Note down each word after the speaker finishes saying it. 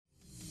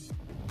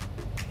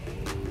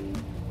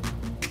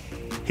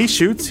He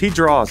Shoots, He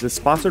Draws is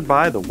sponsored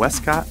by the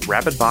Westcott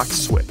Rapid Box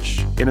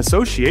Switch in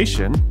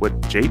association with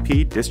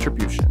JP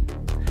Distribution.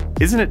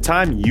 Isn't it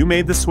time you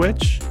made the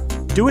switch?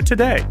 Do it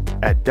today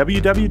at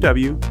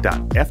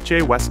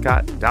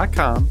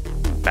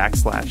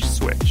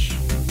www.fjwestcott.com/switch.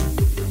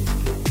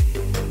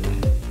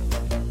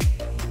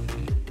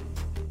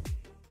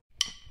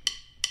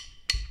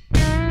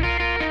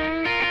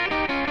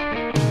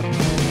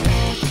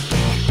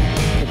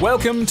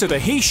 Welcome to the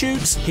He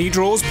Shoots, He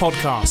Draws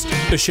podcast,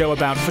 the show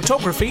about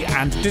photography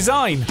and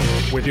design,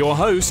 with your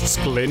hosts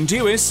Glyn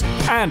Dewis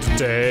and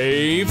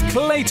Dave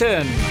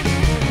Clayton.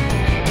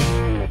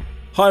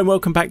 Hi and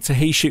welcome back to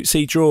He Shoots,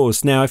 He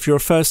Draws. Now, if you're a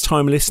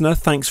first-time listener,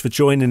 thanks for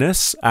joining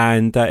us,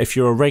 and if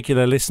you're a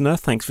regular listener,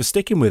 thanks for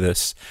sticking with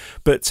us.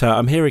 But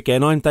I'm here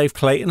again. I'm Dave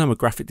Clayton. I'm a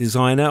graphic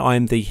designer.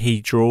 I'm the He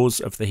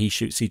Draws of the He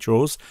Shoots, He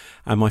Draws,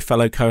 and my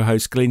fellow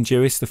co-host Glyn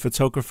Dewis, the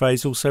photographer,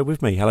 is also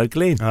with me. Hello,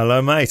 Glyn. Hello,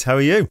 mate. How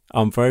are you?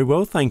 I'm very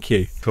well, thank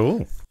you.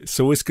 Cool. It's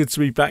always good to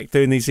be back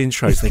doing these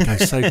intros. They go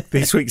so.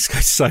 These weeks go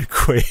so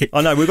quick.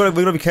 I know. We've got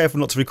to be careful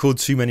not to record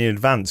too many in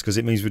advance because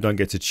it means we don't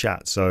get to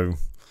chat. So.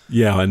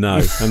 Yeah, I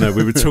know.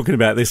 We were talking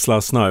about this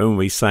last night, weren't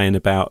we? Saying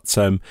about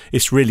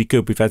it's really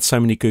good. We've had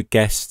so many good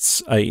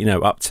guests,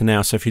 up to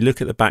now. So if you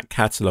look at the back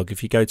catalogue,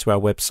 if you go to our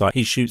website,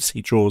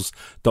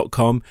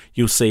 heshootshedraws.com,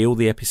 you'll see all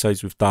the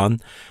episodes we've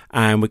done.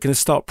 And we're going to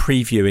start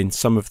previewing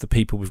some of the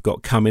people we've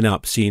got coming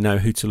up so you know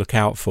who to look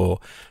out for.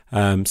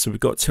 So we've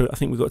got two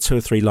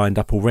or three lined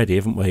up already,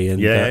 haven't we?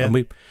 And, and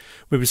we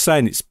were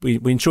saying we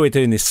enjoy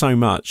doing this so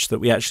much that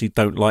we actually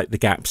don't like the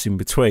gaps in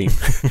between,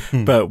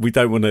 but we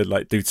don't want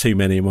to do too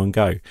many in one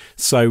go.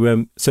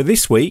 So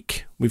this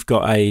week we've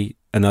got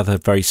another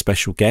very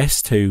special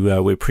guest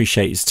who we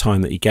appreciate his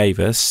time that he gave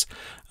us.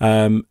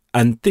 And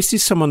this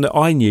is someone that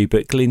I knew,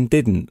 but Glyn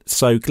didn't.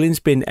 So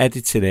Glyn's been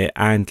editing it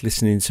and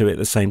listening to it at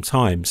the same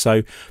time. So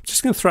I'm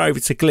just going to throw it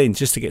over to Glyn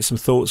just to get some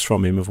thoughts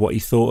from him of what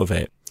he thought of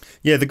it.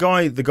 Yeah, the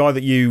guy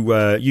that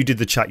you did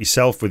the chat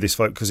yourself with this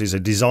folk, because he's a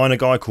designer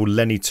guy called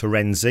Lenny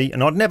Terenzi,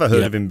 and I'd never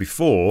heard of him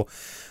before.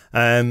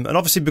 And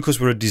obviously, because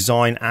we're a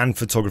design and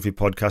photography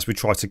podcast, we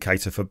try to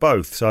cater for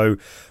both. So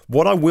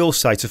what I will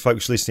say to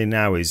folks listening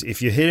now is,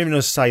 if you're hearing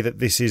us say that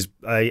this is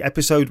a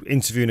episode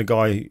interviewing a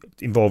guy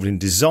involved in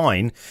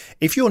design,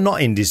 if you're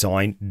not in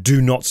design,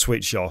 do not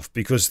switch off,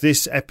 because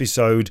this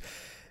episode...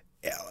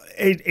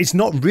 It's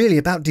not really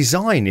about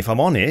design, if I'm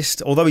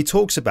honest. Although he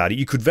talks about it,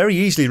 you could very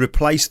easily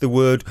replace the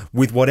word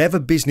with whatever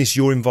business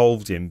you're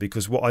involved in,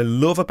 because what I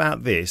love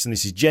about this, and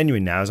this is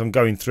genuine now as I'm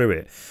going through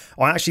it,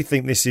 I actually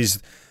think this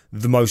is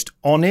the most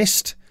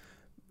honest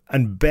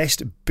and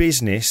best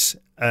business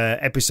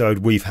episode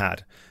we've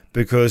had,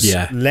 because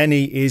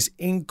Lenny is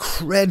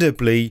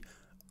incredibly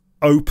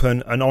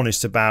open and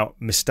honest about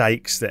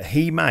mistakes that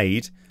he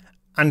made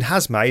and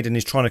has made and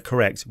is trying to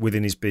correct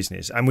within his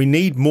business. And we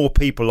need more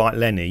people like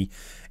Lenny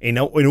in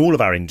all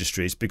of our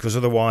industries, because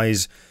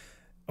otherwise,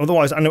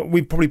 and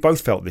we probably both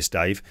felt this,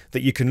 Dave,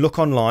 that you can look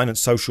online at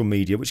social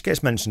media, which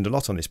gets mentioned a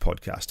lot on this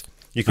podcast.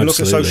 You can look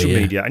at social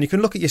media and you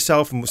can look at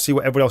yourself and see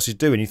what everybody else is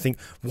doing. You think,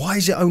 why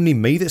is it only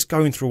me that's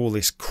going through all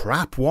this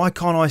crap? Why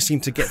can't I seem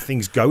to get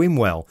things going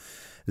well?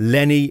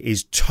 Lenny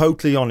is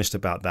totally honest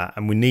about that,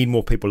 and we need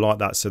more people like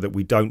that so that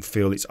we don't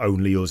feel it's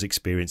only us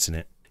experiencing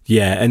it.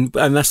 Yeah, and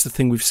that's the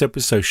thing we've said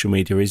with social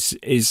media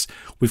is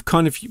we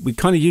kind of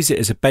use it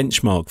as a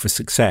benchmark for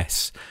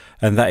success,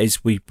 and that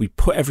is we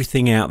put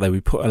everything out there,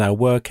 we put all our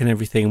work and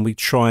everything, and we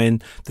try,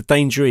 and the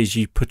danger is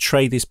you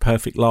portray this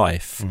perfect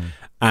life,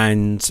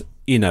 and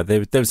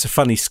there was a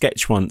funny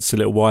sketch once a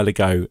little while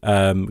ago,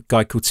 a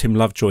guy called Tim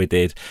Lovejoy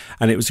did,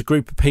 and it was a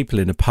group of people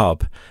in a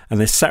pub, and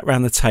they're sat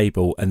around the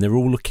table and they're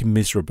all looking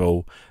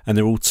miserable, and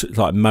they're all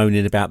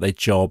moaning about their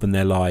job and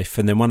their life,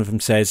 and then one of them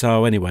says,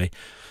 "Oh, anyway,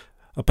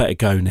 I better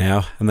go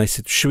now." And they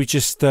said, should we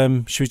just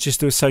do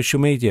a social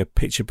media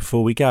picture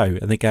before we go?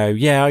 And they go,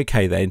 yeah,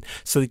 okay then.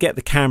 So they get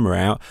the camera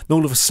out, and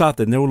all of a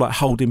sudden they're all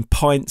holding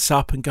pints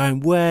up and going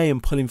way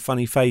and pulling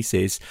funny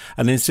faces.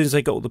 And then as soon as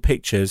they got all the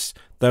pictures,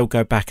 they'll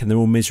go back and they're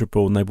all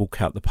miserable and they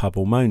walk out the pub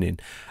all moaning.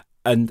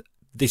 And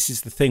this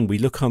is the thing, we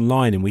look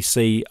online and we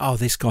see, oh,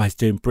 this guy's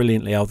doing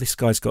brilliantly, oh, this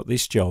guy's got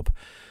this job,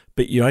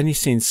 but you're only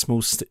seeing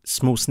small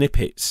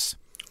snippets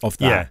of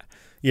that.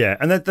 Yeah,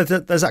 and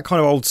there's that kind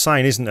of old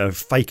saying, isn't there,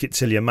 fake it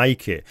till you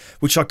make it,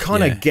 which I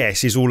kind of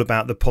guess is all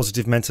about the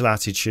positive mental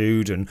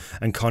attitude and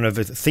kind of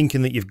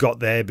thinking that you've got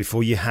there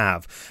before you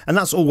have. And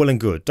that's all well and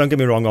good. Don't get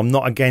me wrong, I'm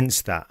not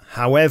against that.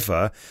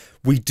 However,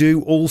 we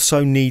do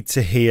also need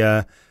to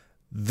hear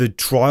the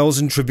trials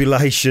and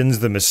tribulations,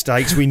 the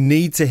mistakes. We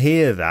need to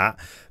hear that,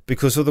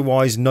 because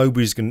otherwise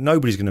nobody's going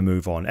to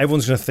move on.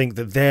 Everyone's going to think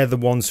that they're the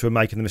ones who are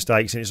making the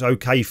mistakes, and it's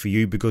okay for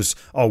you because,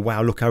 oh,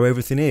 wow, look how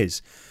everything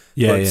is.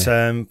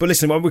 But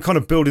listen, we're kind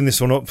of building this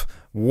one up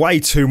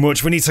way too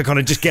much. We need to kind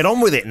of just get on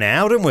with it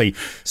now, don't we?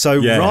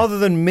 So rather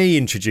than me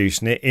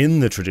introducing it in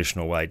the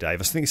traditional way,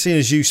 Dave, I think seeing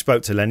as you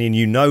spoke to Lenny and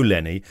you know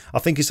Lenny, I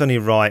think it's only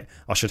right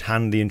I should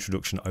hand the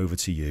introduction over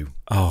to you.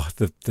 Oh,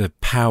 the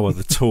power,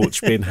 the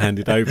torch being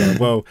handed over.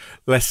 Well,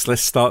 let's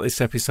start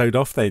this episode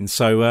off then.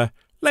 So,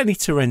 Lenny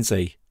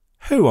Terenzi,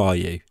 who are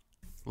you?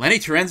 Lenny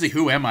Terenzi,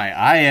 who am I?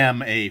 I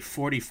am a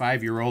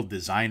 45-year-old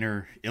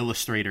designer,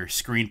 illustrator,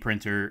 screen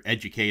printer,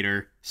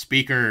 educator,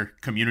 speaker,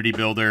 community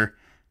builder, ...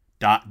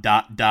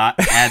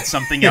 Add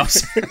something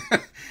else.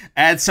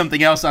 Add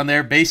something else on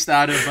there. Based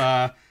out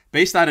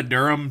of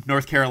Durham,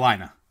 North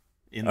Carolina,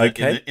 in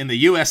the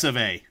U.S. of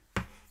A.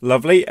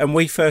 Lovely. And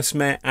we first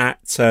met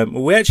at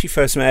we actually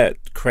first met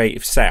at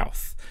Creative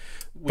South.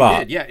 We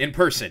did, yeah, in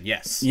person,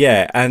 yes.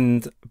 Yeah,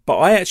 but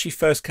I actually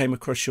first came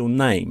across your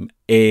name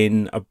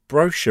in a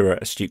brochure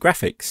at Astute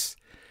Graphics,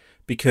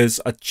 because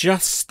I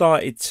just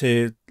started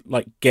to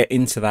get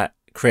into that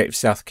Creative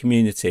South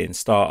community and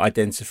start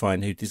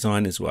identifying who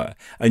designers were,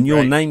 and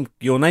your name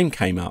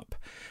came up,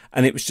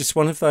 and it was just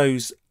one of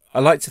those, I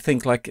like to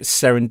think, like a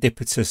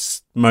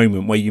serendipitous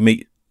moment where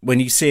when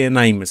you see a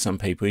name of some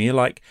people and you're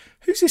like,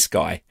 who's this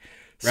guy?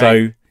 Right.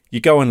 So you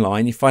go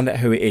online, you find out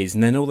who it is,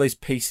 and then all those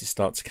pieces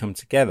start to come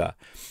together.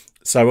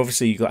 So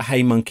obviously you've got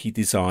Hey Monkey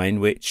Design,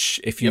 which,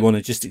 if you want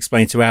to just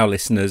explain to our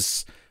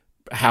listeners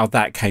how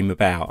that came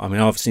about. I mean,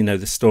 I obviously know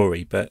the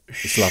story, but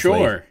it's lovely.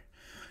 Sure.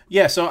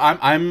 Yeah, so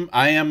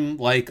I am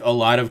like a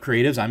lot of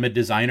creatives. I'm a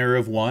designer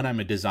of one. I'm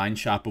a design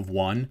shop of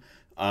one.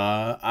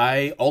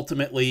 I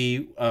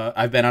ultimately,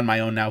 I've been on my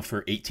own now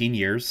for 18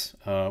 years,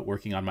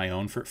 working on my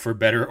own for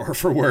better or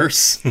for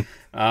worse.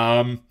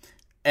 And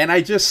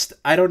I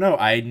don't know.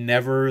 I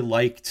never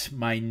liked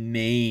my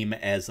name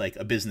as like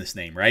a business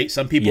name, right?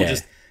 Some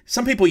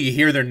people you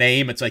hear their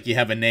name, it's like you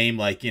have a name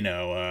like,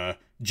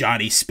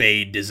 Johnny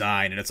Spade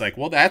Design, and it's like,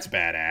 well, that's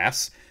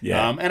badass.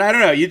 Yeah. And I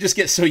don't know, you just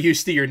get so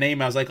used to your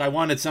name. I was like, I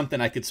wanted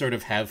something I could sort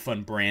of have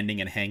fun branding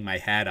and hang my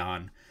hat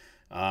on.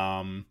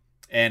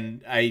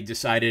 And I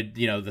decided,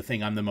 the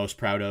thing I'm the most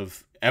proud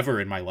of ever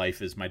in my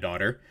life is my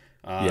daughter.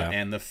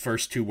 And the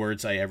first 2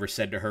 words I ever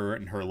said to her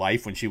in her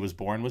life when she was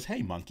born was,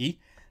 "Hey, monkey."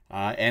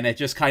 And it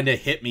just kind of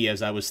hit me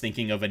as I was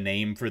thinking of a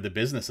name for the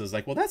business. I was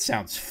like, well, that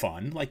sounds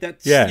fun. Like,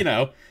 that's,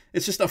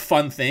 it's just a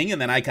fun thing.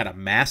 And then I got a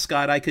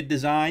mascot I could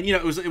design.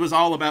 It was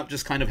all about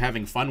just kind of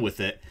having fun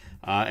with it.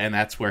 And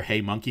that's where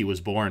Hey Monkey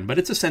was born. But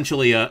it's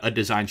essentially a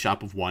design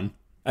shop of one.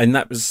 And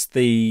that was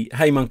the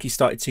Hey Monkey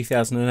started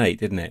 2008,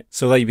 didn't it?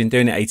 So although you've been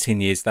doing it 18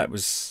 years, that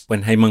was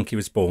when Hey Monkey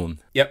was born.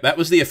 Yep, that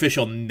was the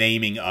official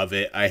naming of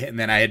it. And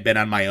then I had been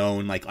on my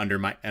own, like under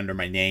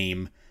my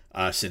name,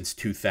 since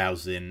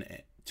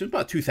 2000. So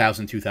about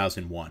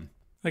 2001.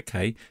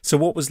 Okay. So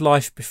what was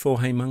life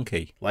before Hey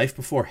Monkey? Life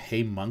before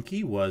Hey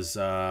Monkey was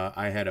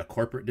I had a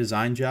corporate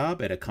design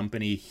job at a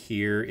company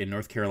here in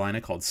North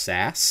Carolina called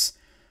SAS,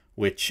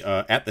 which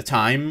at the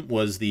time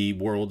was the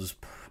world's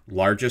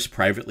largest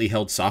privately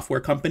held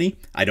software company.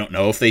 I don't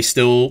know if they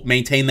still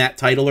maintain that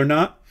title or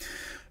not,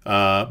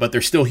 but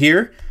they're still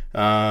here.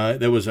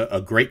 There was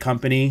a great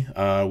company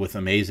with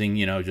amazing,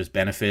 just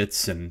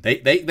benefits, and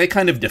they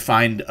kind of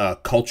defined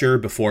culture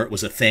before it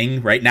was a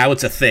thing. Right now,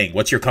 it's a thing.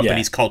 What's your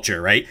company's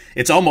culture? Right?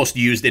 It's almost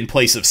used in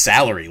place of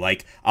salary.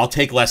 Like, I'll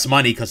take less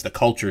money because the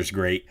culture is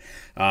great.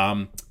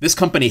 This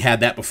company had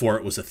that before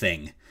it was a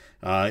thing.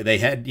 They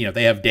had,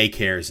 they have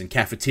daycares and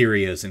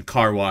cafeterias and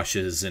car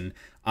washes and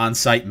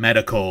on-site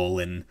medical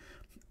and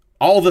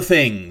all the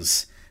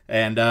things.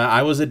 And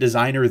I was a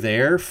designer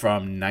there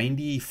from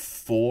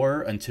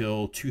 94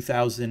 until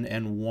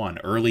 2001,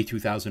 early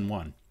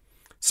 2001.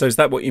 So is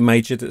that what you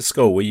majored at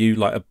school? Were you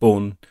like a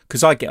born...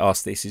 Because I get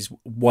asked this, is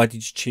why did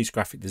you choose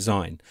graphic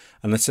design?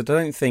 And I said,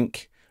 I don't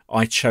think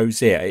I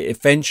chose it.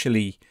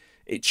 Eventually,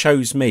 it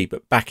chose me,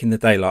 but back in the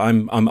day, like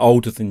I'm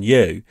older than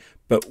you,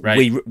 but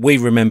we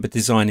remember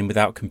designing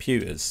without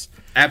computers.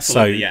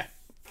 Absolutely, yeah.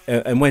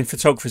 And when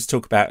photographers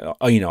talk about,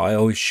 I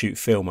always shoot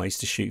film. I used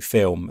to shoot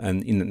film,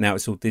 and now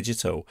it's all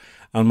digital.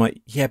 I'm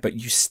like, yeah, but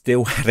you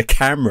still had a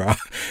camera.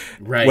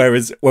 Right.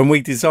 Whereas when we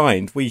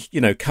designed, we,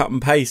 cut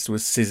and paste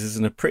was scissors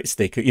and a Pritt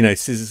stick,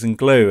 scissors and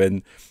glue,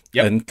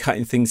 and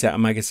cutting things out of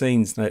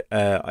magazines.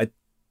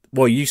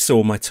 You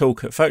saw my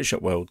talk at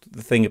Photoshop World,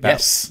 the thing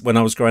about when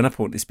I was growing up,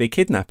 I wanted to be a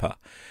kidnapper.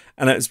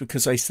 And that was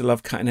because I used to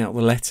love cutting out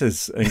the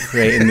letters and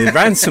creating the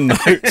ransom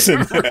notes.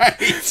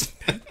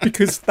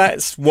 Because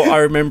that's what I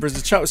remember as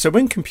a child. So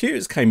when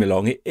computers came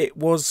along, it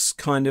was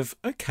kind of,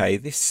 okay,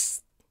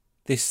 this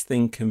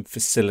thing can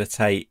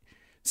facilitate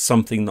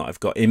something that I've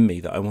got in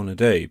me that I want to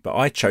do. But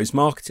I chose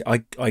marketing.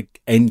 I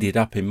ended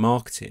up in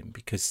marketing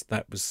because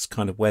that was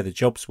kind of where the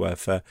jobs were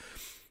for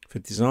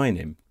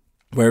designing.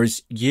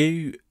 Whereas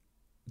you...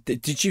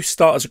 Did you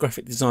start as a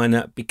graphic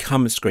designer,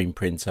 become a screen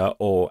printer,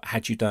 or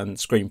had you done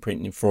screen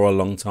printing for a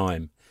long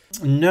time?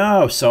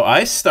 No, so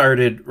I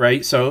started,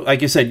 right? So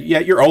like you said, yeah,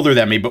 you're older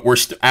than me, but we're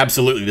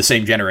absolutely the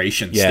same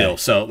generation still.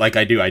 So like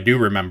I do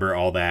remember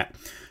all that.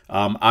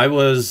 I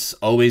was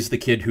always the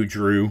kid who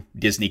drew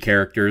Disney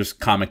characters,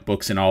 comic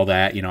books and all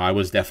that. I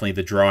was definitely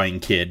the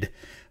drawing kid.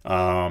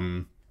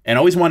 And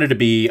always wanted to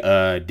be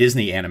a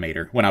Disney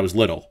animator when I was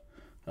little.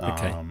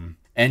 Okay.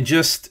 And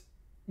just...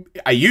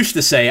 I used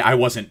to say I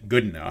wasn't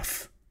good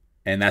enough,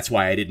 and that's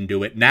why I didn't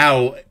do it.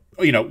 Now,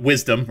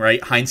 wisdom,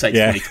 right? Hindsight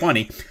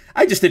 2020.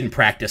 I just didn't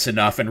practice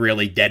enough and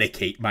really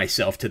dedicate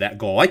myself to that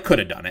goal. I could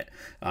have done it.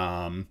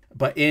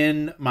 But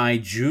in my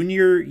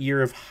junior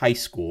year of high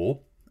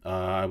school,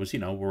 I was,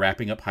 we're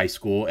wrapping up high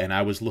school, and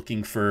I was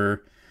looking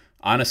for,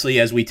 honestly,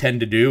 as we tend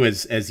to do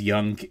as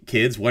young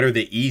kids, what are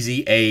the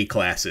easy A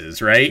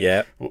classes, right?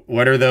 Yeah.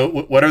 What are the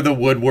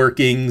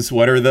woodworkings?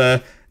 What are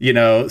the,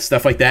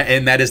 stuff like that?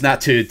 And that is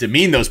not to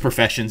demean those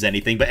professions,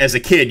 anything, but as a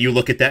kid, you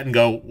look at that and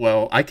go,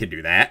 well, I could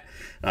do that.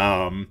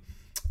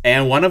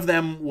 And one of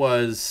them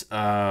was,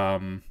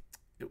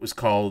 it was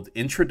called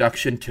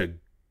Introduction to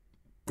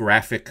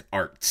Graphic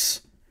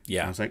Arts.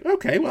 Yeah. I was like,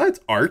 okay, well, that's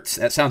arts.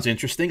 That sounds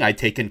interesting. I'd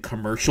taken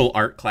commercial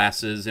art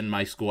classes in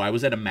my school. I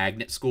was at a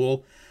magnet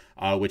school,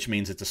 which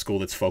means it's a school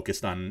that's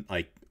focused on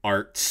like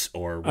arts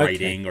or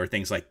writing or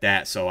things like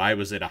that. So I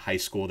was at a high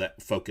school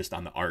that focused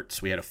on the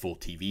arts. We had a full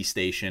TV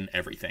station,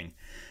 everything.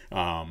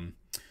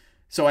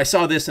 So I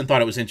saw this and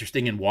thought it was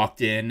interesting and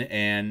walked in.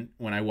 And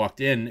when I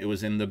walked in, it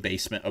was in the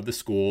basement of the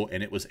school,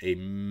 and it was a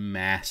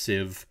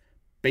massive,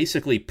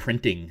 basically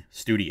printing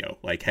studio.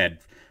 Like had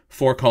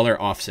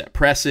 4-color offset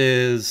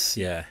presses.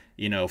 Yeah.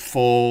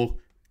 Full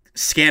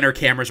scanner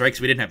cameras, right? Because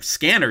we didn't have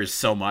scanners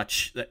so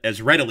much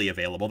as readily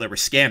available. There were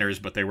scanners,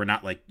 but they were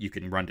not like you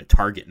can run to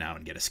Target now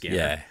and get a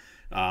scanner.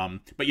 Yeah.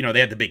 But they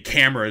had the big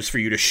cameras for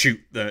you to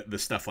shoot the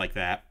stuff like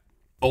that.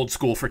 Old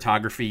school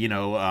photography,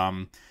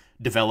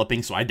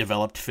 developing. So I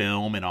developed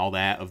film and all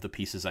that of the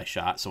pieces I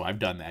shot. So I've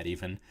done that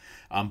even.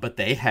 But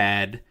they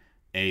had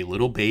a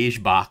little beige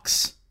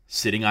box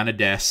sitting on a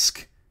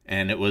desk,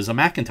 and it was a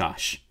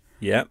Macintosh.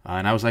 Yeah.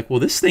 And I was like,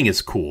 well, this thing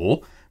is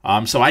cool.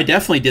 So I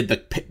definitely did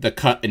the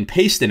cut and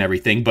paste and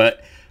everything,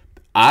 but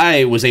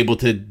I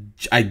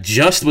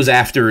just was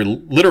after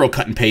literal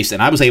cut and paste,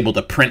 and I was able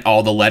to print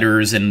all the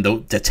letters and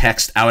the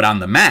text out on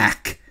the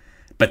Mac,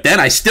 but then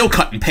I still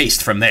cut and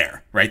paste from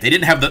there, right? They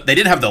didn't have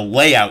the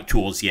layout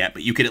tools yet,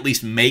 but you could at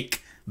least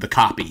make the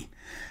copy.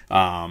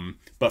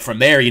 But from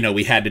there,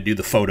 we had to do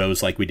the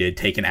photos like we did,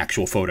 take an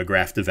actual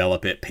photograph,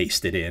 develop it,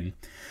 paste it in.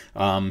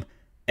 And,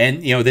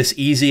 this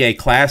Easy A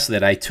class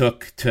that I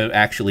took to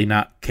actually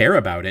not care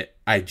about it,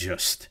 I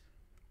just,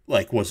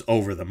 was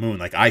over the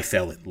moon. I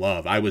fell in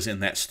love. I was in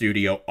that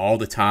studio all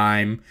the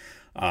time.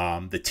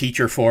 The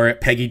teacher for it,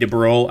 Peggy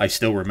DeBrule, I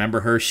still remember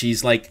her.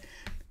 She's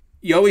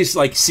you always,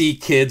 see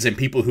kids and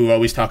people who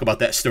always talk about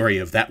that story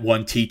of that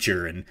one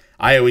teacher. And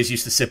I always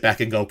used to sit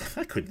back and go,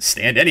 I couldn't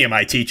stand any of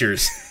my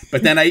teachers.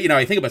 But then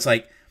I think about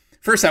it's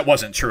first, that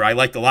wasn't true. I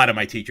liked a lot of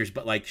my teachers,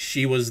 but,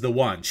 she was the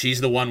one. She's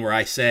the one where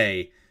I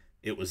say,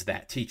 it was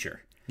that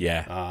teacher.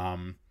 Yeah.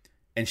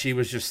 And she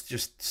was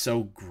just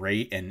so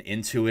great and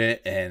into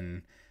it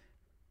and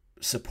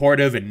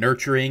supportive and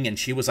nurturing. And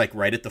she was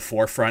right at the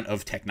forefront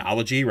of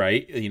technology,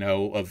 right?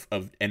 Of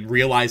and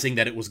realizing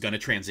that it was going to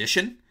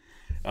transition.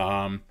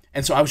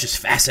 And so I was just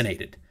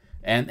fascinated.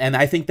 And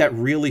I think that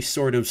really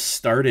sort of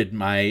started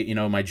my,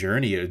 my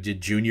journey. I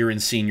did junior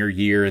and senior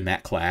year in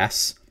that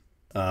class.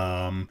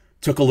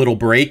 Took a little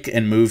break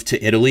and moved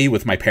to Italy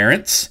with my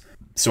parents.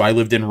 So I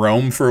lived in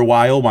Rome for a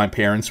while. My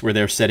parents were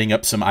there setting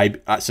up some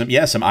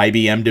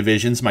IBM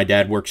divisions. My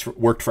dad worked for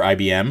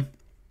IBM,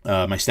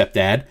 my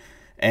stepdad.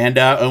 And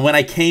when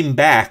I came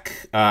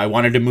back, I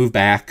wanted to move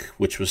back,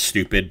 which was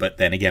stupid. But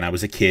then again, I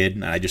was a kid,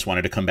 and I just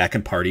wanted to come back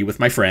and party with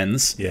my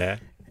friends. Yeah.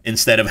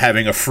 Instead of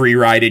having a free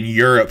ride in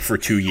Europe for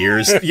 2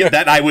 years,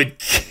 that I would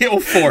kill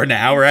for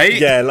now, right?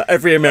 Yeah,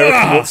 every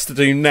American wants to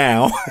do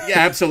now. Yeah,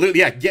 absolutely.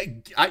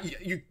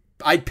 Yeah,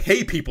 I'd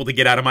pay people to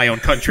get out of my own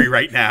country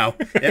right now,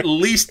 at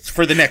least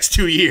for the next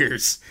 2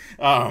 years.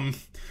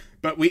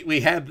 But we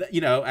had,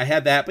 I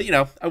had that, but,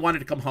 I wanted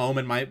to come home,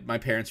 and my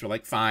parents were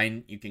like,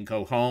 fine, you can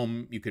go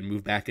home, you can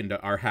move back into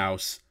our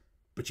house,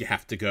 but you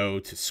have to go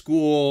to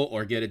school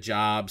or get a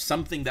job,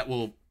 something that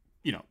will,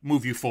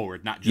 move you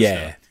forward, not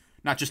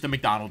just a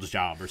McDonald's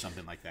job or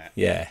something like that.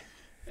 Yeah.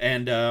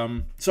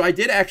 And so I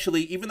did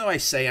actually, even though I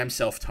say I'm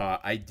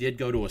self-taught, I did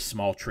go to a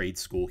small trade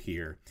school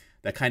here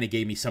that kind of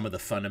gave me some of the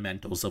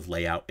fundamentals of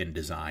layout and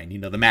design.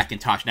 The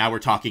Macintosh, now we're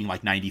talking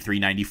 93,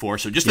 94.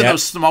 So just in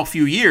those small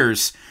few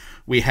years,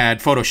 we had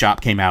Photoshop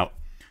came out,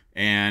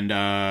 and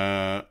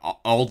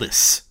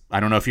Aldus. I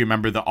don't know if you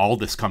remember the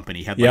Aldus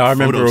company had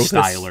Photo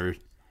Styler.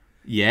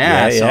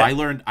 Yeah, so I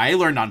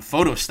learned on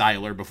Photo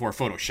Styler before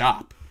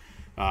Photoshop.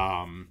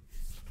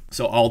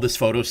 So Aldus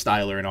Photo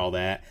Styler and all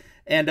that.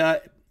 And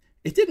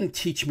it didn't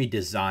teach me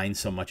design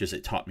so much as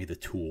it taught me the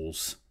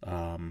tools.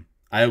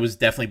 I was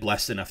definitely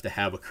blessed enough to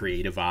have a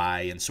creative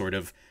eye, and sort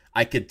of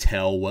I could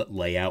tell what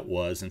layout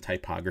was and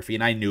typography,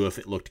 and I knew if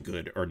it looked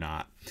good or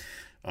not.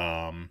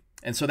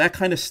 And so that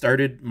kind of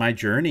started my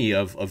journey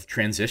of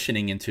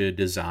transitioning into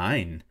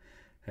design.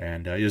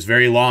 And it was a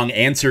very long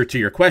answer to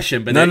your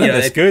question, but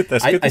that's good.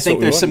 That's good. I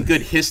think there's some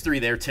good history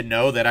there to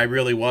know that I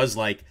really was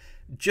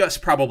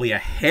just probably a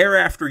hair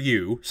after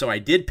you. So I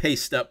did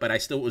paste up, but I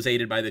still was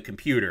aided by the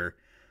computer.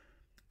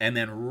 And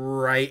then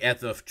right at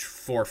the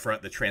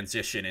forefront, the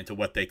transition into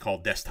what they call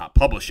desktop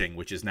publishing,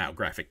 which is now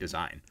graphic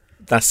design.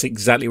 That's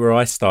exactly where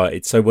I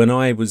started. So when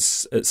I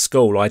was at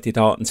school, I did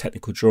art and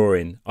technical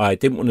drawing. I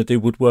didn't want to do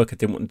woodwork. I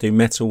didn't want to do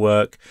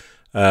metalwork.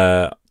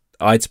 I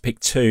I had to pick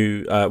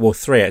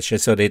three actually.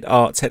 So I did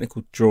art,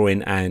 technical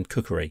drawing, and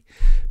cookery,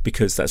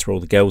 because that's where all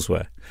the girls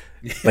were.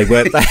 They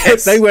weren't.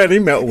 They weren't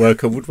in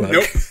metalwork or woodwork.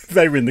 Nope.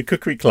 They were in the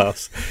cookery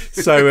class.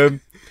 So,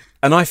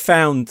 and I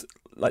found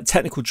like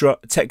technical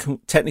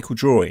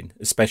drawing,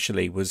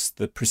 especially, was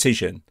the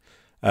precision,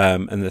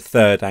 and the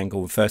third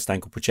angle and first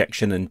angle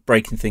projection, and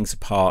breaking things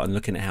apart and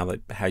looking at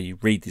how you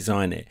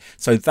redesign it.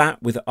 So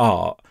that with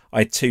art, I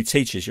had two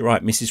teachers. You're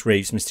right, Mrs.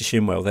 Reeves, Mr.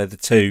 Shinwell. They're the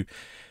two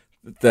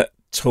that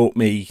taught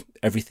me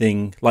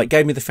everything, like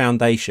gave me the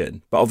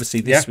foundation. But obviously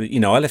this was,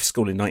 I left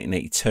school in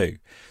 1982.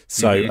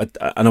 So,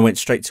 I went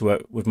straight to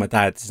work with my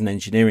dad as an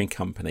engineering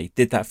company,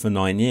 did that for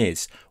 9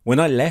 years.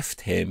 When I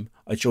left him,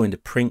 I joined a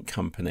print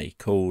company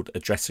called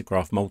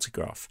Addressograph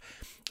Multigraph,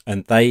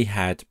 and they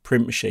had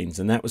print machines.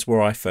 And that was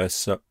where I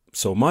first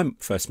saw my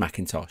first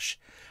Macintosh.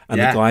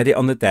 And the guy had it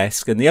on the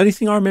desk. And the only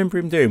thing I remember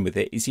him doing with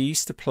it is he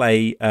used to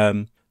play,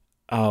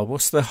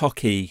 what's the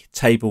hockey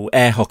table,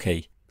 air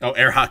hockey. Oh,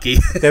 air hockey.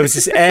 There was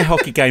this air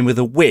hockey game with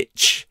a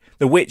witch.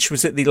 The witch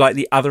was at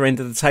the other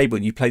end of the table,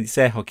 and you played this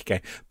air hockey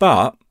game.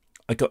 But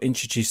I got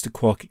introduced to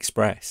Quark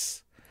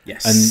Express.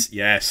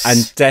 Yes.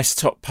 And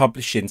desktop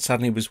publishing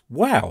suddenly was,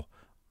 wow,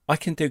 I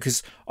can do,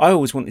 because I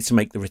always wanted to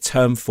make the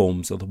return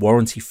forms or the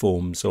warranty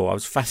forms, or I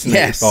was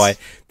fascinated by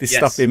this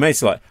stuff being made.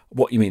 So like,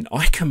 what you mean?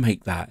 I can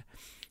make that.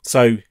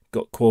 So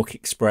got Quark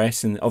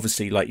Express, and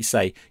obviously, like you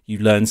say, you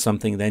learn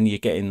something, then you're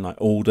getting like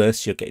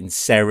Aldus, you're getting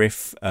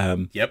Serif.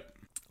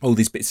 All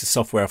these bits of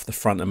software off the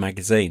front of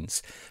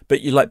magazines.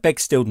 But you like begged,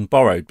 stealed and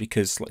borrowed,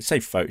 because like say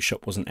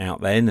Photoshop wasn't out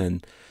then,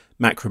 and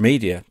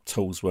Macromedia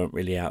tools weren't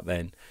really out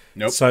then.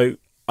 Nope. So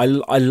I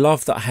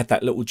love that I had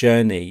that little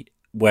journey,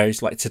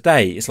 whereas like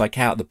today it's like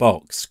out of the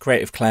box,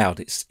 Creative Cloud,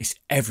 it's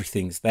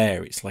everything's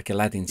there. It's like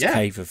Aladdin's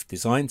cave of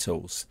design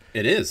tools.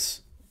 It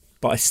is.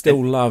 But I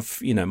still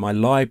love, my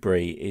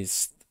library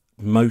is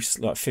most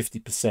like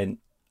 50%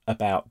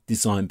 about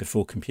design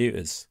before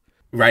computers.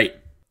 Right.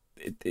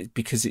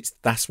 Because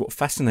that's what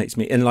fascinates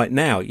me. And like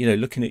now,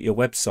 looking at your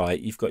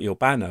website, you've got your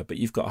banner, but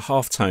you've got a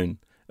halftone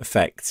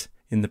effect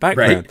in the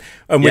background. Right.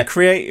 And we're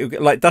creating,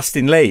 like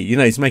Dustin Lee,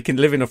 he's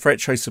living off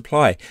Retro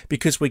Supply,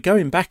 because we're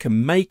going back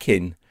and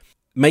making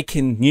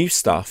new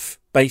stuff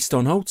based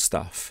on old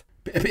stuff.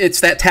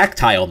 It's that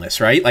tactileness,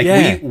 right?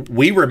 Like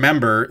we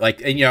remember,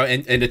 like,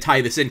 and to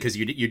tie this in, because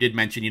you did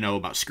mention,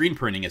 about screen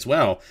printing as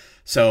well.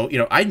 So,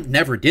 I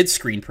never did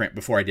screen print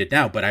before I did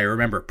now, but I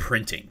remember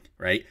printing,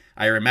 right?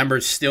 I remember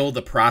still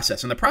the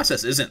process, and the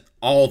process isn't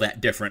all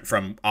that different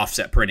from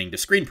offset printing to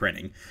screen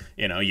printing.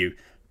 You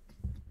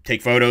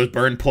take photos,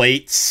 burn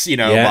plates,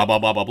 blah, blah,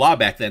 blah, blah, blah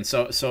back then.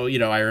 So,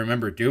 I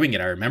remember doing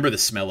it. I remember the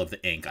smell of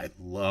the ink.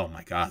 Oh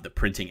my God, the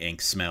printing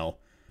ink smell.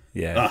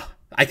 Yeah. Ugh.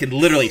 I can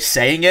literally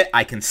saying it.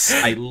 I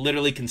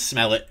literally can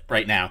smell it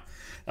right now.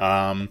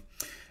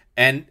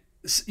 And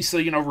so,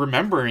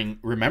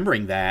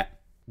 remembering that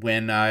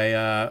when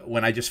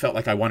I just felt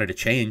like I wanted to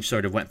change,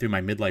 sort of went through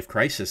my midlife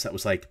crisis, that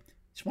was like,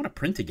 I just want to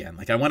print again.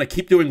 Like I want to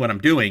keep doing what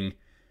I'm doing,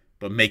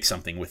 but make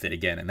something with it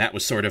again. And that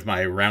was sort of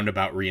my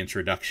roundabout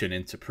reintroduction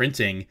into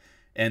printing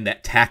and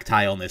that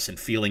tactileness and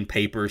feeling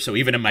paper. So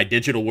even in my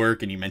digital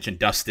work, and you mentioned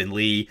Dustin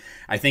Lee,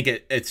 I think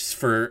it's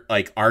for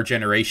like our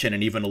generation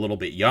and even a little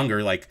bit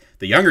younger, like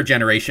the younger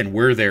generation,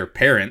 we're their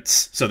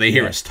parents. So they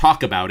hear us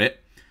talk about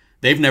it.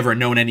 They've never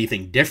known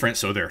anything different.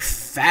 So they're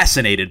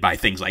fascinated by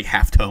things like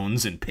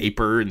halftones and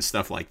paper and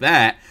stuff like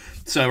that.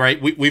 So,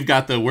 right, we've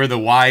got we're the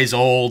wise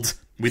old,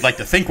 we'd like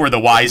to think we're the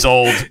wise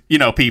old,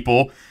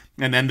 people.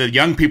 And then the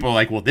young people are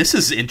like, well, this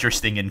is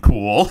interesting and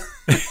cool.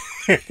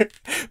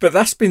 But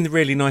that's been the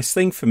really nice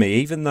thing for me,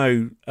 even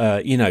though,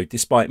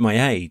 despite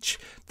my age,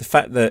 the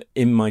fact that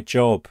in my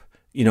job,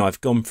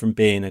 I've gone from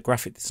being a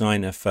graphic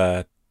designer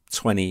for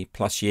 20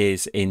 plus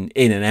years in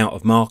and out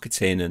of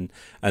marketing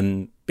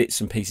and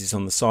bits and pieces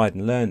on the side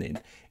and learning,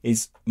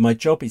 is my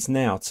job is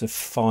now to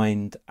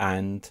find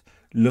and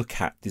look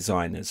at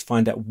designers,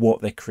 find out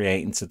what they're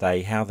creating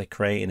today, how they're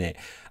creating it.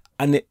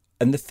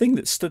 And the thing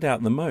that stood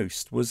out the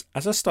most was,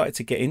 as I started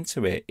to get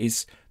into it,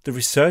 is the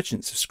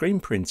resurgence of screen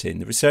printing,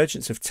 the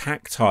resurgence of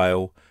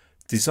tactile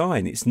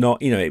design. It's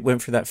not, it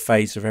went through that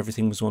phase of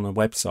everything was on a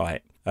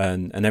website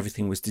and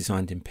everything was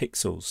designed in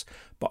pixels.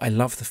 But I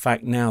love the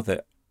fact now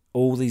that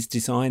all these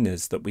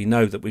designers that we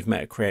know that we've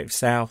met at Creative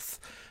South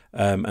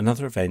and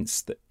other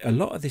events, that a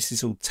lot of this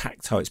is all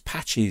tactile. It's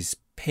patches,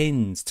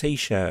 pins,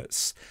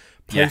 T-shirts,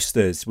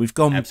 posters. We've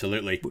gone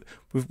absolutely.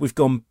 We've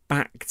gone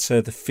back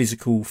to the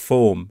physical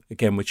form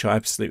again, which I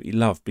absolutely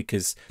love,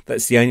 because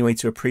that's the only way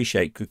to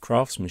appreciate good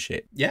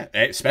craftsmanship. Yeah,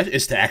 especially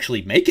is to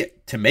actually make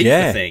it, to make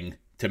the thing,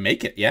 to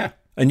make it. Yeah.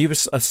 And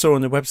I saw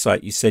on the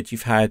website you said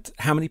you've had,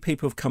 how many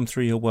people have come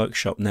through your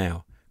workshop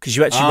now? Because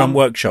you actually run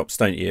workshops,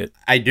 don't you?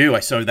 I do.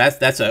 So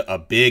that's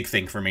a big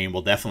thing for me, and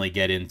we'll definitely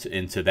get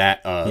into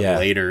that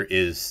later.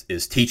 Is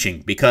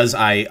teaching, because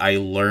I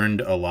learned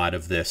a lot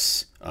of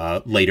this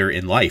later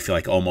in life,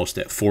 like almost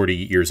at 40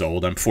 years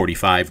old. I'm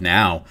 45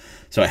 now,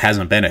 so it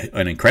hasn't been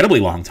an incredibly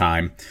long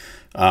time.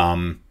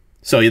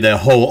 So the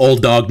whole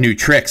old dog new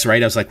tricks,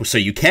 right? I was like, well, so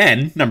you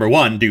can, number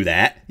one, do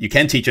that. You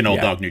can teach an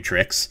old dog new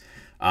tricks.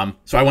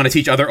 So I want to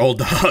teach other old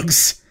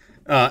dogs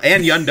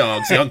and young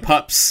dogs, young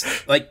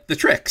pups, like the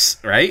tricks,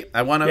 right?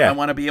 I want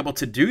to be able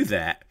to do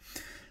that.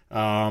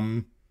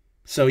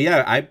 So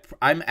yeah,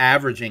 I'm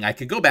averaging. I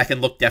could go back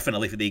and look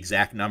definitely for the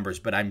exact numbers,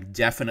 but I'm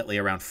definitely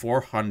around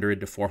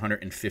 400 to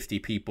 450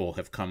 people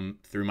have come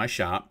through my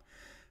shop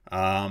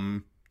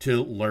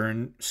to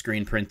learn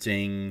screen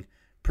printing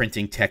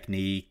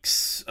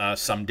techniques,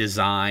 some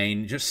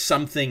design, just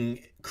something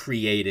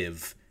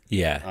creative.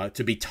 Yeah.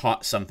 To be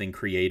taught something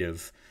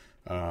creative.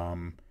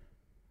 And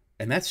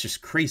that's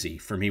just crazy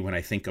for me when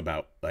I think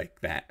about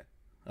like that.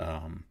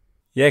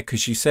 Yeah,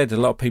 because you said a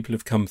lot of people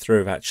have come through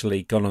have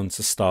actually gone on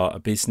to start a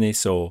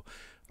business or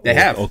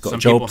got some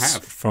jobs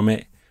from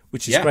it,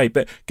 which is great.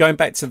 But going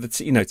back to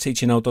the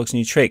teaching old dogs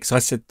new tricks, I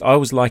said I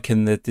was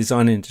liken the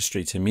design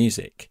industry to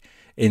music,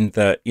 in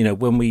that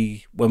when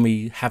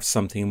we have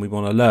something and we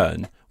want to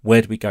learn,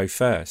 where do we go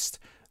first?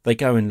 They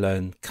go and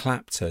learn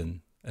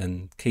Clapton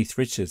and Keith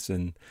Richards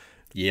and.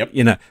 Yep.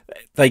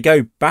 They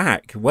go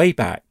back, way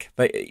back.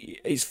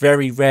 It's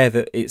very rare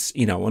that it's,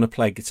 I want to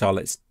play guitar,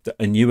 let's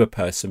a newer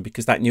person,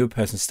 because that newer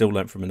person still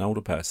learnt from an older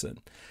person.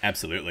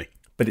 Absolutely.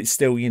 But it's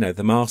still,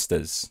 the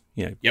masters,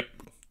 Yep.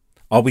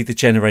 Are we the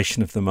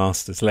generation of the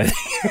masters, Lenny?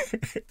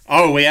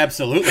 Oh, we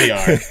absolutely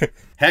are.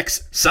 Heck,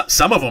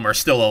 some of them are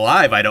still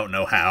alive. I don't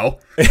know how.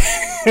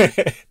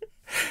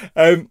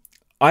 I'm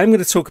going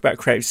to talk about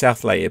Creative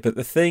South later, but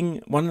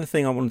one of the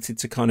things I wanted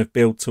to kind of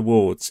build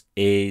towards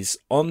is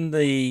on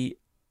the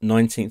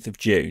 19th of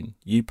June,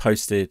 you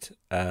posted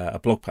a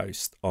blog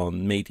post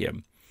on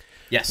Medium.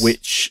 Yes.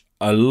 Which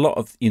a lot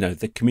of,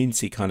 the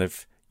community kind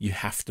of, you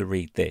have to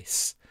read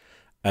this.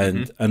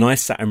 And I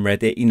sat and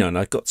read it, and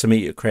I got to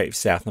meet you at Creative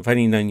South, and I've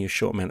only known you a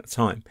short amount of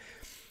time.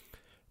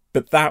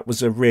 But that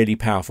was a really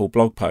powerful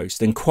blog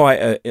post and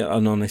quite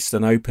an honest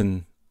and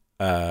open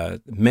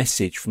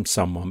message from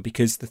someone,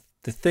 because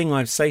the thing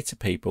I say to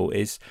people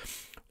is,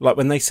 like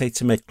when they say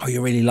to me, oh,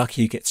 you're really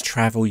lucky, you get to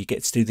travel, you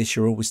get to do this,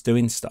 you're always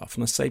doing stuff.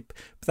 And I say, but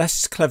that's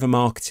just clever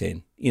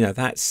marketing.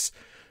 That's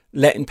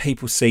letting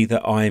people see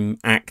that I'm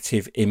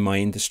active in my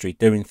industry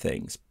doing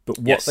things. But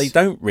what they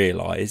don't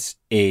realise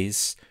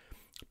is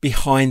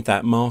behind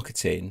that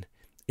marketing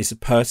is a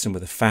person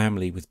with a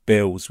family, with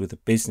bills, with a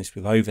business,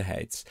 with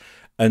overheads.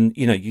 And,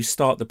 you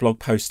start the blog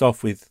post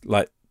off with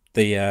like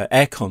the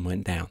aircon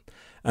went down.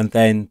 And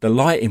then the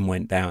lighting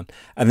went down,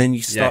 and then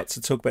you start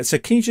to talk about. So,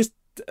 can you just,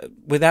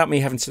 without me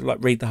having to like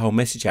read the whole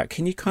message out,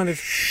 can you kind of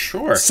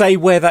say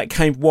where that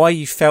came, why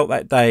you felt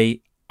that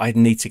day? I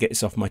need to get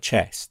this off my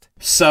chest.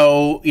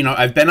 So,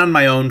 I've been on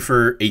my own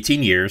for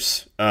 18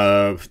 years.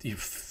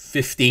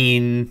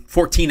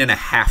 14 and a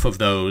half of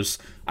those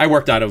I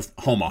worked out of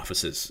home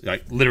offices,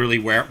 like literally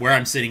where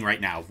I'm sitting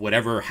right now,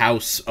 whatever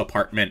house,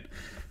 apartment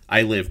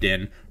I lived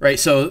in, right?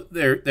 So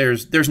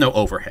there's no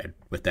overhead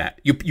with that.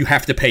 You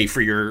have to pay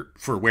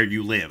for where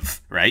you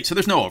live, right? So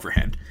there's no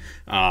overhead.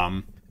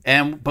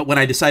 But when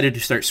I decided to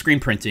start screen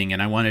printing and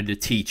I wanted to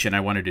teach and I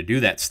wanted to do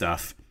that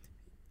stuff,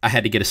 I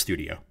had to get a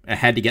studio. I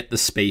had to get the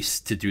space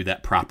to do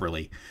that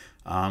properly.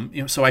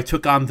 So I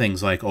took on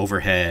things like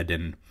overhead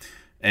and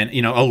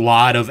a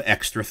lot of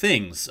extra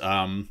things.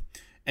 And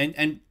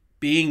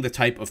being the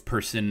type of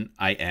person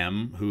I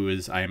am,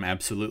 I am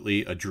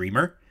absolutely a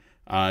dreamer.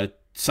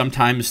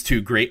 Sometimes to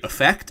great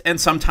effect, and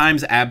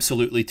sometimes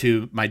absolutely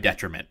to my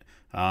detriment.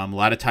 A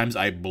lot of times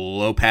I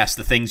blow past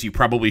the things you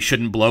probably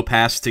shouldn't blow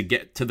past to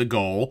get to the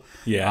goal.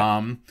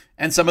 Yeah.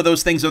 And some of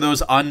those things are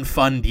those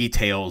unfun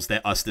details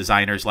that us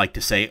designers like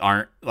to say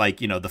aren't like,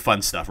 the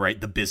fun stuff, right?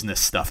 The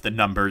business stuff, the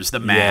numbers, the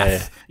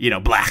math,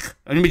 black.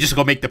 Let me just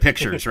go make the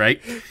pictures,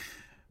 right?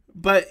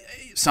 But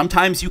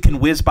sometimes you can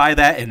whiz by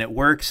that and it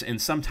works,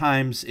 and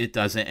sometimes it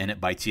doesn't and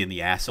it bites you in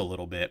the ass a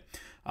little bit.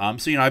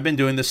 So, I've been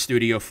doing this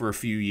studio for a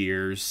few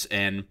years,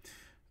 and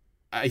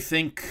I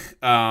think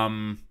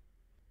I've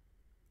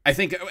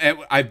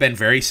been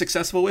very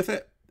successful with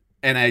it,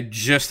 and I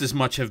just as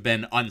much have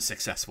been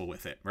unsuccessful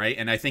with it, right?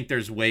 And I think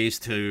there's ways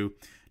to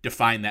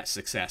define that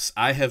success.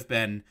 I have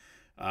been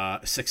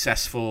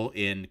successful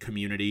in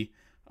community,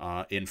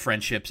 in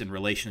friendships, in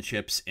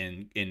relationships,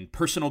 in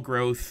personal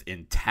growth,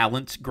 in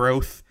talent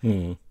growth.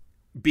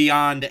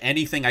 Beyond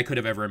anything I could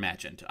have ever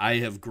imagined. I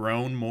have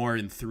grown more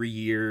in 3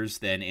 years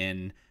than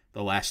in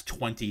the last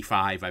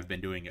 25 I've been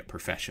doing it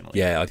professionally.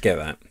 Yeah, I get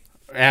that.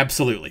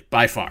 Absolutely,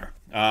 by far.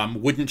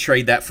 Wouldn't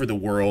trade that for the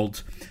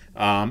world,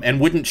 and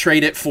wouldn't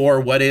trade it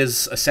for what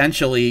is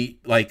essentially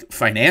like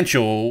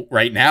financial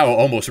right now,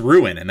 almost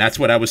ruin. And that's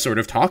what I was sort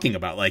of talking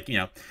about. Like,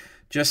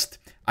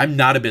 I'm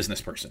not a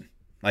business person.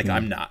 Like,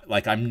 I'm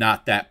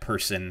not that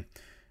person.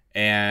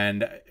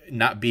 And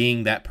not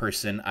being that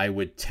person, I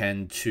would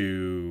tend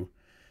to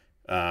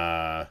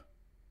put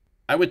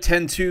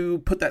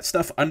that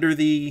stuff under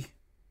the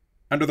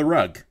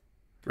rug,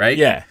 right?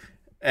 Yeah.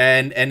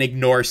 And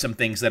ignore some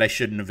things that I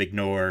shouldn't have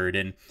ignored,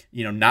 and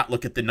not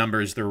look at the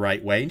numbers the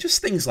right way, and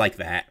just things like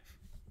that.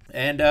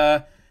 And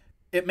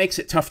it makes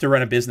it tough to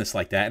run a business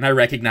like that. And I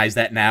recognize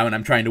that now, and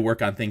I'm trying to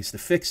work on things to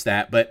fix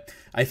that. But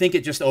I think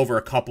it just over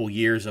a couple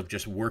years of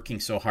just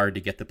working so hard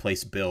to get the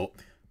place built,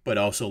 but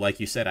also, like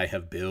you said, I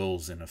have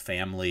bills and a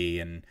family,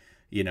 and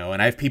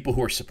and I have people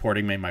who are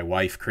supporting me. My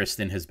wife,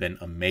 Kristen, has been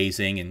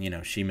amazing,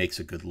 and she makes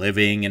a good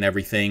living and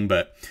everything,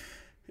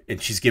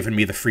 and she's given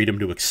me the freedom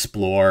to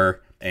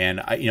explore.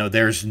 And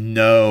there's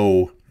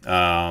no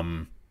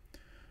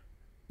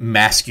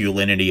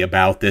masculinity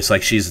about this.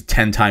 Like, she's a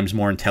 10 times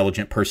more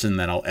intelligent person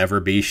than I'll ever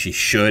be. She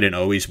should and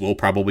always will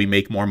probably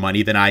make more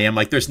money than I am.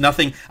 Like, there's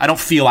nothing, I don't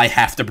feel I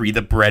have to be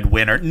the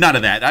breadwinner. None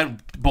of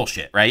that.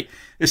 Bullshit, right?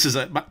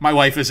 My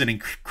wife is an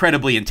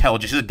incredibly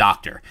intelligent, she's a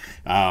doctor.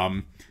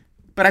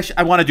 But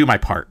I want to do my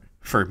part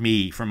for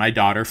me, for my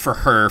daughter, for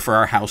her, for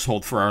our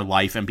household, for our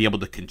life, and be able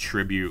to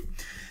contribute.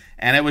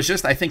 And it was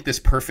just, I think, this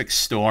perfect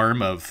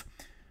storm of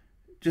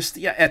just,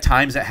 at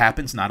times it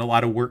happens, not a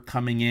lot of work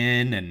coming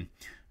in, and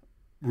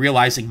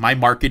realizing my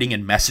marketing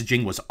and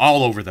messaging was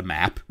all over the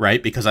map,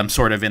 right? Because I was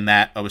sort of in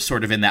that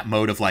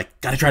mode of like,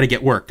 got to try to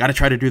get work, got to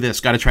try to do this,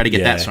 got to try to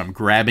get that. So I'm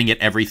grabbing at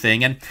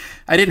everything. And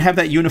I didn't have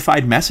that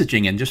unified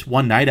messaging. And just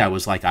one night I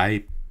was like,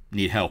 I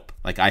need help.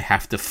 Like, I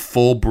have to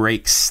full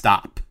break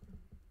stop,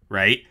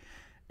 right?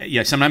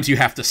 Yeah, sometimes you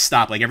have to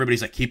stop. Like,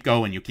 everybody's like, keep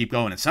going, you keep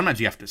going. And sometimes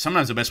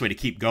the best way to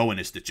keep going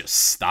is to just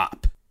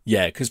stop.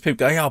 Yeah, because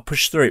people go, I'll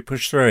push through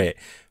it.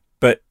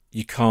 But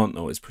you can't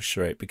always push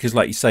through it, because,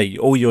 like you say,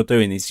 all you're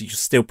doing is you're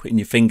still putting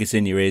your fingers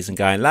in your ears and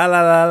going, la,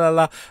 la, la, la,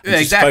 la.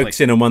 And just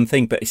focusing on one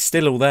thing, but it's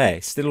still all there.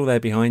 It's still all there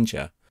behind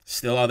you.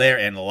 Still all there,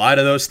 and a lot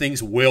of those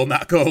things will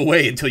not go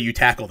away until you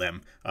tackle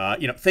them.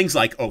 Things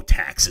like,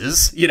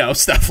 taxes,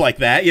 stuff like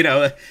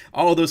that,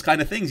 all those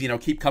kind of things,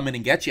 keep coming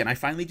and get you. And I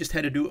finally just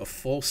had to do a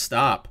full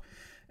stop.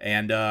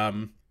 And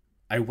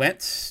I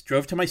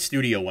drove to my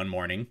studio one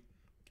morning,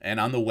 and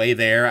on the way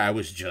there, I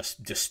was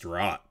just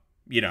distraught,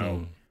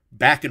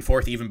 back and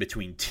forth, even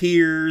between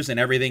tears and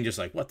everything, just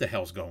like, what the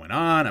hell's going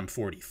on? I'm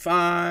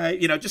 45,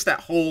 just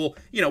that whole,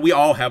 we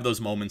all have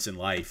those moments in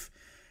life.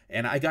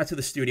 And I got to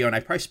the studio, and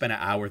I probably spent an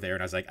hour there,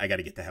 and I was like, I got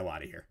to get the hell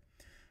out of here.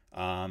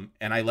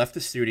 And I left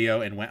the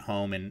studio and went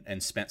home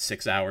and spent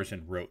 6 hours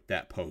and wrote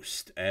that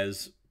post,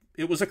 as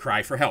it was a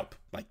cry for help.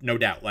 Like, no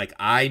doubt. Like,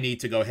 I need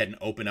to go ahead and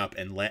open up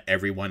and let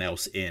everyone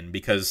else in,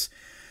 because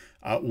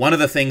one of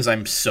the things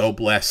I'm so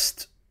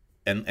blessed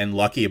and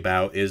lucky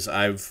about is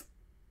a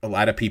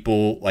lot of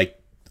people, like,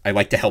 I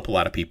like to help a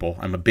lot of people.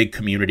 I'm a big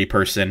community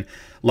person.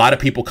 A lot of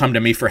people come to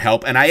me for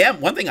help. And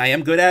one thing I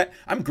am good at,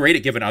 I'm great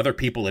at giving other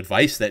people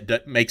advice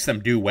that makes them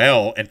do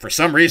well. And for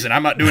some reason,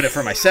 I'm not doing it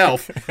for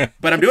myself,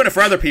 but I'm doing it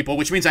for other people,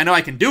 which means I know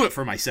I can do it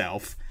for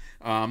myself.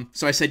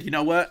 So I said, you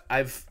know what?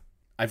 I've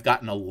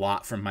gotten a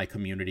lot from my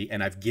community,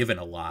 and I've given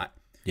a lot.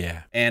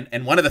 Yeah.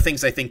 And one of the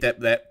things I think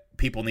that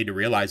people need to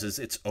realize is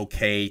it's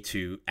okay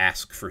to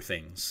ask for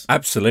things.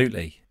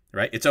 Absolutely.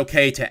 Right? It's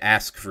okay to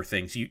ask for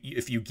things.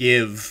 If you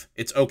give,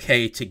 it's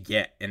okay to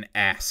get and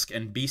ask,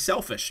 and be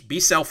selfish. Be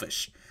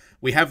selfish.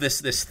 We have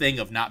this thing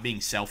of not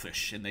being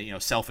selfish, and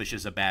selfish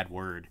is a bad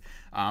word.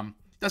 It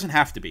doesn't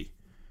have to be.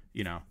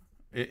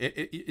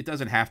 It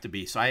doesn't have to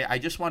be. So I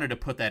just wanted to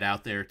put that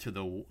out there to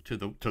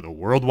the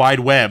World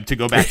Wide Web, to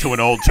go back to an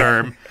old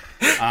term,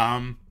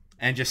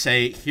 and just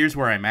say, here's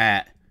where I'm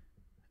at.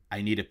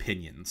 I need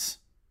opinions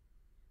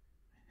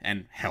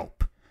and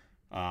help.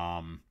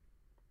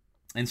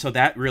 And so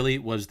that really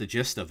was the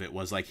gist of it,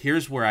 was like,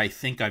 here's where I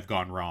think I've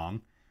gone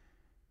wrong.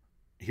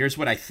 Here's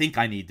what I think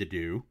I need to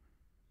do.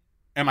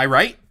 Am I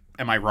right?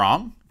 Am I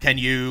wrong? Can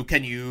you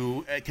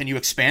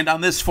expand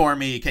on this for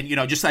me? Can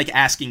just like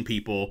asking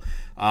people,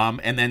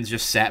 and then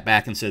just sat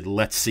back and said,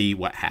 let's see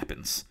what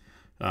happens.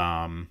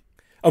 And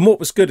what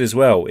was good as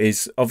well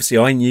is, obviously,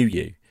 I knew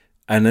you,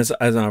 and as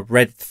I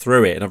read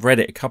through it, and I've read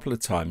it a couple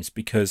of times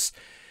because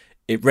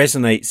it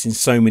resonates in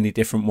so many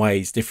different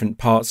ways, different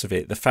parts of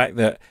it. The fact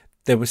that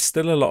there was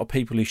still a lot of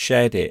people who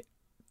shared it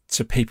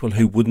to people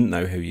who wouldn't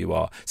know who you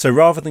are. So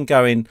rather than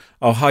going,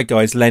 oh, hi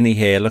guys, Lenny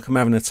here, look, I'm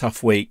having a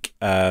tough week.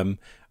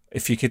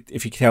 If you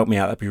could help me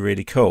out, that'd be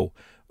really cool.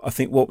 I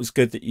think what was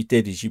good that you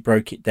did is you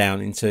broke it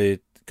down into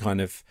kind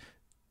of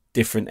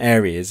different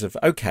areas of,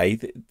 okay,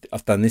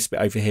 I've done this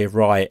bit over here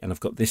right, and I've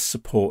got this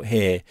support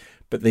here,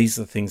 but these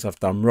are the things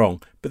I've done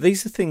wrong. But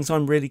these are things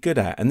I'm really good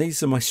at, and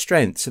these are my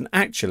strengths. And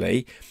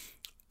actually,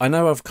 I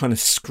know I've kind of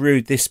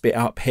screwed this bit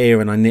up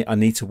here, and I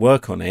need to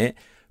work on it.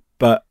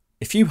 But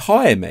if you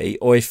hire me,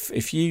 or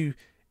if you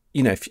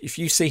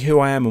see who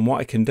I am and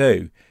what I can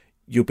do,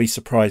 you'll be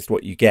surprised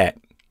what you get,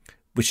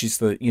 which is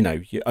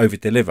you over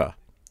deliver.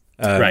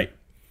 Right.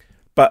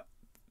 But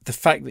the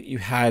fact that you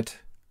had,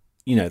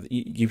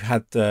 you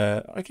had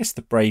I guess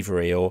the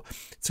bravery or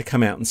to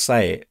come out and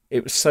say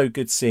it was so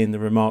good seeing the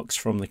remarks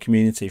from the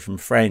community, from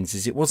friends.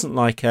 Is it wasn't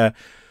like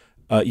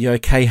you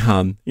okay,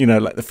 hun?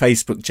 Like the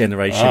Facebook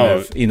generation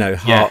of,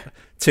 heart,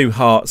 two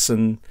hearts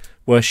and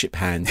worship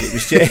hands. It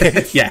was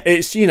just, yeah.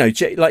 It's,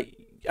 like,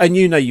 and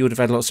you would have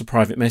had lots of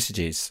private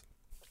messages.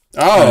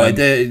 Oh, I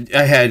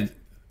had,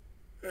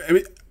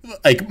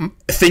 like,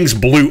 things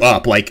blew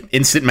up, like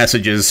instant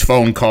messages,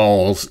 phone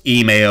calls,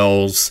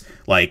 emails,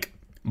 like,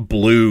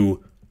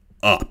 blew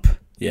up.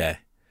 Yeah.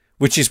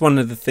 Which is one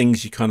of the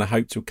things you kind of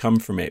hoped would come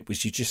from it,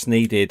 was you just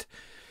needed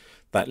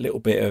that little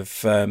bit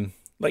of,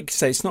 like you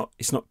say, it's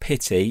not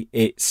pity.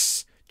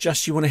 It's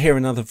just you want to hear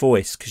another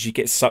voice because you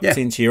get sucked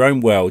into your own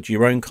world,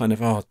 your own kind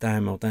of oh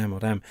damn,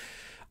 and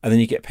then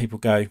you get people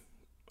go,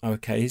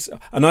 okay,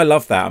 and I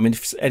love that. I mean,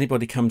 if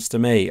anybody comes to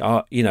me,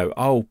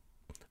 I'll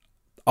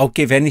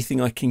give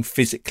anything I can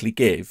physically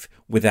give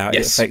without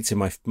it affecting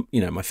my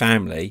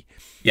family.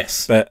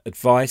 Yes. But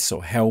advice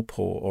or help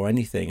or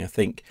anything, I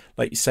think,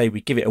 like you say,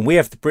 we give it, and we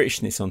have the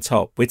Britishness on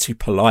top. We're too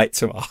polite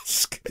to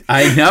ask.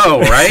 I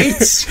know,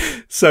 right?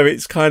 So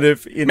it's kind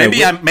of,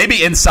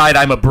 maybe inside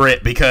I'm a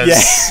Brit because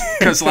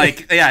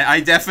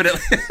I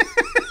definitely.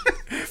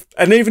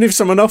 And even if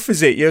someone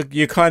offers it,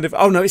 you're kind of,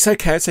 oh no, it's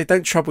okay. I'd say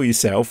don't trouble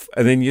yourself,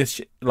 and then you're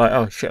like,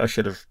 oh shit, I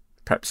should have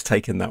perhaps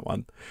taken that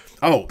one.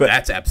 Oh, but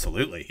that's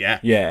absolutely, yeah.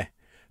 Yeah.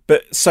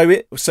 But so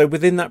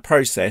within that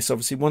process,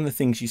 obviously one of the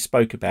things you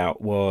spoke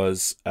about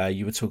was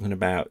you were talking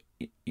about,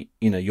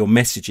 your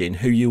messaging,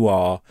 who you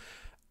are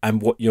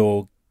and what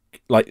you're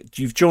like.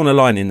 You've drawn a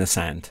line in the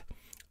sand,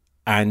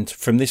 and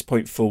from this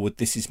point forward,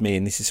 this is me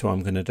and this is who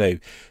I'm going to do.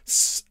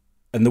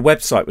 And the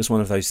website was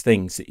one of those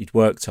things that you'd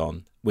worked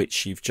on,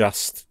 which you've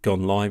just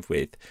gone live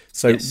with.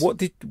 So yes.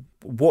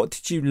 What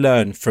did you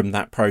learn from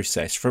that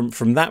process,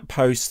 from that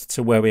post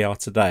to where we are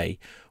today?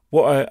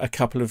 What are a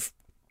couple of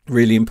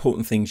really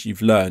important things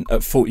you've learned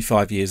at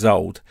 45 years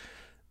old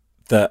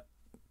that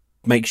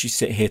makes you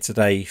sit here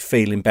today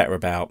feeling better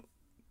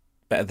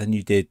than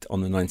you did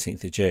on the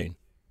 19th of June?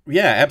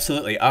 Yeah,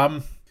 absolutely.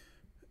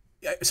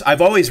 So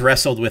I've always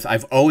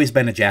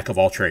been a jack of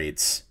all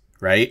trades,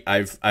 right?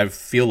 I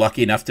feel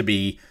lucky enough to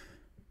be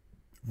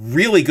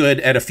really good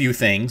at a few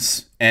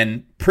things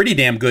and pretty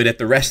damn good at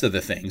the rest of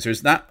the things.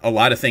 There's not a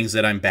lot of things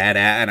that I'm bad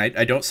at, and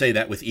I don't say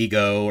that with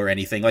ego or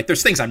anything. Like,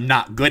 there's things I'm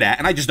not good at,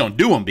 and I just don't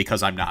do them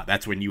because I'm not.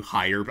 That's when you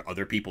hire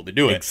other people to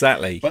do it.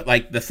 Exactly. But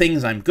like the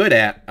things I'm good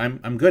at,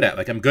 I'm good at.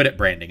 Like, I'm good at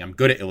branding. I'm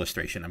good at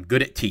illustration. I'm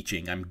good at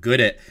teaching. I'm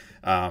good at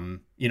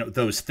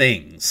those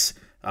things.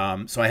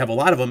 So I have a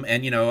lot of them,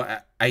 and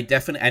I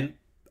definitely and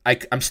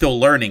I'm still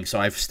learning. So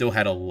I've still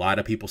had a lot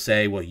of people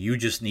say, "Well, you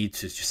just need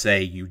to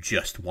say you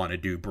just want to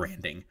do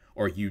branding."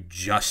 Or you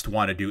just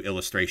want to do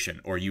illustration,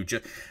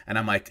 and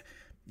I'm like,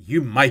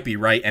 you might be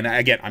right. And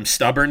again, I'm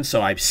stubborn,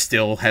 so I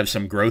still have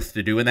some growth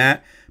to do in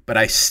that. But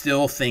I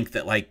still think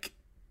that like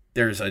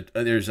there's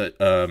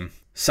a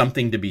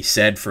something to be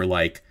said for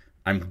like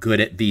I'm good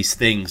at these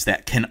things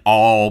that can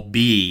all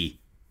be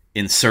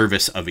in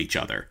service of each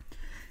other.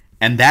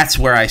 And that's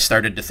where I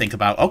started to think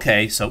about,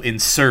 okay, so in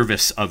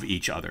service of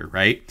each other,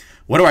 right?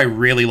 What do I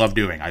really love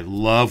doing? I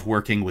love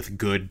working with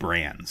good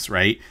brands,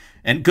 right?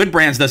 And good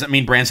brands doesn't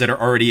mean brands that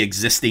are already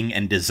existing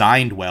and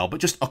designed well,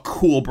 but just a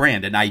cool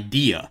brand, an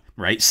idea,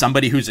 right?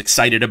 Somebody who's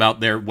excited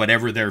about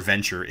whatever their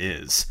venture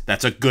is.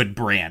 That's a good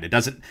brand.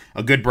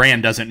 A good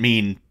brand doesn't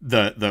mean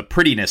the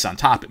prettiness on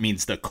top. It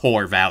means the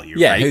core value,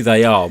 yeah, right? Who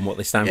they are and what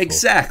they stand for.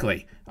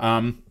 Exactly.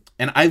 And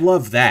I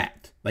love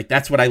that. Like,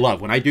 that's what I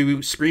love. When I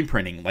do screen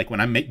printing, like when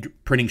I'm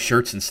printing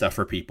shirts and stuff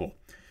for people,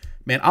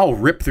 man, I'll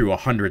rip through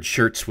 100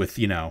 shirts with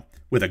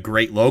a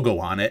great logo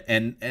on it.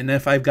 And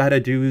if I've got to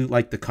do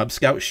like the Cub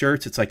Scout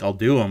shirts, it's like I'll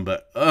do them,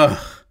 but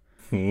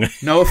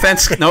no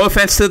offense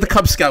to the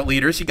Cub Scout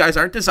leaders. You guys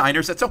aren't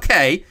designers. That's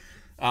okay.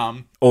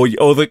 Or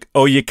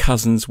your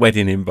cousin's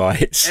wedding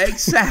invites.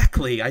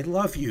 Exactly. I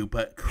love you,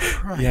 but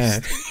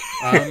Christ.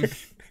 Yeah.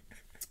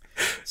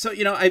 So,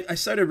 I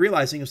started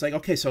realizing it was like,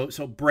 okay, so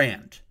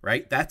brand,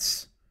 right?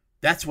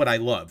 That's what I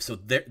love. So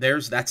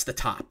that's the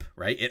top,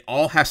 right? It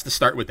all has to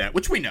start with that,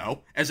 which we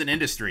know as an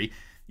industry.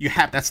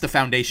 That's the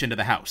foundation to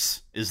the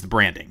house, is the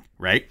branding,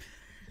 right?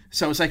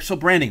 So it's like, so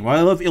branding, well,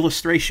 I love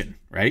illustration,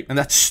 right? And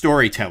that's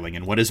storytelling.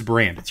 And what is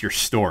brand? It's your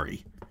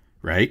story,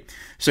 right?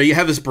 So you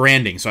have this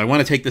branding. So I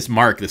want to take this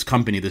mark, this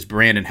company, this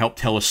brand, and help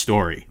tell a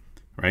story,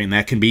 right? And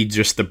that can be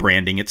just the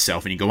branding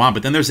itself, and you go on.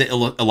 But then there's the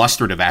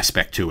illustrative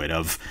aspect to it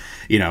of,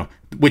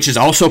 which is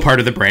also part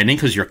of the branding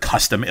because you're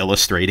custom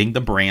illustrating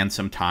the brand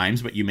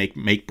sometimes, but you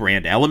make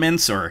brand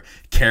elements or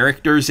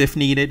characters if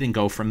needed and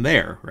go from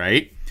there,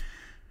 right?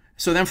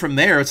 So then from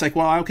there, it's like,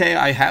 well, okay,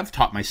 I have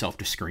taught myself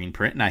to screen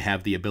print and I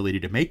have the ability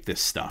to make this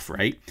stuff,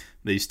 right?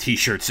 These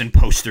T-shirts and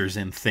posters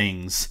and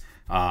things.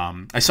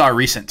 I saw a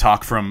recent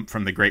talk from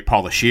the great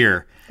Paula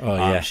Scheer. Oh,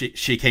 yeah.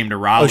 She came to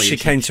Raleigh. Oh, she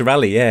came to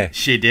Raleigh, yeah.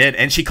 She did.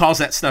 And she calls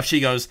that stuff,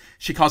 she calls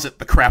it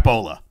the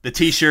crapola. The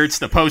T-shirts,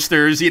 the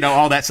posters,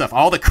 all that stuff.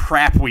 All the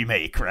crap we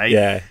make, right?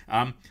 Yeah.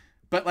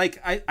 But like,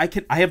 I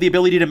have the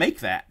ability to make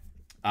that.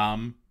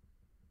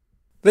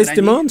 There's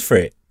demand for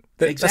it.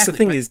 Exactly. That's the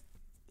thing is...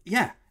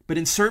 Yeah. But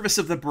in service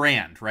of the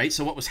brand, right?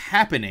 So what was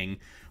happening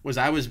was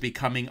I was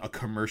becoming a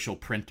commercial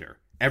printer.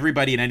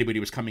 Everybody and anybody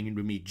was coming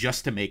into me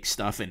just to make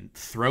stuff and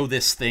throw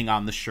this thing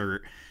on the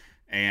shirt.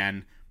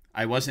 And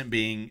I wasn't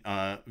being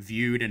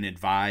viewed and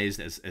advised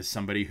as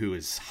somebody who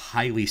is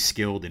highly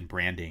skilled in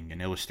branding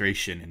and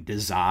illustration and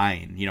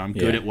design. I'm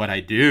good at what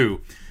I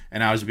do.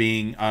 And I was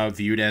being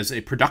viewed as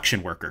a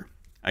production worker.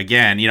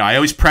 Again, I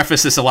always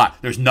preface this a lot.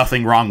 There's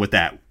nothing wrong with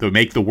that. To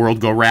make the world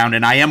go round,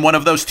 and I am one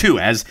of those too.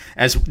 As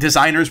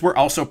designers, we're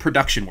also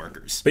production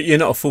workers. But you're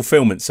not a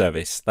fulfillment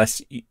service. That's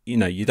you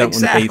don't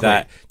want to be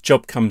that.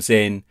 Job comes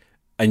in,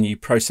 and you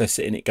process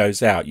it and it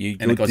goes out. Your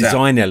goes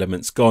design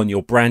element's gone,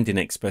 your branding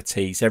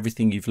expertise,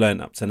 everything you've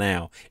learned up to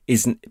now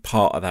isn't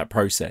part of that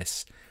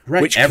process,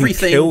 right? Which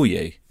Everything, can kill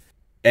you.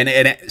 And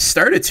it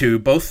started to,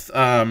 both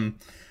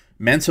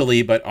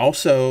mentally, but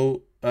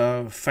also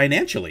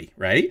financially,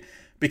 right?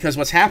 Because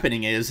what's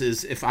happening is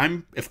if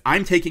I'm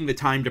taking the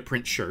time to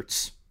print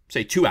shirts,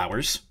 say 2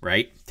 hours,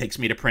 right? Takes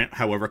me to print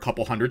however a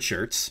couple hundred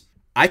shirts.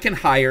 I can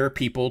hire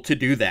people to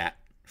do that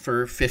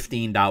for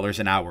 $15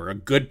 an hour. A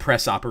good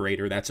press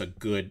operator, that's a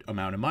good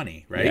amount of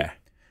money, right? Yeah.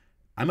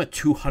 I'm a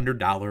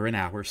 $200 an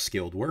hour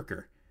skilled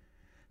worker.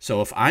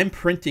 So if I'm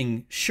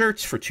printing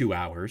shirts for 2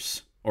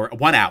 hours or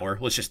 1 hour,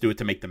 let's just do it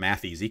to make the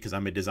math easy because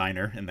I'm a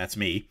designer and that's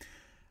me.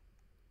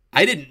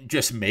 I didn't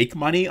just make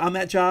money on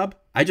that job.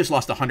 I just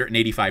lost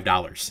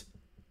 $185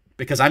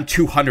 because I'm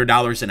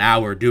 $200 an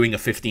hour doing a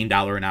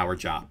 $15 an hour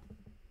job,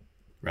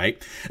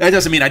 right? That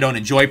doesn't mean I don't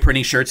enjoy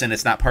printing shirts and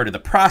it's not part of the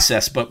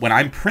process, but when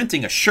I'm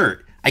printing a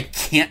shirt, I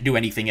can't do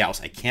anything else.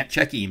 I can't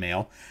check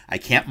email. I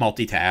can't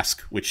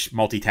multitask, which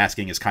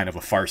multitasking is kind of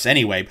a farce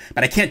anyway,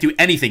 but I can't do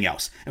anything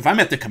else. If I'm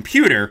at the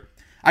computer,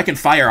 I can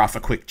fire off a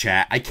quick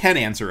chat. I can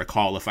answer a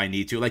call if I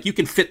need to. Like, you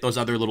can fit those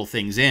other little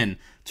things in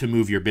to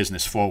move your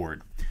business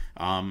forward.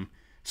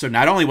 So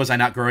not only was I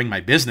not growing my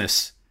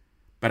business,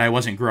 but I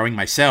wasn't growing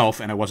myself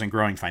and I wasn't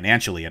growing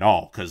financially at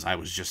all because I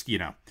was just,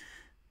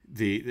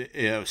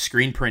 the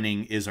screen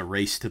printing is a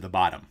race to the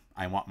bottom.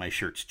 I want my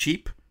shirts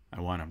cheap. I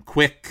want them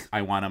quick.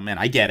 I want them, and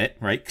I get it,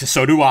 right? Because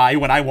so do I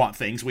when I want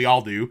things. We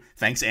all do.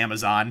 Thanks,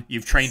 Amazon.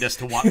 You've trained us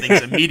to want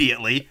things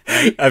immediately.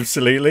 Right?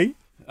 Absolutely.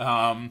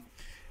 And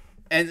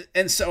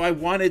so I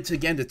wanted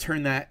to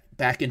turn that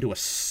back into a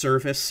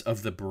service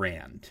of the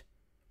brand.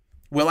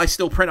 Will I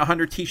still print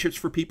 100 t-shirts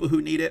for people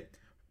who need it?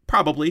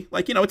 Probably.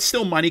 It's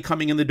still money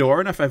coming in the door,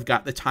 and if I've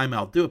got the time,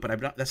 I'll do it,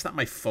 but that's not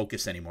my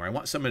focus anymore. I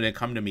want someone to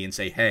come to me and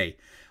say, hey,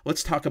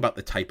 let's talk about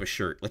the type of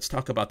shirt. Let's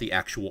talk about the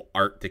actual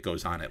art that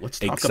goes on it. Let's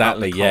talk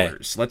about the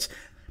colors.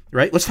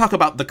 Yeah. Let's talk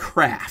about the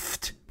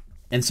craft.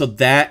 And so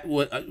that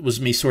was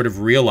me sort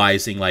of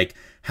realizing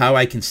how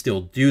I can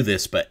still do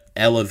this, but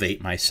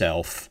elevate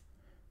myself,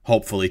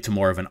 hopefully, to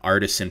more of an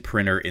artisan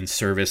printer in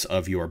service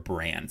of your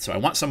brand. So I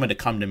want someone to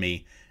come to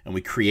me and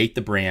we create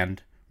the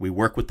brand, we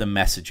work with the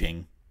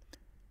messaging,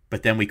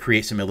 but then we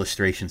create some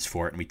illustrations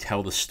for it and we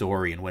tell the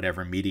story in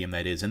whatever medium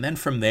that is. And then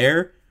from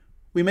there,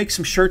 we make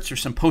some shirts or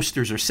some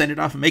posters or send it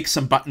off and make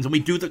some buttons and we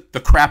do the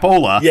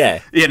crapola.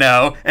 Yeah.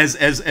 As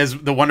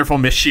the wonderful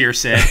Miss Shear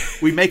said,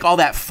 we make all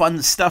that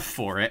fun stuff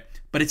for it,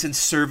 but it's in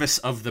service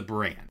of the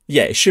brand.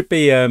 Yeah, it should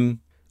be a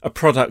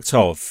product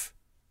of,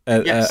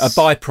 yes. a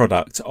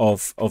byproduct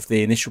of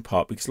the initial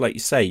part. Because like you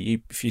say,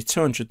 if you're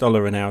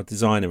 $200 an hour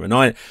designer, and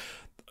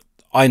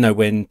I know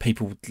when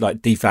people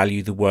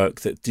devalue the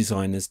work that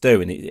designers do,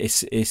 and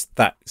it's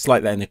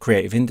like that in the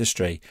creative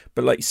industry.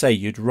 But like you say,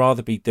 you'd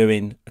rather be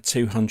doing a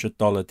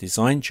 $200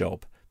 design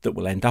job that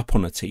will end up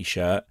on a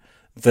t-shirt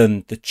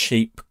than the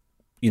cheap,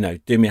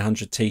 do me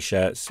 100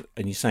 t-shirts,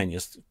 and you're saying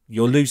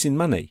you're losing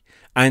money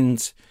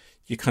and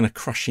you're kind of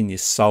crushing your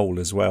soul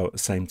as well at the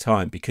same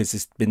time, because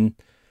there's been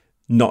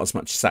not as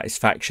much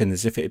satisfaction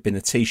as if it had been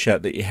a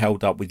t-shirt that you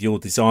held up with your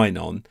design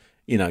on,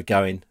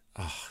 going,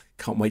 oh,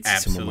 can't wait to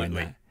see someone wearing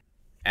that.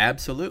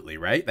 Absolutely,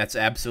 right? That's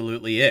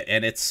absolutely it.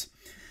 And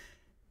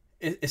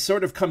it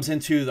sort of comes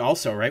into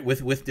also, right,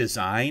 with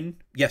design.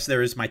 Yes,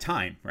 there is my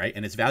time, right?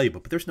 And it's valuable,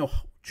 but there's no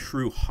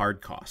true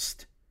hard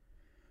cost.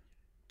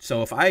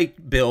 So if I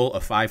bill a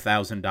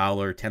 $5,000,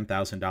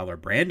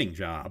 $10,000 branding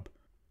job,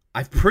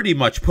 I've pretty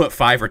much put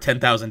 $5,000 or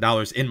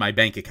 $10,000 in my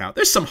bank account.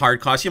 There's some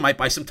hard costs. You might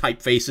buy some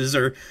typefaces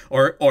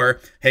or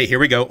hey, here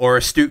we go, or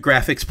Astute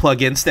Graphics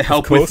plugins to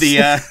help with the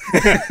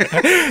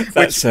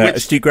that's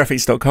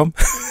astutegraphics.com.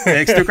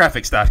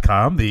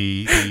 astutegraphics.com,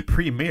 the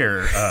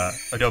premier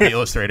Adobe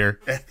Illustrator.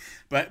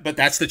 But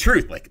that's the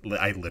truth.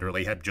 I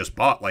literally had just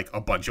bought a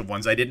bunch of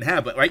ones I didn't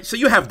have. But right, so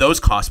you have those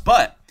costs,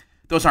 but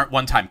those aren't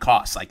one-time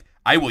costs.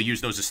 I will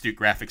use those Astute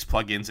Graphics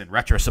plugins and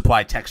Retro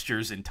Supply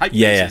textures and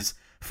typefaces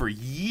for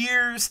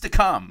years to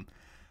come.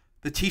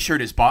 The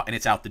t-shirt is bought and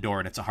it's out the door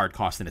and it's a hard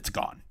cost and it's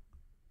gone.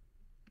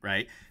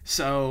 Right?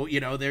 So,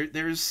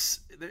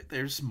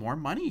 there's more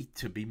money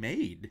to be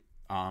made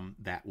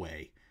that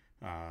way.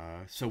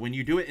 So when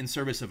you do it in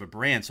service of a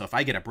brand, so if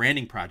I get a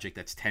branding project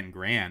that's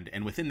 $10,000,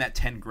 and within that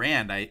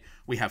 $10,000,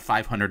 we have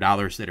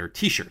 $500 that are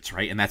t-shirts,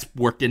 right? And that's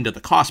worked into the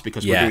cost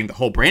because we're doing the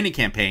whole branding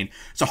campaign.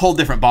 It's a whole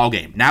different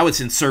ballgame. Now it's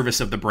in service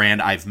of the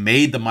brand. I've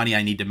made the money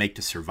I need to make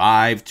to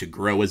survive, to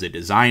grow as a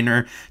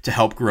designer, to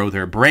help grow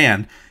their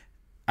brand.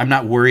 I'm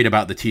not worried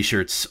about the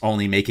t-shirts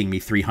only making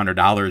me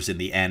 $300 in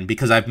the end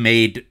because I've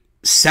made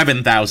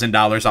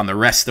 $7,000 on the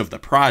rest of the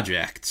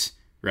project,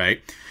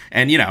 right?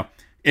 And,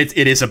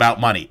 It is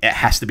about money. It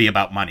has to be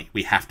about money.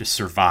 We have to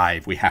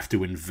survive. We have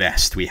to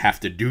invest. We have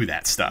to do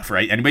that stuff,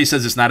 right? Anybody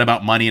says it's not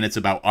about money and it's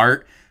about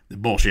art,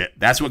 bullshit.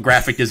 That's what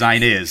graphic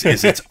design is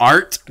it's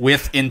art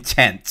with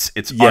intent.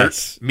 It's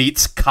art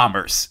meets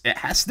commerce. It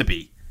has to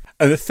be.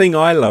 And the thing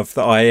I love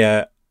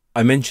that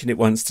I mentioned it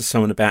once to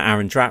someone about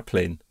Aaron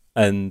Draplin,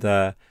 and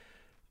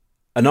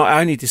And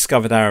I only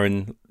discovered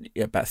Aaron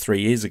about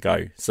 3 years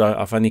ago, so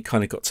I've only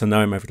kind of got to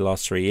know him over the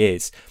last 3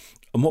 years.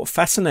 And what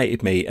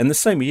fascinated me, and the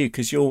same with you,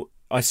 because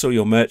I saw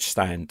your merch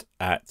stand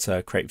at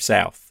Creative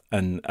South,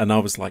 and I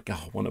was like,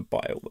 I want to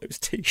buy all those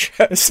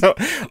T-shirts. So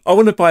I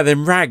want to buy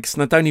them rags,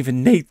 and I don't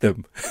even need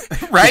them.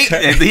 Right?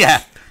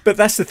 Yeah. But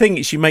that's the thing,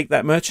 is you make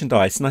that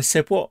merchandise. And I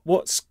said,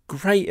 what's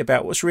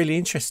really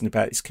interesting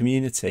about this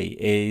community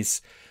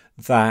is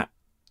that,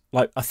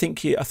 like, I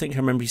think I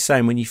remember you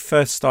saying when you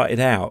first started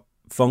out,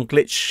 Von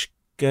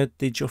Glitschke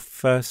did your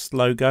first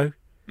logo.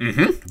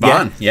 Mm-hmm.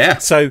 Von, yeah.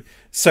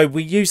 So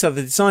we use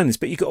other designers,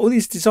 but you've got all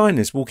these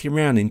designers walking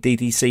around in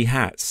DDC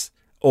hats,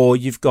 or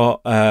you've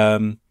got, I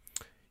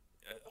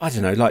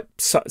don't know, like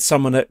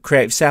someone at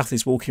Creative South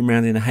is walking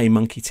around in a Hey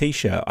Monkey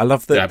T-shirt. I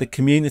love that the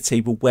community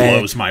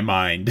blows my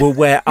mind. will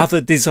wear other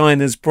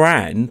designers'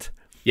 brand,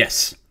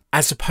 yes,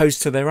 as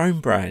opposed to their own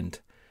brand,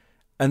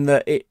 and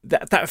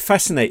that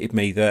fascinated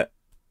me that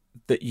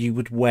you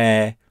would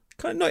wear.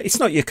 It's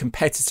not your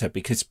competitor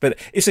but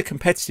it's a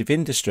competitive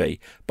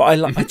industry. But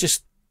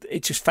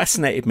it just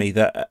fascinated me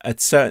that a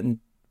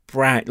certain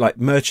brand like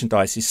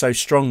merchandise is so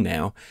strong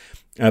now,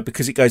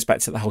 because it goes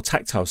back to the whole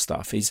tactile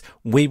stuff. Is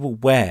we will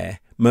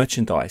wear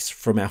merchandise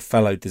from our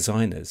fellow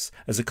designers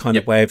as a kind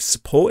of way of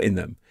supporting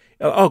them.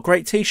 Oh,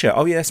 great T-shirt!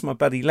 Oh yeah, that's my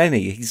buddy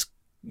Lenny.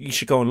 You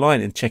should go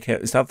online and check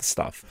out his other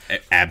stuff.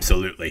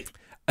 Absolutely.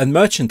 And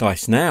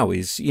merchandise now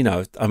is,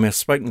 I've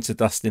spoken to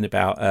Dustin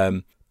about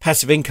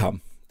passive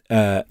income.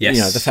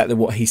 Yes. The fact that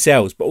what he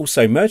sells, but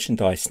also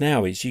merchandise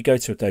now is you go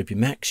to Adobe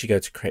Max, you go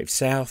to Creative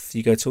South,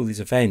 you go to all these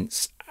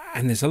events,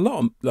 and there's a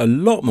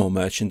lot more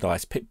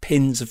merchandise.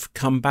 Pins have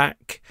come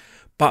back,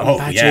 button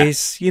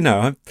badges.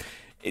 Yeah.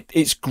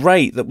 It's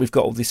great that we've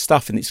got all this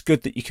stuff, and it's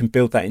good that you can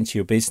build that into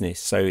your business.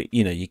 So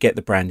you get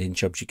the branding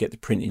jobs, you get the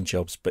printing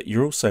jobs, but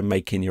you're also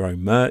making your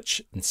own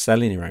merch and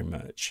selling your own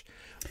merch,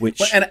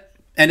 which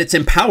and it's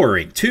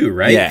empowering too,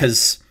 right? Yeah.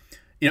 Because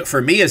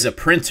for me as a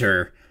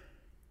printer.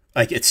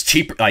 Like it's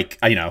cheaper. Like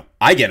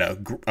I get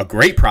a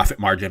great profit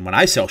margin when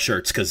I sell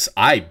shirts because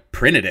I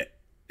printed it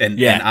and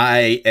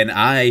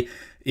I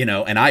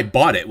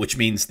bought it, which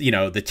means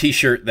the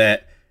T-shirt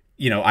that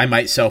I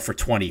might sell for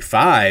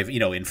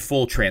 $25, in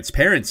full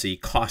transparency,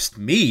 cost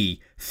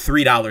me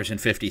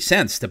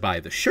 $3.50 to buy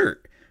the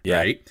shirt. Yeah.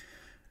 Right.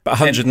 But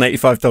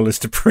 $185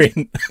 to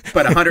print.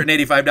 But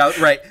 $185,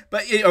 right?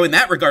 But in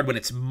that regard, when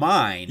it's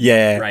mine,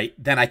 right,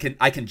 then I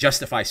can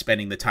justify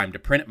spending the time to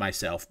print it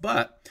myself.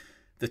 But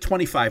the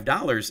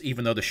 $25,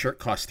 even though the shirt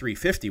costs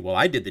 $350, well,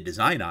 I did the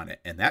design on it,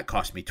 and that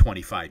cost me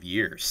 25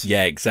 years.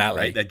 Yeah,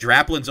 exactly. Right? The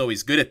Draplin's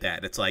always good at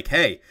that. It's like,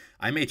 hey,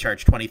 I may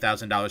charge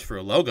 $20,000 for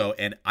a logo,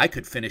 and I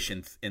could finish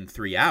in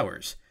 3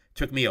 hours. It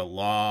took me a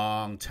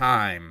long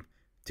time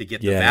to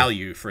get the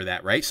value for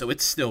that, right? So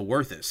it's still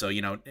worth it. So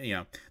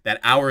that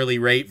hourly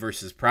rate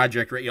versus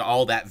project rate,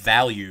 all that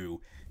value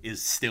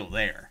is still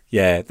there.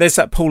 Yeah, there's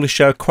that Paul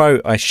Lacheur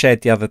quote I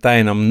shared the other day,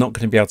 and I'm not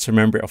going to be able to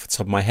remember it off the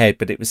top of my head,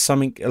 but it was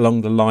something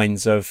along the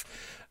lines of,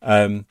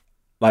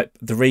 like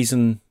the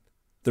reason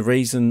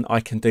I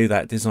can do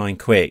that design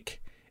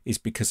quick is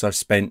because I've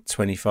spent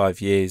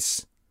 25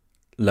 years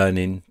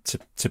learning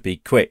to be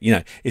quick.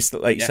 It's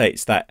like you say,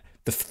 it's that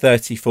the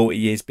 30, 40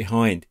 years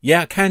behind.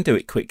 Yeah, I can do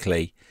it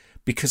quickly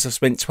because I've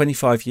spent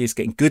 25 years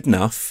getting good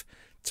enough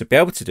to be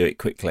able to do it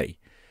quickly.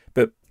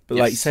 But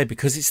like you say,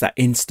 because it's that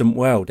instant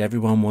world,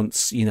 everyone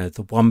wants, the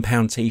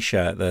 £1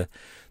 T-shirt,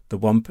 the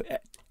one.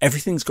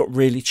 Everything's got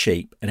really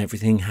cheap, and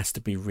everything has to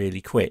be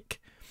really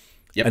quick.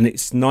 Yep. And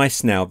it's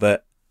nice now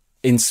that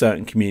in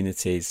certain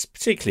communities,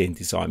 particularly in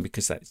design,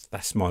 because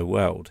that's my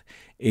world,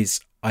 is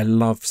I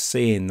love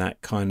seeing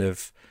that kind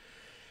of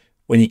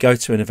when you go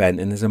to an event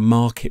and there's a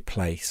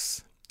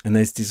marketplace. And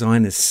there's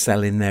designers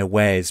selling their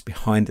wares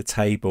behind a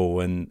table,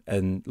 and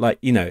like,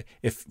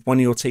 if one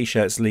of your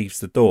T-shirts leaves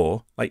the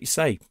door, like you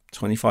say,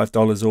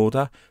 $25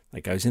 order,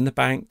 that goes in the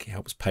bank. It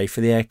helps pay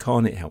for the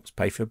aircon. It helps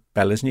pay for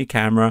Bella's new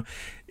camera.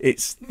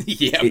 It's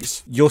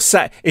your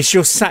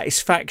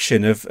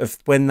satisfaction of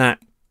when that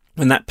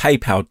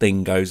PayPal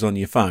ding goes on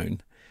your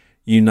phone.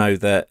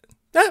 That's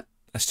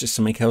just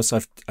something else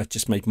I've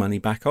just made money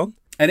back on.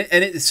 And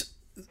it's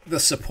the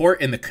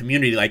support in the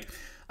community, like.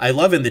 I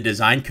love in the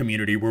design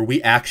community where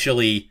we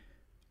actually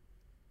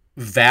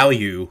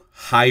value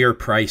higher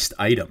priced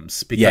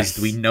items because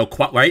we know,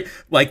 right?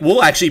 Like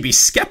we'll actually be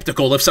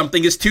skeptical if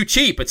something is too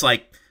cheap. It's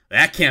like,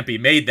 that can't be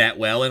made that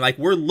well. And like,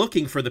 we're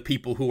looking for the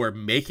people who are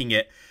making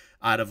it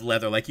out of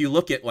leather. Like you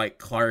look at like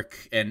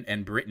Clark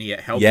and Brittany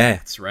at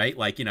Hellcats, right?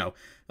 Like,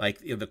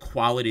 the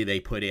quality they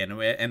put in.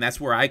 And that's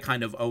where I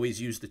kind of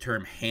always use the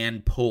term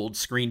hand pulled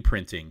screen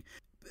printing.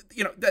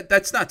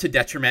 That's not to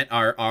detriment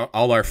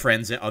all our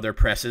friends at other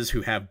presses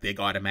who have big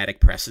automatic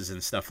presses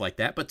and stuff like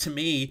that. But to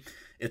me,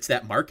 it's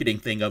that marketing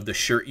thing of the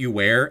shirt you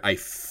wear. I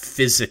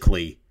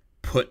physically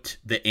put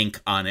the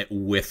ink on it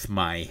with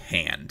my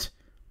hand.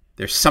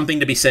 There's something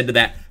to be said to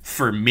that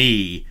for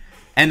me.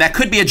 And that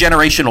could be a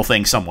generational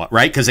thing somewhat,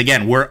 right? Because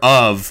again, we're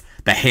of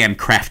the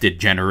handcrafted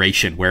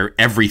generation where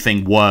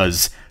everything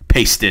was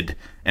pasted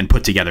and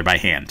put together by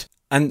hand.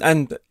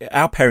 And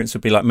our parents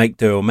would be like, make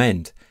do or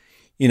mend.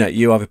 You know,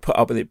 you either put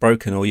up with it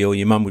broken, or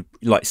your mum would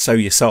like sew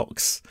your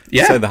socks.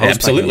 Yeah, sew the holes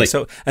absolutely. back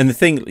on. And the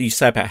thing you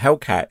say about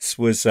Hellcats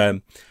was,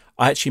 I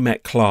actually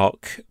met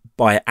Clark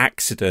by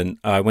accident.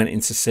 I went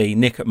in to see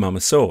Nick at Mama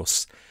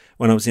Sauce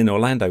when I was in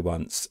Orlando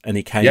once, and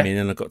he came in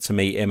and I got to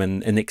meet him,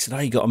 and Nick said, oh,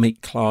 you got to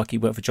meet Clark, he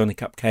worked for Johnny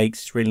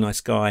Cupcakes, he's a really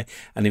nice guy,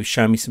 and he was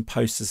showing me some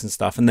posters and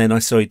stuff, and then I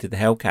saw he did the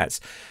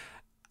Hellcats,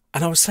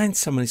 and I was saying to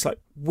someone, it's like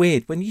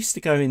weird, when you used to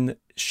go in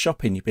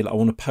shopping, you'd be like, I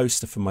want a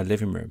poster for my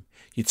living room,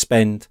 you'd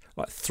spend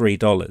like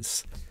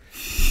 $3,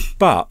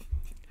 but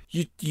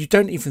you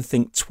don't even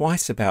think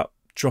twice about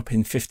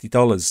dropping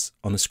 $50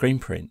 on a screen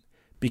print.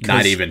 Because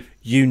not even.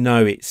 You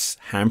know it's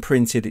hand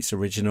printed, it's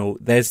original.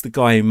 There's the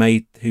guy who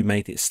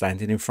made it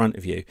standing in front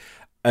of you,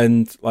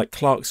 and like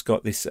Clark's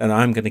got this, and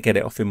I'm going to get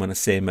it off him when I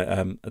see him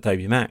at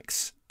Adobe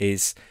Max.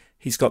 Is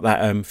he's got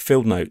that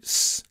Field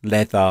Notes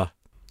leather?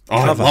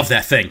 Oh, cover. I love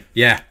that thing.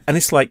 Yeah, and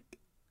it's like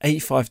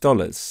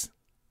 $85.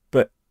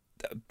 But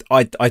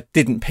I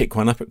didn't pick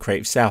one up at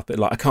Creative South, but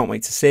like I can't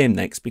wait to see him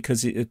next,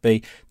 because it would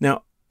be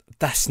now.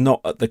 That's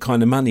not the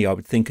kind of money I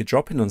would think of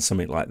dropping on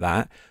something like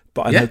that.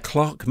 But I know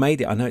Clark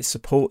made it. I know it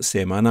supports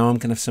him. I know I'm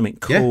going to have something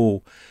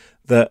cool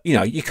that, you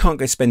know, you can't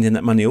go spending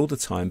that money all the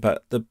time.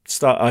 But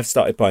I've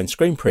started buying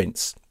screen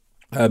prints,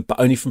 but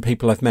only from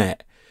people I've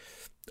met,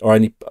 or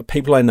only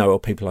people I know or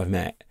people I've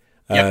met.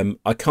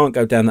 I can't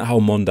go down that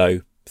whole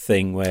Mondo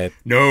thing where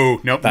no,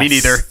 me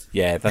neither.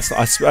 Yeah,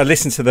 I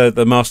listened to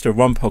the Master of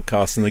One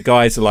podcast, and the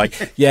guys are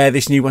like, yeah,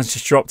 this new one's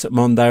just dropped at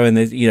Mondo, and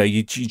there's, you know,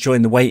 you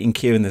join the waiting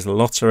queue and there's a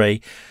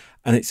lottery.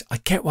 And I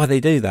get why they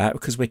do that,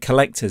 because we're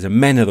collectors, and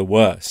men are the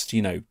worst.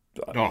 You know,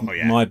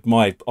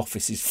 my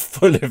office is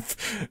full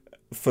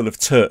of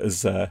tut,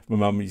 as my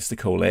mum used to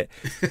call it.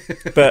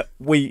 But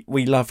we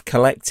love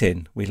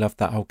collecting. We love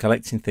that whole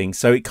collecting thing.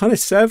 So it kind of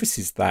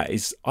services that.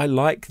 Is I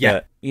like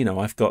that. You know,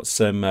 I've got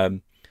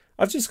some.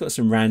 I've just got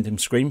some random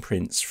screen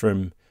prints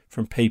from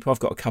people. I've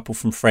got a couple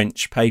from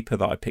French paper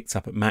that I picked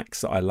up at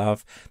Max that I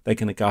love. They're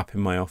going to go up in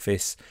my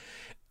office.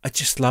 I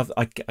just love,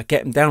 I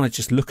get them down, I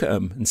just look at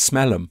them and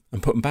smell them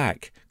and put them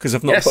back, because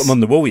I've not put them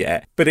on the wall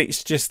yet. But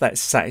it's just that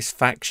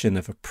satisfaction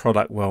of a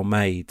product well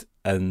made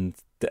and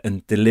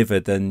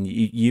delivered, and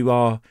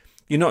you're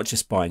not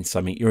just buying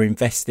something, you're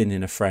investing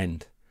in a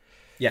friend.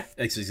 Yeah,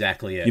 that's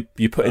exactly it.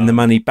 You're putting the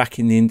money back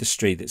in the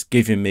industry that's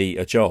giving me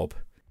a job.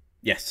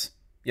 Yes.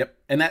 Yep.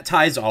 And that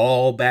ties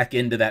all back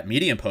into that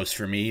Medium post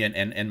for me,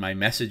 and my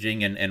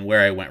messaging, and where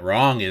I went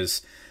wrong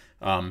is,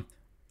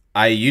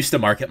 I used to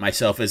market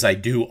myself as I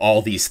do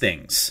all these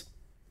things.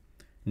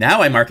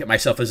 Now I market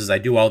myself as I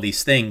do all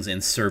these things in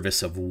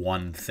service of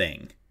one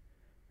thing,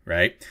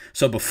 right?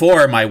 So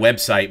before, my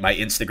website, my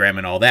Instagram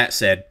and all that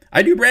said,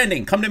 I do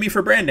branding, come to me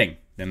for branding.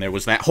 Then there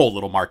was that whole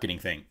little marketing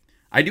thing.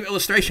 I do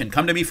illustration,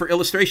 come to me for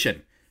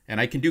illustration. And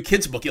I can do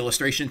kids book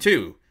illustration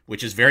too,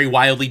 which is very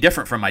wildly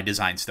different from my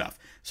design stuff.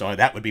 So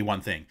that would be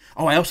one thing.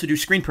 Oh, I also do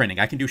screen printing.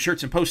 I can do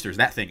shirts and posters,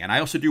 that thing. And I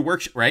also do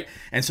work, right?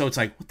 And so it's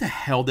like, what the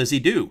hell does he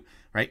do?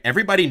 Right?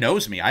 Everybody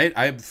knows me.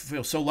 I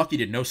feel so lucky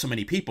to know so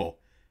many people.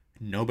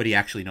 Nobody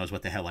actually knows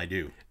what the hell I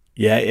do.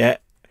 Yeah.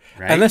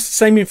 Right? And that's the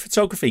same in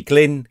photography.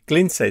 Glyn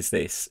says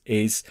this,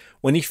 is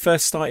when he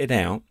first started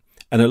out,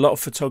 and a lot of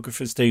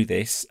photographers do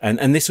this,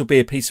 and this will be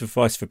a piece of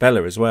advice for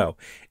Bella as well,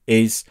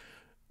 is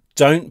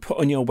don't put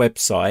on your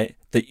website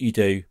that you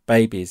do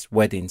babies,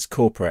 weddings,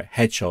 corporate,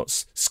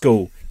 headshots,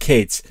 school,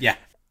 kids, the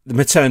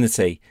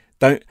maternity.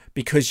 Don't,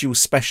 because you'll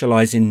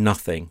specialise in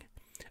nothing.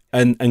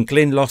 And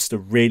Glyn lost a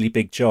really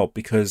big job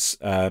because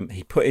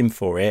he put in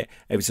for it.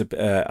 It was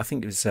I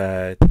think it was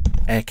Air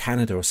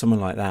Canada or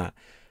someone like that,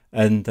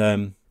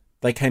 and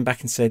they came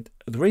back and said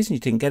the reason you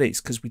didn't get it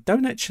is because we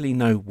don't actually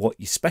know what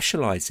you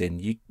specialise in.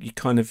 You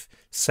kind of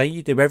say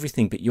you do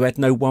everything, but you had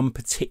no one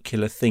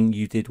particular thing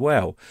you did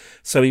well.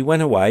 So he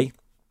went away.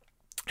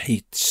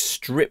 He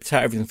stripped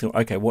out everything. Thought,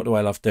 okay, what do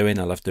I love doing?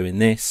 I love doing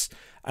this.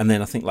 And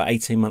then I think like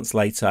 18 months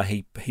later,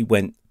 he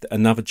went.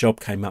 Another job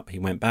came up. He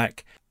went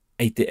back.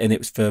 He did, and it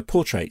was for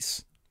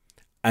portraits.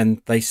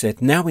 And they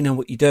said, now we know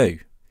what you do.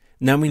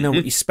 Now we know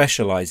what you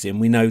specialise in.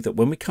 We know that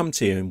when we come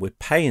to you and we're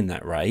paying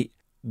that rate,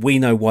 we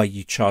know why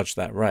you charge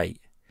that rate.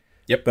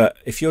 Yep. But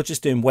if you're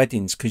just doing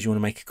weddings because you want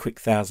to make a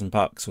quick $1,000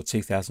 or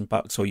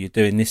 $2,000, or you're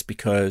doing this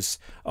because,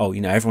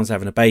 everyone's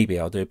having a baby,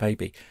 I'll do a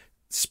baby.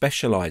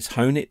 Specialise,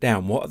 hone it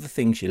down. What are the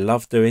things you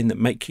love doing that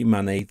make you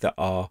money, that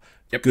are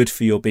good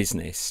for your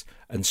business,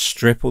 and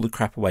strip all the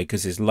crap away,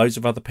 because there's loads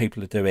of other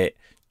people who do it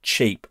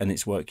cheap and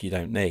it's work you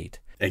don't need.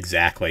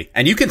 Exactly.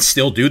 And you can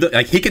still do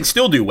he can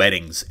still do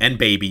weddings and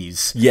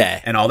babies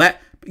and all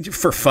that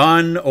for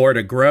fun or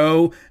to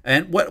grow.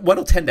 And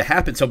what'll tend to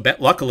happen, so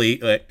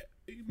luckily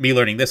me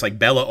learning this, like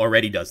Bella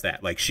already does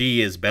that. Like,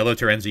 she is Bella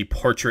Terenzi,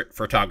 portrait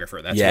photographer.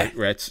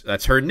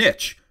 That's her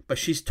niche. But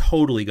she's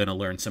totally going to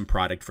learn some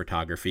product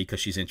photography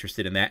because she's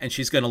interested in that, and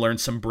she's going to learn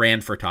some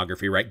brand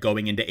photography, right?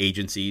 Going into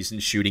agencies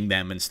and shooting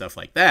them and stuff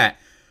like that.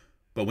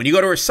 But when you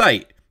go to her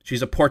site,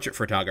 she's a portrait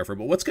photographer.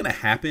 But what's going to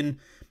happen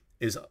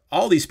is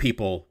all these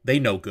people, they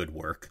know good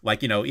work.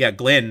 Like,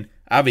 Glenn,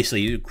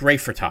 obviously,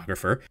 great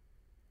photographer.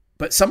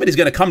 But somebody's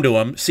going to come to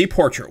him, see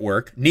portrait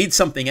work, need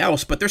something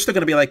else, but they're still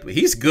going to be like,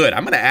 he's good.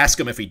 I'm going to ask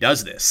him if he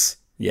does this.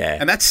 Yeah.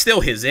 And that's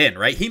still his in,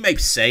 right? He may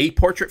say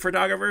portrait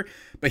photographer,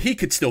 but he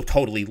could still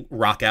totally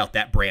rock out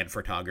that brand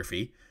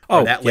photography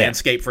or that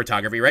landscape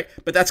photography, right?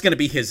 But that's going to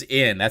be his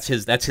in. That's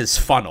his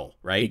funnel,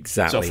 right?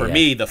 Exactly. So for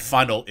me, the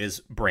funnel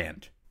is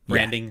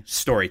branding,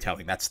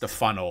 storytelling. That's the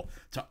funnel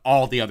to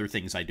all the other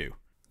things I do.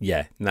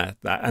 Yeah,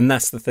 and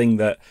that's the thing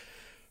that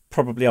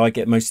probably I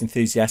get most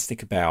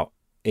enthusiastic about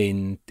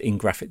in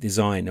graphic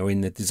design or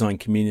in the design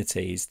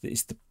community is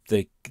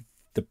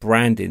the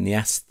branding, the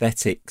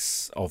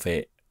aesthetics of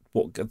it,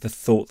 what the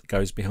thought that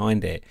goes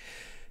behind it.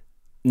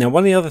 Now,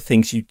 one of the other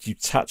things you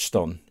touched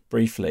on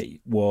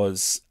briefly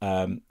was,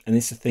 and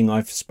this is a thing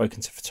I've spoken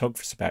to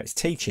photographers about, is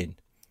teaching.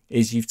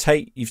 Is you've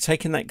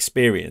taken that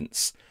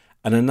experience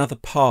and another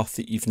path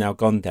that you've now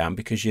gone down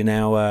because you're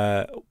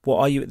now what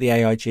are you at the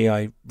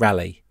AIGI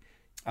rally?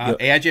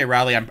 AIGI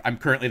rally. I'm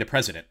currently the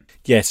president.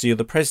 Yeah, so you're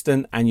the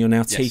president and you're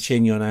now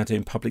teaching, you're now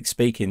doing public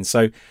speaking.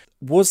 So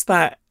was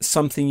that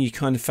something you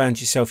kind of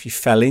found yourself you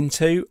fell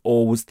into,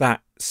 or was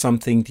that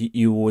something that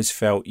you always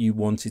felt you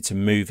wanted to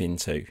move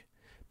into?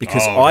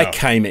 Because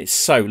came it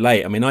so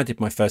late. I mean, I did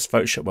my first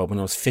Photoshop when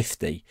I was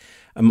 50,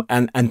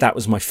 and that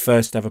was my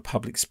first ever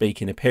public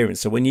speaking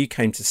appearance. So when you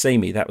came to see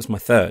me, that was my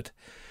third.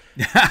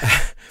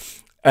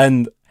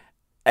 And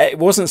it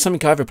wasn't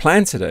something I ever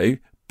planned to do,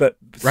 but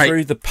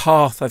through the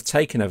path I've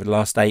taken over the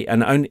last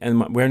and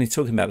we're only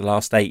talking about the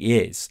last 8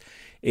 years,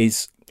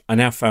 is I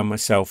now found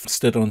myself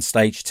stood on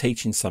stage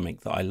teaching something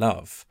that I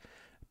love,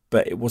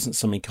 but it wasn't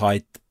something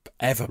I'd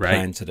ever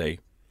planned to do.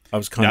 I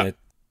was kind of,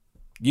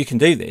 you can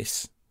do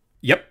this.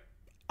 Yep.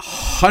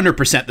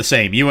 100% the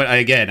same. You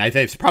again, I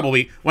think it's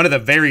probably one of the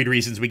varied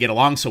reasons we get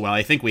along so well.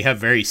 I think we have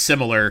very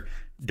similar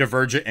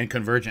divergent and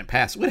convergent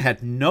paths. We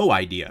had no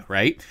idea,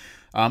 right?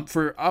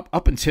 For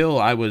up until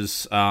I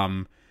was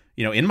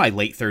in my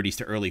late 30s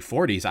to early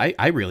 40s,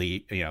 I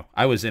really,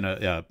 I was in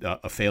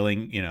a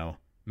failing,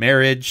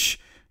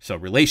 marriage, so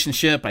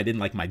relationship. I didn't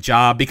like my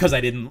job because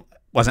I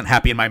wasn't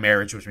happy in my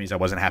marriage, which means I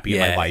wasn't happy in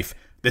my life.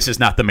 This is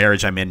not the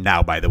marriage I'm in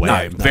now, by the way.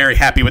 I'm very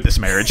happy with this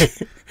marriage.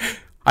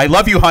 I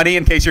love you, honey,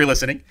 in case you're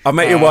listening. I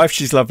met your wife.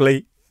 She's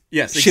lovely.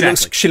 Yes,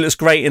 exactly. She looks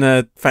great in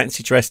a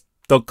fancy dress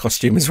dog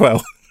costume as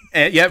well.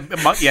 She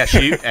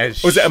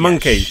was it a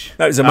monkey?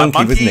 That was a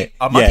monkey, wasn't it?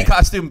 A monkey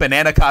costume,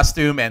 banana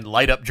costume, and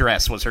light up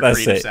dress was her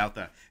creative south.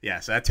 Yeah,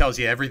 so that tells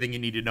you everything you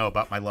need to know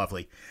about my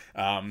lovely.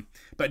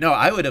 But no,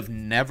 I would have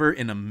never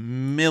in a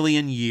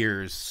million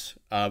years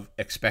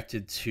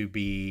expected to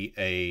be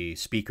a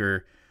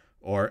speaker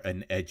or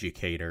an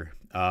educator.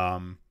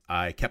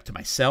 I kept to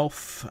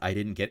myself. I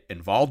didn't get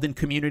involved in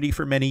community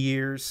for many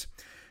years.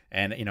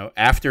 And,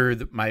 after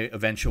my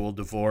eventual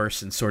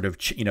divorce and sort of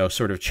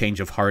change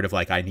of heart of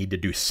like, I need to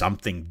do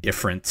something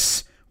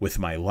different with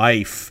my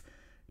life,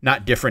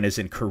 not different as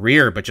in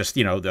career, but just,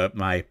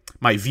 my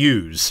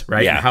views,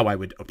 right? Yeah. And how I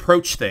would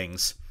approach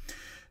things.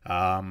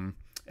 So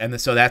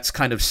that's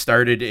kind of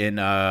started in,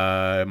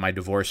 my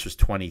divorce was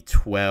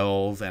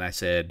 2012. And I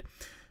said,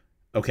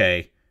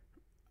 okay,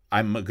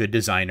 I'm a good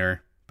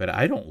designer, but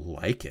I don't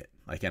like it.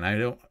 And I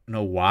don't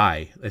know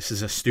why. This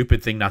is a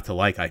stupid thing not to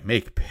like. I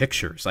make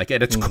pictures, at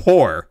its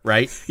core,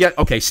 right? Yeah,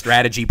 okay,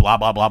 strategy, blah,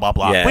 blah, blah, blah,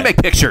 blah. Yeah. We make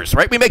pictures,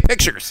 right? We make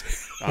pictures.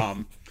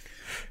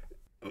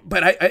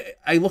 But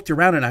I looked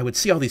around and I would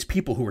see all these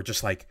people who were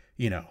just like,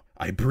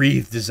 I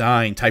breathe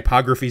design,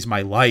 typography's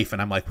my life. And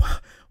I'm like,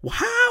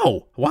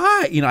 wow,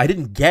 why? I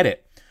didn't get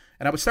it.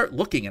 And I would start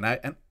looking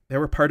and they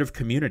were part of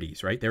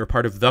communities, right? They were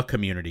part of the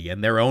community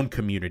and their own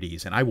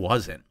communities, and I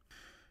wasn't.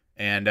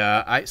 And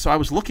so I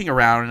was looking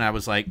around and I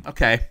was like,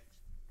 okay.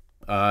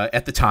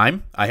 At the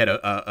time, I had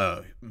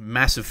a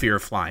massive fear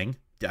of flying.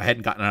 I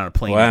hadn't gotten on a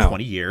plane in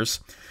 20 years.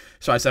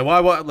 So I said,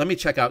 well, let me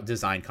check out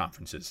design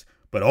conferences,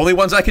 but only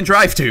ones I can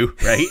drive to,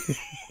 right?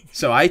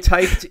 So I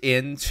typed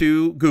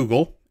into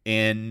Google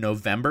in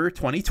November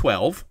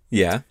 2012.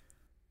 Yeah.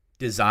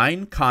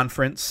 Design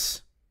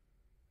conference,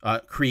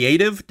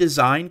 creative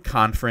design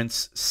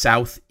conference,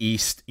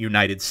 Southeast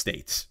United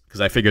States,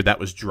 because I figured that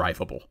was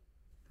drivable,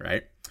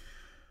 right?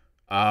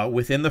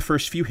 Within the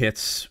first few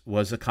hits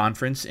was a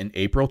conference in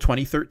April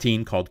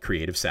 2013 called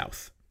Creative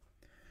South.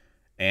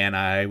 And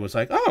I was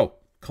like, oh,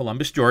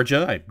 Columbus,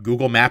 Georgia. I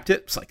Google mapped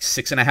it. It's like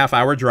 6.5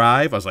 hour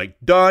drive. I was like,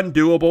 done,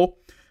 doable.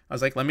 I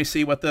was like, let me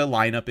see what the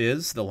lineup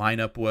is. The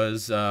lineup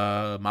was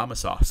Mama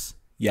Sauce.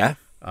 Yeah.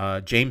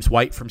 James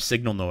White from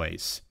Signal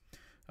Noise.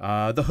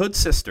 The Hood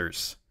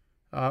Sisters.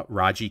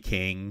 Raji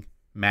King.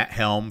 Matt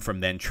Helm from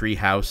then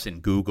Treehouse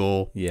and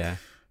Google. Yeah.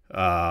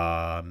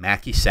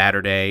 Mackie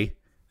Saturday.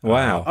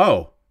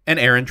 Wow. And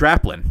Aaron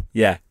Draplin.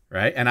 Yeah.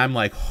 Right. And I'm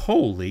like,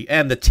 holy.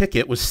 And the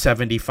ticket was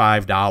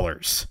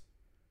 $75.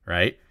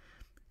 Right.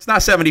 It's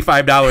not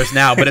 $75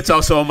 now, but it's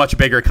also a much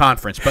bigger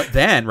conference. But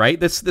then, right,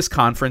 this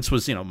conference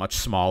was, much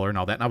smaller and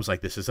all that. And I was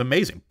like, this is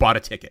amazing. Bought a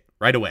ticket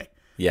right away.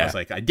 Yeah. I was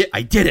like, I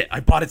did it. I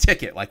bought a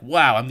ticket. Like,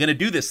 wow, I'm going to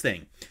do this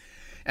thing.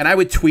 And I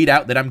would tweet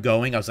out that I'm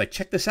going. I was like,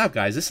 check this out,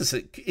 guys. This is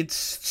it's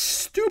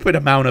stupid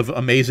amount of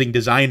amazing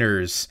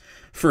designers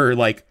for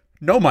like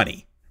no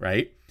money.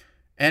 Right.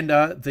 And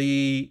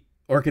the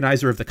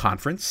organizer of the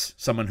conference,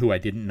 someone who I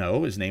didn't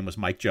know, his name was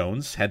Mike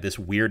Jones, had this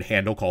weird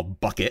handle called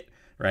Bucket,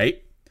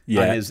 right?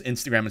 Yeah. On his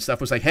Instagram and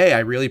stuff, was like, hey, I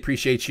really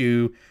appreciate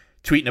you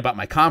tweeting about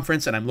my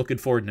conference, and I'm looking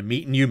forward to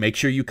meeting you. Make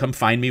sure you come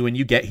find me when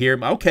you get here.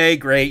 Okay,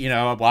 great,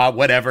 blah,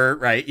 whatever,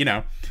 right?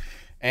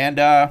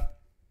 And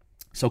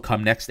so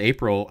come next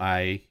April,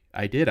 I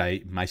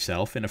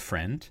myself and a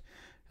friend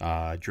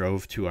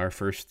drove to our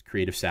first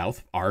Creative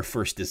South, our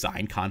first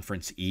design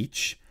conference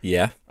each.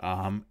 Yeah.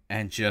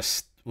 And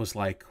just was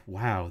like,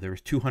 wow, there was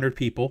 200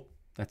 people.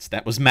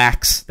 That was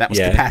max. That was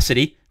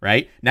capacity,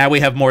 right? Now we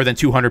have more than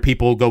 200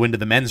 people go into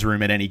the men's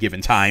room at any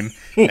given time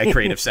at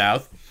Creative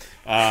South.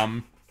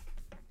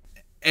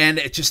 And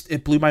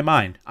it blew my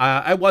mind.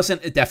 I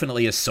wasn't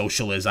definitely as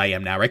social as I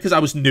am now, right? Because I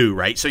was new,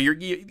 right? So you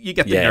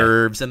get the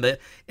nerves and the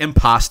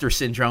imposter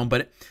syndrome.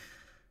 But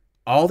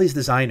all these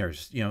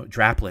designers,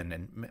 Draplin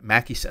and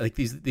Mackie, like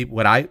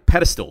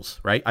pedestals,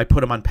 right? I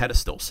put them on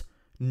pedestals.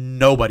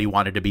 Nobody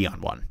wanted to be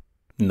on one.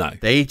 No,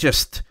 they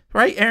just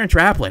right. Aaron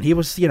Draplin, he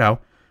was,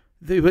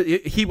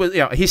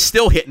 he's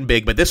still hitting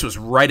big, but this was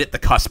right at the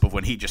cusp of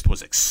when he just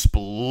was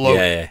exploding.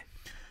 Yeah.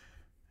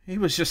 He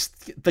was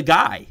just the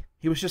guy.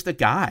 He was just a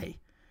guy.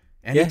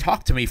 And he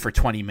talked to me for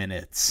 20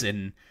 minutes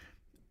and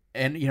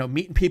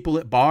meeting people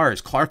at bars.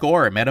 Clark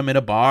Orr, I met him at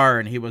a bar,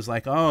 and he was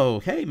like,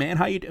 oh, hey, man,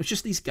 how you doing? It was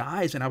just these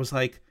guys. And I was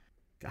like,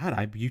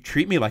 God, you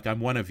treat me like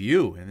I'm one of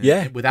you.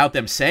 And without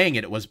them saying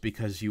it, it was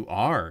because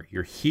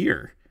you're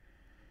here.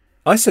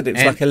 I said it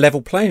was like a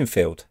level playing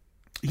field.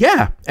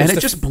 Yeah. And it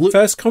just blew.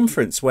 First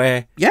conference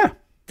where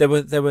there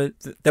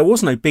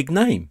was no big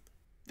name.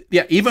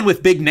 Yeah, even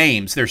with big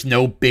names, there's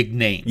no big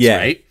names,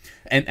 right?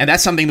 And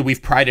that's something that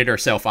we've prided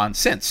ourselves on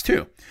since,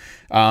 too.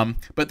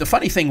 But the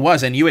funny thing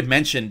was, and you had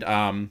mentioned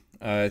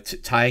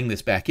tying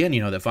this back in,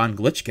 that Von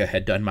Glitschka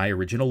had done my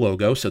original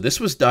logo. So this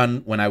was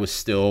done when I was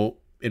still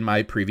in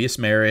my previous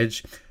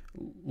marriage,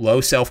 low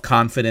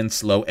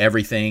self-confidence, low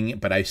everything,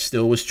 but I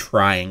still was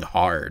trying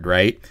hard,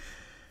 right?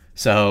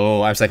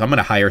 So I was like, I'm going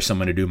to hire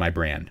someone to do my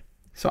brand.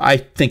 So I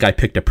think I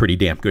picked a pretty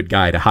damn good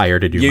guy to hire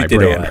to do my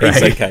brand. Right?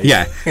 He's okay.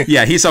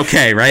 Yeah, he's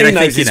okay, right? He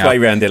knows his way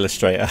around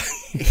Illustrator.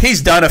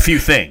 He's done a few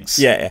things.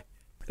 Yeah.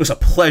 It was a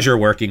pleasure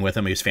working with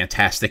him. He was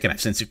fantastic, and I've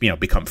since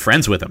become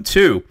friends with him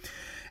too.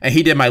 And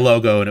he did my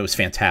logo, and it was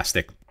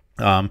fantastic.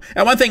 And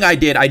one thing I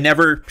did, I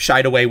never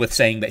shied away with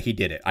saying that he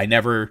did it. I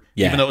never,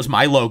 even though it was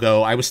my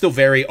logo, I was still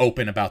very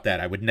open about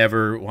that. I would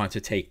never want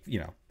to take,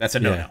 that's a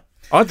no-no.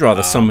 I'd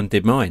rather someone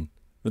did mine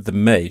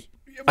than me.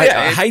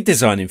 I hate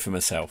designing for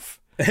myself.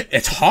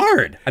 It's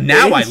hard.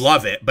 Now I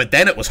love it, but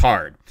then it was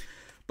hard.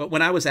 But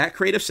when I was at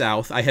Creative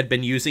South, I had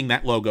been using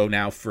that logo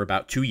now for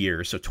about 2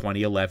 years, so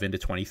 2011 to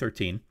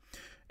 2013.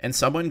 And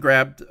someone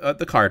grabbed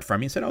the card from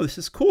me and said, oh, this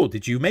is cool.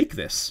 Did you make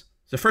this?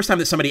 It's the first time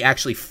that somebody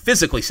actually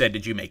physically said,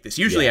 did you make this?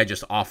 Usually I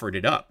just offered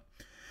it up.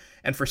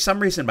 And for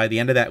some reason, by the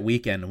end of that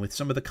weekend, with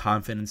some of the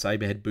confidence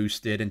I had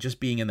boosted and just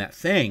being in that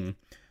thing,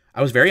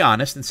 I was very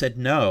honest and said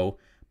no.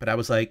 But I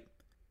was like,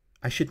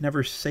 I should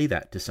never say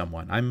that to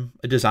someone. I'm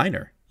a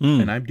designer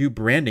and I do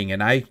branding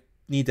and I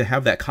need to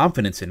have that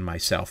confidence in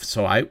myself.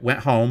 So I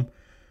went home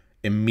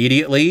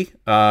immediately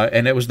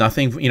and it was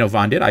nothing,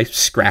 Von did. I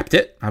scrapped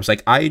it. I was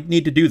like, I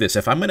need to do this.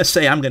 If I'm going to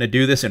say I'm going to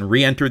do this and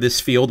re-enter this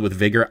field with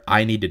vigor,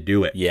 I need to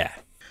do it. Yeah.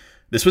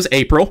 This was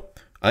April.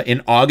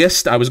 In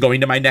August, I was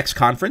going to my next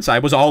conference. I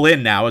was all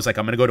in now. I was like,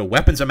 I'm going to go to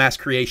Weapons of Mass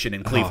Creation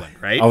in Cleveland,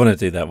 right? I want to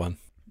do that one.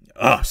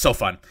 Oh, so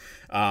fun.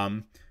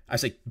 I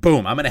was like,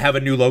 boom, I'm going to have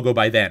a new logo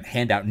by then.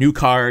 Hand out new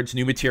cards,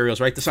 new materials,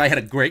 right? So I had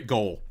a great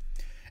goal.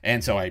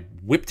 And so I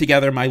whipped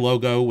together my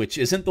logo, which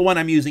isn't the one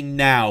I'm using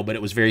now, but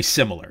it was very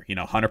similar.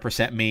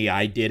 100% me.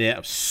 I did it. I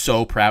was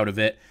so proud of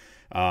it.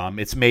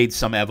 It's made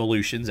some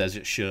evolutions, as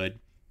it should.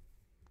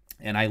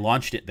 And I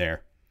launched it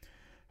there.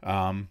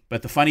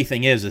 But the funny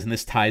thing is, and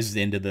this ties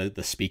into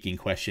the speaking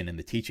question and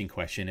the teaching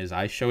question, is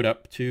I showed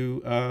up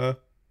to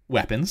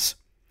Weapons.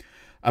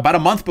 About a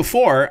month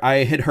before,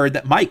 I had heard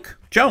that Mike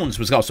Jones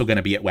was also going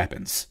to be at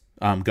Weapons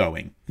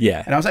going.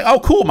 Yeah. And I was like, oh,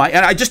 cool, Mike.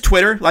 And I just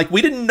Twitter,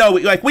 we didn't know,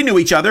 we knew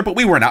each other, but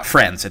we were not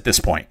friends at this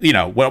point.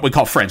 What we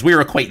call friends. We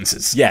were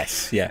acquaintances.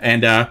 Yes, yeah.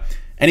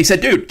 And he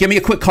said, dude, give me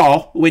a quick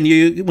call when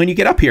you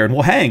get up here and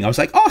we'll hang. I was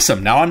like,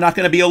 awesome. Now I'm not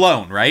going to be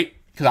alone, right?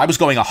 Because I was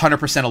going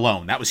 100%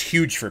 alone. That was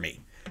huge for me.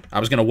 I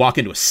was going to walk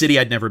into a city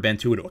I'd never been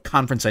to a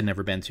conference I'd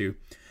never been to.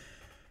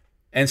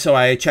 And so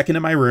I check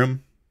into my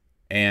room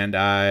and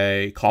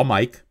I call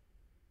Mike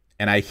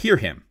and I hear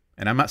him.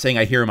 And I'm not saying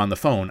I hear him on the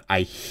phone.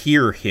 I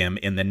hear him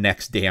in the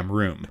next damn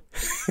room.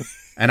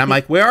 And I'm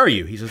like, where are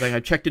you? He says, I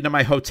checked into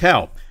my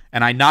hotel.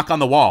 And I knock on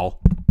the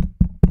wall.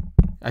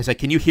 I said,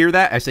 can you hear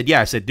that? I said,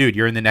 yeah. I said, dude,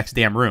 you're in the next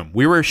damn room.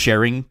 We were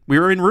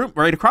in room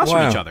right across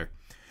from each other.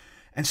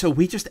 And so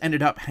we just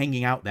ended up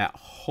hanging out that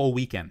whole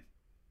weekend.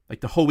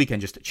 The whole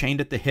weekend, just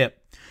chained at the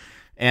hip.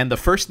 And the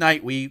first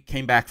night we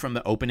came back from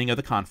the opening of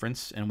the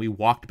conference and we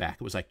walked back.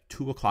 It was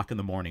 2:00 in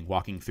the morning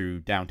walking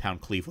through downtown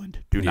Cleveland.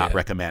 Do not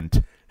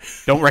recommend.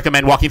 Don't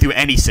recommend walking through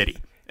any city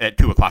at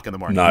 2:00 in the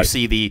morning. No. You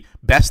see the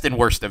best and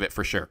worst of it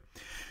for sure.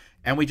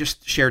 And we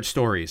just shared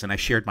stories, and I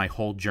shared my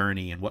whole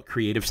journey and what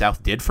Creative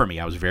South did for me.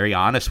 I was very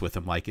honest with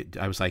him.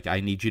 I was like, I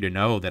need you to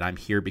know that I'm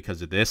here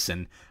because of this,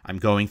 and I'm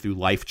going through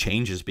life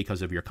changes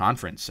because of your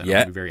conference. And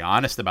I'm very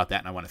honest about that,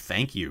 and I want to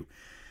thank you.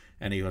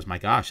 And he goes, my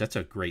gosh, that's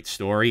a great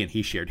story. And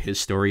he shared his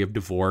story of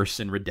divorce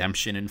and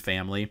redemption and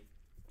family.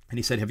 And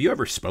he said, have you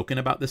ever spoken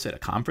about this at a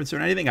conference or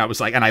anything? I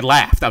was like, and I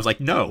laughed. I was like,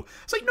 no.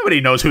 It's like,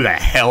 nobody knows who the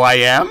hell I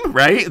am,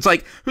 right? It's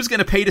like, who's going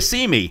to pay to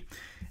see me?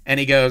 And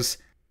he goes,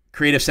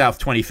 Creative South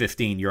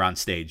 2015, you're on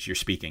stage, you're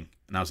speaking.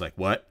 And I was like,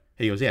 what?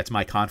 He goes, yeah, it's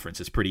my conference.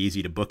 It's pretty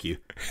easy to book you.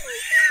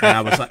 And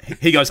I was like,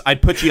 he goes,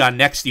 I'd put you on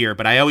next year,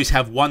 but I always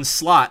have one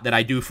slot that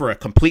I do for a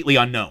completely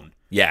unknown.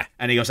 Yeah.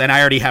 And he goes, and I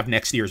already have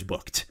next year's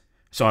booked.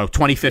 So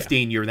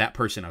 2015, you're that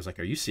person. I was like,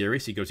 are you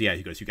serious? He goes, yeah.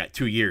 He goes, you got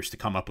 2 years to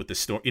come up with this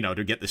story,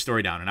 to get the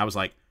story down. And I was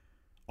like,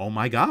 oh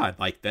my God,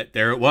 like that,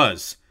 there it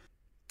was.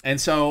 And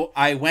so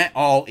I went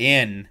all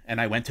in, and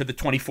I went to the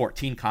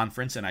 2014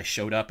 conference, and I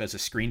showed up as a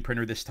screen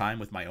printer this time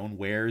with my own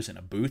wares and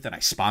a booth, and I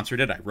sponsored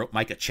it. I wrote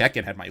Mike a check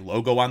and had my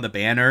logo on the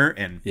banner,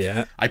 and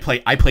I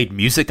played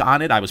music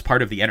on it. I was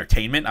part of the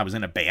entertainment. I was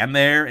in a band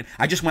there, and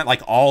I just went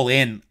like all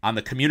in on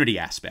the community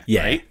aspect,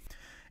 right?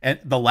 And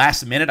the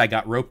last minute, I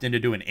got roped into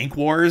doing Ink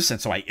Wars,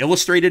 and so I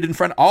illustrated in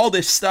front all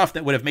this stuff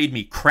that would have made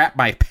me crap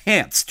my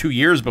pants 2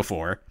 years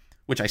before,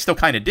 which I still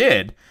kind of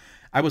did.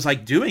 I was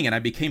like doing it. I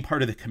became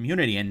part of the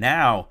community. And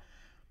now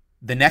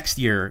the next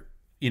year,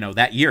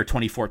 that year,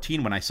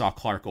 2014, when I saw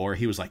Clark Orr,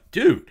 he was like,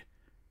 dude,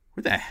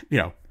 where the,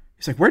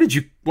 he's like,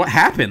 what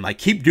happened? Like,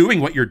 keep doing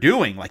what you're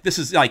doing. Like, this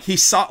is like, he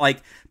saw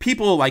like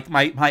people like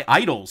my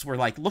idols were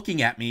like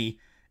looking at me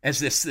as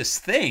this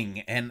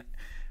thing. And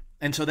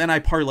so then I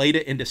parlayed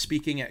it into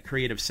speaking at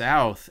Creative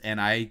South.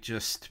 And I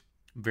just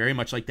very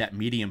much like that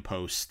Medium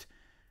post,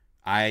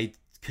 I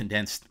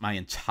condensed my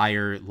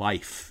entire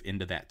life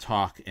into that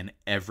talk, and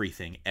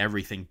everything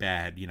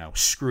bad,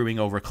 screwing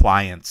over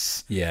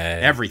clients,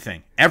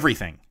 everything.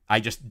 I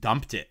just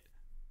dumped it,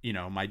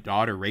 my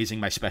daughter, raising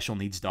my special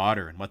needs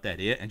daughter and what that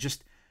is. And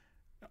just,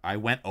 I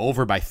went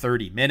over by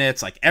 30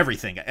 minutes, like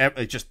everything,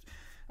 it just,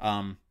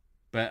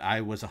 but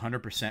I was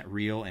 100%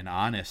 real and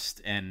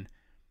honest. And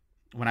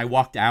when I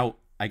walked out,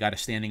 I got a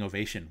standing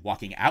ovation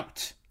walking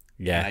out.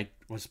 Yeah. And I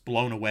was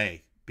blown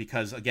away.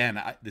 Because,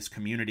 again, this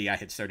community I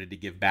had started to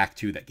give back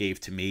to that gave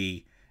to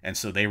me. And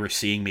so they were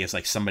seeing me as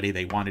like somebody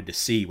they wanted to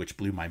see, which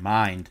blew my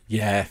mind.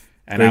 Yeah.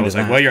 And I was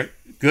like, well, you're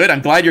good. I'm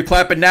glad you're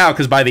clapping now,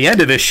 because by the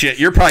end of this shit,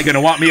 you're probably going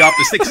to want me off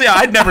the stage. Because,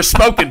 I'd never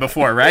spoken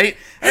before, right?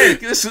 Hey,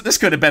 this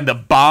could have been the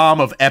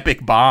bomb of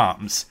epic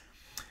bombs.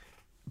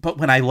 But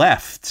when I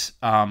left,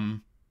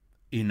 and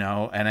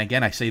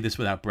again, I say this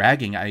without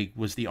bragging, I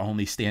was the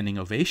only standing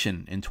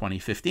ovation in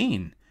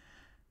 2015.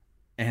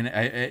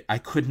 And I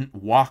couldn't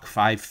walk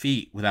 5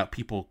 feet without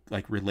people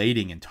like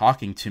relating and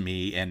talking to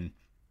me. And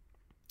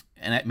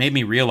it made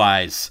me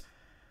realize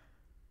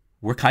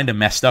we're kind of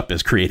messed up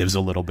as creatives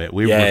a little bit.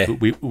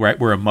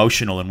 We're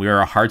emotional, and we wear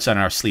our hearts on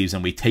our sleeves,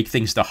 and we take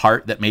things to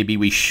heart that maybe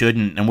we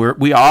shouldn't. And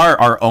we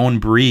are our own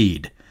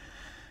breed.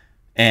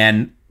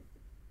 And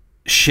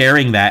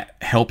sharing that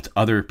helped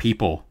other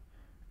people.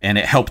 And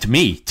it helped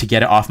me to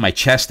get it off my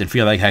chest and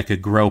feel like I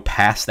could grow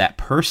past that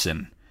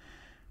person.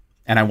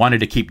 And I wanted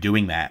to keep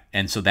doing that.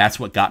 And so that's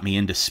what got me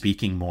into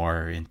speaking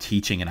more and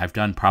teaching. And I've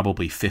done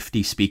probably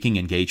 50 speaking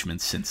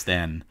engagements since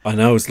then. I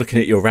know. I was looking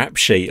at your rap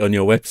sheet on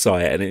your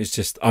website, and it was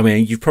just,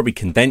 you've probably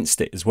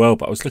condensed it as well,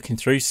 but I was looking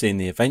through seeing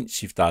the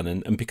events you've done.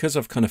 And because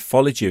I've kind of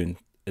followed you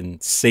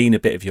and seen a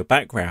bit of your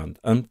background,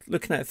 I'm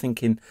looking at it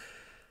thinking,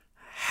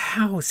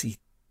 how has he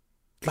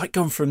like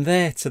gone from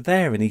there to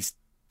there? And he's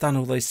done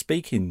all those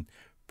speaking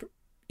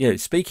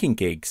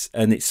gigs,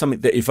 and it's something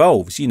that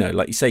evolves,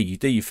 like you say, you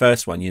do your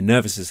first one, you're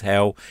nervous as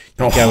hell,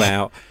 you go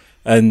out,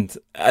 and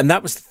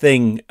that was the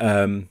thing,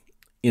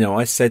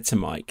 I said to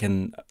Mike,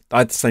 and I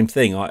had the same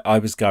thing. I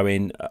was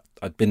going,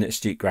 I'd been at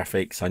Astute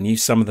Graphics, I knew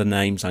some of the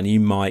names, I knew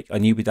Mike, I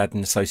knew we'd had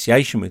an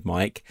association with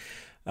Mike,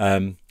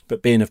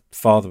 but being a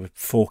father with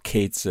 4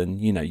 kids, and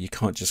you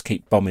can't just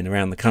keep bombing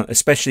around the country,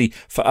 especially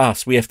for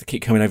us, we have to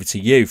keep coming over to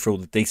you for all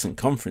the decent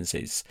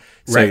conferences,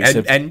 right?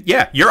 And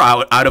you're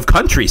out of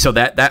country, so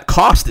that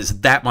cost is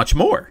that much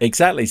more.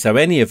 Exactly. So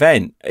any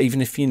event,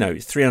 even if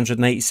it's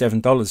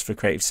 $387 for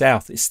Creative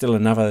South, it's still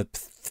another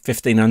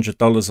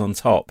 $1,500 on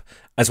top,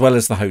 as well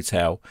as the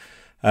hotel.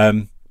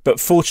 But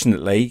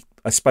fortunately,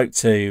 I spoke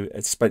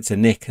to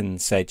Nick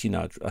and said,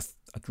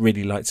 I'd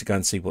really like to go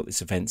and see what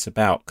this event's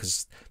about,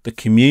 because the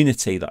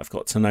community that I've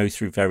got to know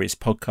through various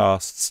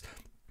podcasts,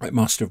 like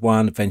Master of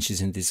One, Adventures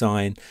in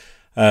Design,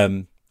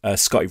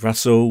 Scotty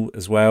Russell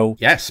as well.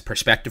 Yes,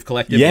 Perspective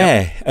Collective.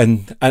 Yeah,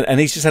 yep. and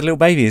he's just had a little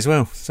baby as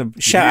well. So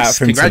shout out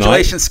for him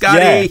congratulations,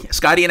 tonight. Scotty,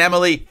 Scotty and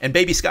Emily, and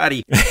baby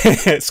Scotty.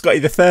 Scotty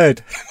the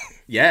third.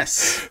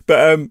 Yes.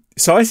 But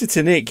so I said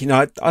to Nick,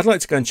 I'd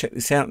like to go and check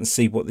this out and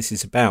see what this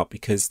is about,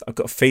 because I've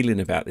got a feeling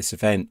about this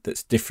event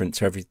that's different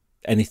to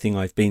anything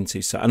I've been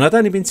to. So, and I'd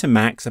only been to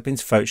Max, I've been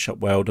to Photoshop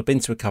World, I've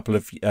been to a couple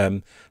of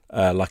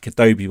like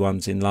Adobe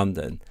ones in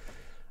London,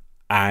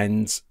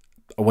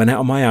 I went out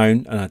on my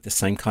own and I had the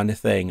same kind of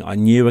thing. I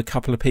knew a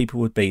couple of people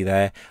would be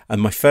there.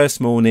 And my first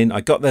morning,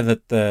 I got there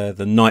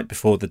the night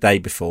before, the day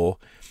before.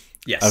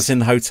 Yes. I was in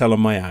the hotel on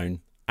my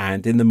own.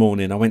 And in the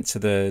morning, I went to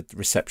the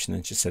reception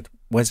and she said,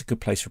 "Where's a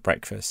good place for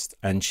breakfast?"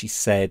 And she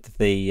said,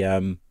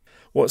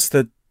 what's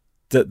the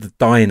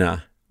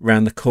diner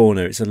round the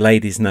corner? It's a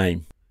lady's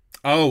name.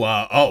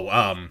 Not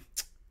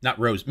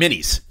Rose,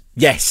 Minnie's.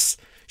 Yes.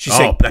 She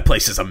said, that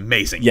place is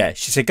amazing. Yeah,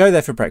 she said, "Go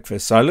there for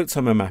breakfast." So I looked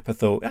on my map. I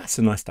thought, that's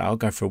a nice day. I'll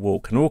go for a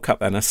walk. And I walk up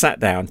there and I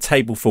sat down,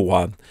 table for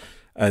one,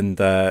 and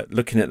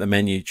looking at the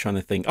menu, trying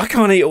to think, I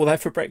can't eat all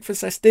that for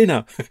breakfast. That's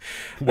dinner.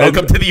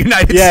 Welcome to the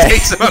United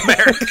States of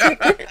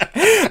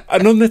America.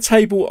 And on the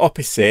table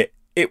opposite,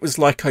 it was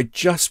like I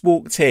just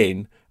walked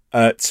in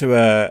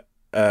to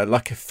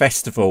like a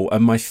festival,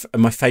 and my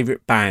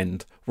favourite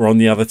band were on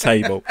the other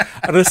table.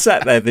 And I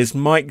sat there. There's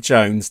Mike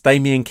Jones,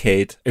 Damien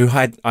Kidd, who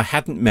I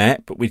hadn't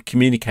met, but we'd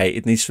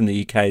communicated, and he's from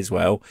the UK as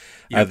well.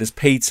 Yep. There's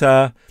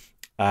Peter.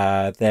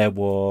 There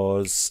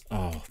was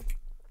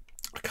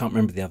I can't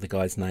remember the other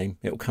guy's name.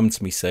 It'll come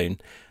to me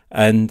soon.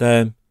 And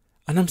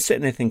I'm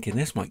sitting there thinking,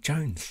 there's Mike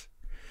Jones,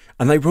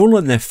 and they were all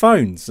on their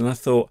phones. And I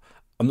thought,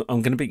 I'm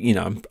going to be,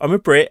 I'm a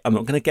Brit. I'm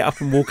not going to get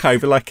up and walk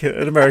over like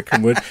an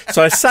American would.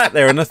 So I sat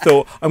there and I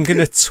thought, I'm going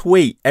to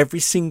tweet every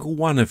single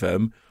one of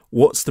them,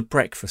 what's the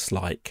breakfast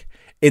like?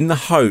 In the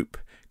hope,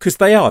 because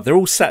they're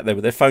all sat there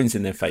with their phones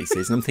in their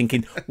faces. And I'm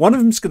thinking, one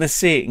of them's going to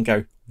see it and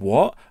go,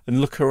 what?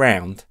 And look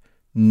around.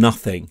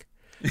 Nothing.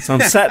 So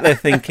I'm sat there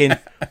thinking,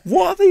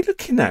 what are they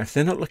looking at if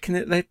they're not looking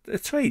at their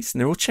tweets?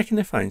 And they're all checking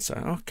their phones.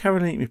 So,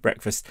 Carol, eat me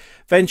breakfast.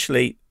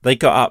 Eventually, they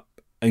got up.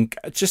 And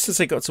just as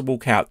they got to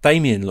walk out,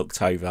 Damien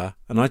looked over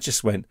and I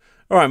just went,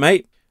 "All right,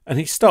 mate." And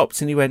he stopped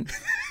and he went,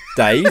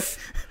 "Dave."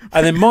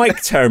 And then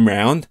Mike turned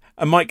round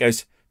and Mike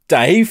goes,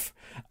 "Dave."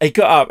 He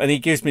got up and he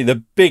gives me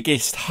the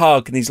biggest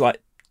hug and he's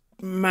like,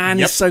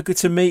 "Man, It's so good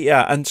to meet you."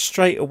 And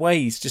straight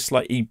away, he's just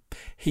like,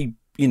 he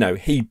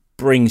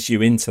brings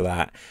you into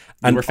that.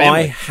 And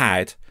I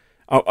had,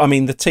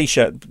 the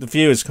T-shirt, the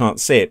viewers can't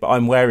see it, but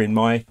I'm wearing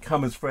my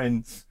Come As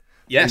Friends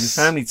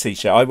family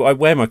T-shirt. I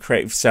wear my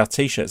Creative South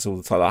T-shirts all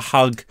the time. I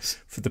hug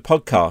for the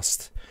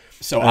podcast.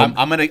 So I'm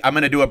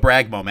gonna do a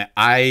brag moment.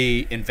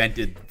 I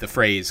invented the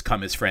phrase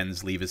 "Come as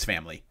friends, leave as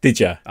family." Did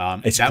you?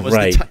 It's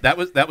great. That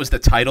was the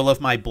title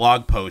of my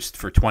blog post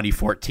for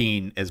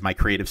 2014 as my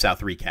Creative South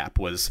recap.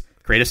 Was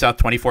Creative South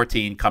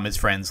 2014, "Come as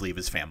friends, leave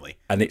as family."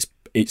 And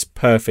it's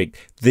perfect.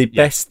 The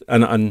best,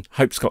 and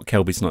hope Scott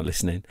Kelby's not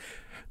listening,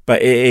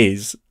 but it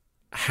is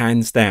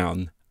hands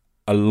down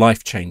a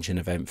life-changing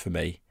event for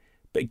me.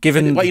 But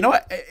given, well, you know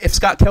what? If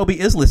Scott Kelby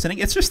is listening,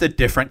 it's just a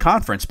different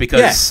conference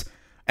because,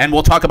 and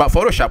we'll talk about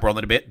Photoshop World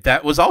in a bit.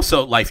 That was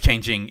also life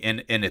changing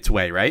in its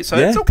way, right? So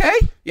it's okay,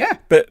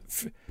 But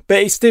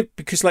it's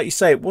because, like you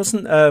say, it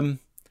wasn't.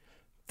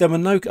 There were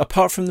no,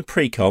 apart from the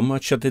pre-com,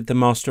 which I did the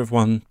Master of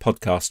One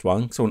podcast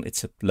one, because I wanted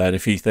to learn a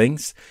few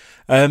things.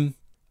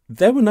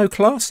 There were no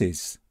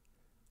classes.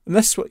 And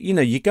that's what,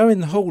 you go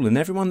in the hall and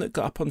everyone that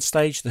got up on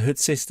stage, the Hood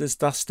Sisters,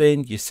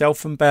 Dustin,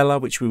 yourself and Bella,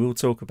 which we will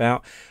talk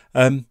about,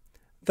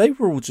 they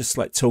were all just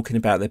like talking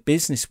about their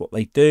business, what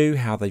they do,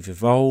 how they've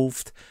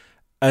evolved.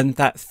 And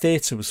that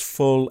theatre was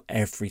full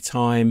every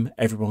time.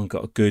 Everyone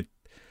got a good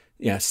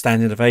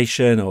standing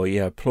ovation or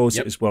applause.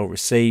 It was well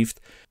received.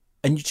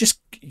 And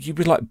you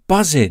were like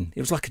buzzing.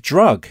 It was like a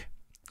drug.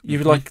 You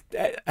were like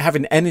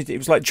having energy. It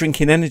was like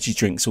drinking energy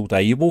drinks all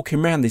day. You're walking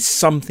around, there's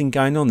something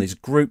going on. There's a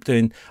group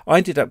doing. I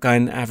ended up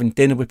going having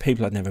dinner with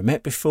people I'd never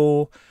met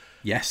before.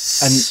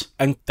 Yes.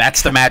 And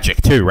that's the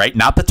magic too, right?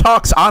 Not the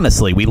talks,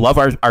 honestly. We love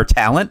our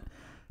talent.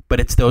 But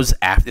it's those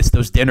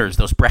dinners,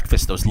 those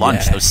breakfasts, those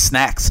lunch, those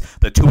snacks,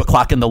 the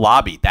 2:00 in the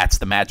lobby. That's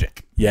the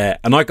magic. Yeah.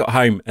 And I got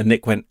home and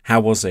Nick went, "How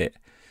was it?"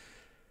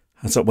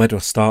 I was like, "Where do I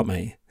start,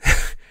 mate?"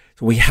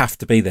 We have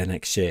to be there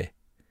next year.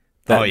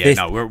 We're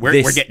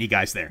getting you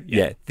guys there.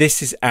 Yeah.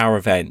 This is our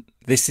event.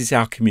 This is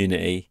our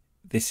community.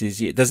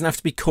 It doesn't have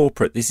to be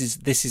corporate. This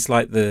is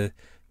like the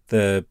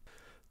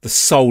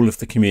soul of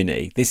the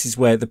community. This is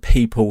where the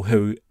people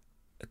who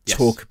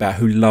talk about,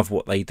 who love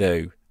what they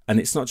do. And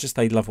it's not just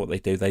they love what they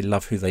do, they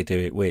love who they do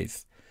it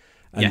with.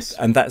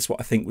 And that's what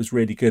I think was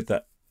really good,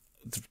 that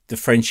the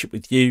friendship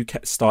with you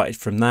started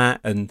from that.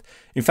 And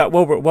in fact,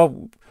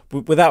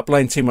 without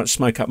blowing too much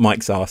smoke up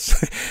Mike's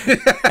ass,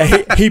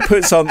 he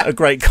puts on a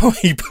great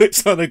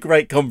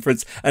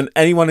conference. And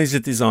anyone who's a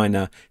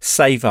designer,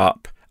 save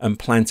up and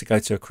plan to go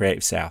to a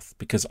Creative South,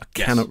 because I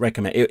cannot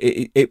recommend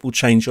it. It will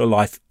change your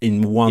life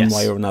in one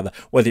way or another,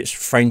 whether it's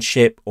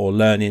friendship or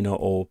learning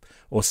or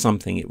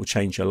something. It will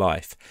change your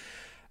life.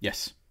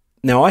 Yes.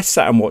 Now, I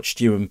sat and watched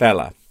you and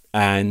Bella,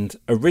 and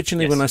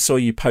originally when I saw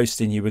you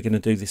posting you were going to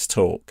do this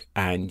talk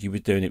and you were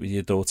doing it with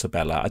your daughter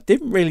Bella, I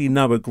didn't really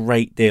know a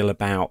great deal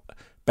about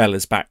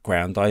Bella's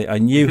background. I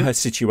knew her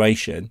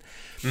situation,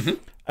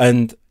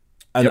 and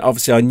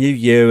obviously I knew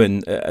you,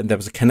 and there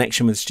was a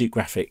connection with Astute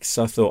Graphics,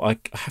 so I thought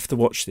I have to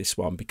watch this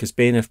one, because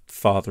being a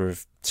father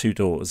of two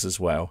daughters as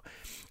well,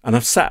 and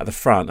I've sat at the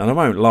front, and I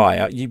won't lie,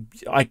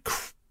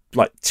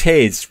 like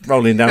tears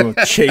rolling down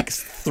my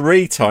cheeks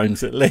 3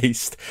 times at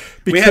least.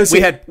 Because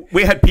we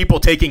had people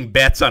taking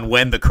bets on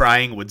when the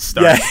crying would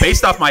start. Yeah.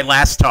 Based off my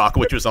last talk,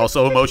 which was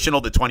also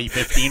emotional, the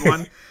 2015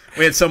 one.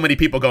 We had so many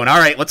people going, all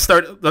right, let's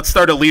start a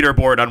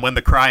leaderboard on when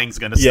the crying's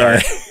going to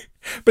start.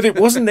 But it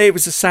wasn't. It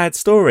was a sad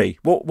story.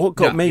 What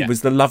got me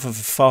was the love of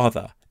a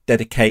father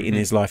dedicating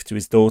his life to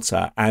his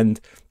daughter, and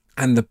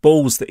the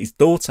balls that his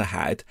daughter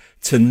had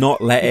to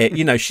not let it.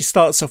 You know, she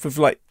starts off with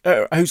like,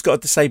 "Who's got a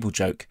disabled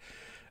joke?"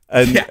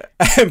 And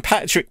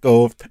Patrick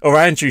or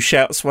Andrew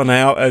shouts one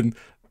out, and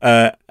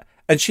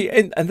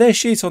there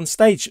she is on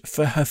stage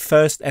for her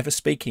first ever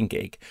speaking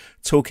gig,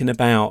 talking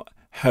about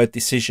her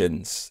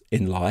decisions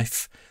in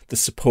life, the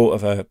support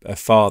of her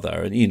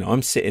father, and you know,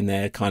 I'm sitting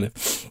there kind of,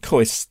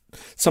 it's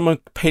someone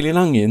peeling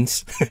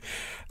onions,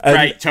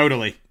 right?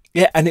 Totally,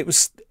 yeah. And it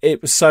was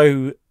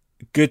so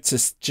good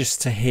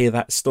to hear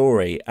that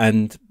story.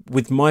 And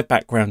with my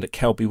background at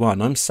Kelby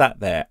One, I'm sat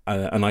there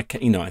and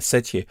I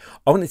said to you,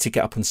 I wanted to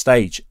get up on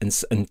stage and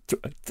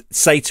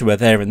say to her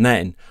there and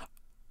then,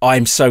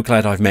 I'm so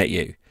glad I've met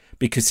you,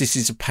 because this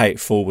is a pay it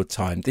forward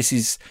time. This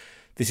is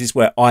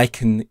where I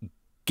can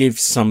give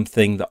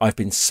something that I've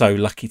been so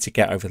lucky to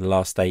get over the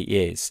last 8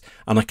 years.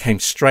 And I came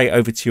straight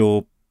over to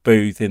your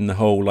booth in the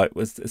hall, like,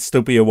 was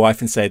still be your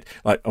wife, and said,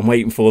 like, I'm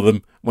waiting for them,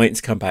 I'm waiting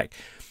to come back.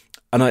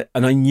 And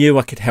I knew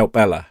I could help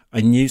Bella.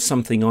 I knew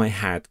something I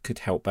had could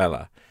help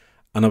Bella.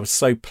 And I was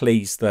so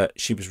pleased that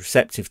she was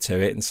receptive to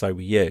it, and so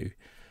were you.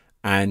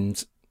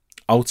 And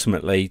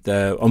ultimately,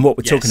 what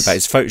we're talking about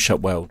is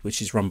Photoshop World,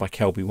 which is run by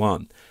Kelby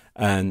One.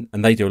 And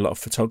they do a lot of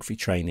photography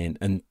training.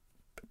 And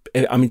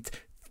I mean,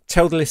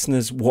 tell the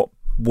listeners what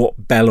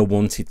Bella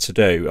wanted to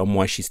do and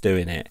why she's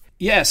doing it.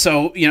 Yeah,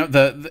 so, you know,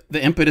 the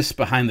impetus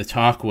behind the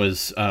talk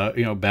was,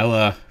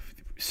 Bella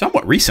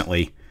somewhat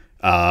recently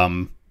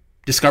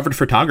discovered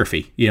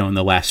photography, you know, in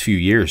the last few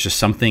years. Just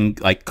something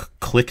like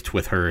clicked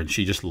with her, and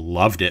she just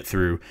loved it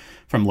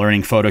from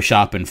learning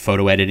Photoshop and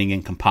photo editing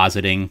and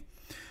compositing.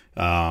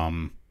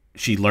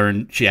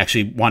 She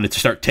actually wanted to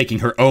start taking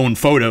her own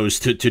photos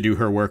to do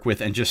her work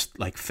with, and just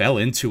like fell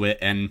into it.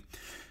 And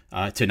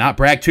to not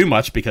brag too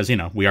much, because, you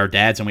know, we are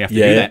dads and we have to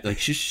do that. Like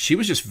she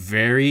was just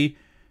very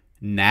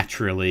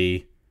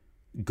naturally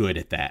good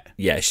at that.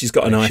 Yeah, she's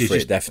got an eye for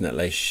it,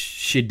 definitely.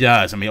 She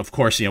does. I mean, of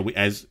course, you know,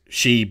 as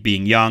she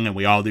being young, and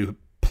we all do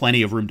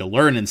plenty of room to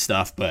learn and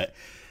stuff, but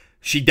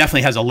she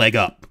definitely has a leg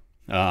up.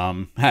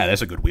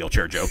 That's a good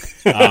wheelchair joke.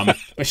 But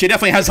she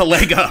definitely has a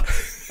leg up.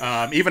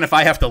 Even if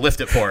I have to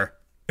lift it for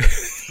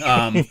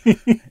her.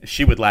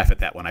 She would laugh at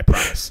that one, I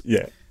promise.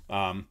 Yeah.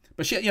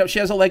 But she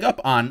has a leg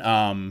up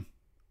on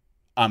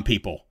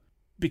people,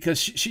 because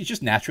she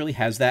just naturally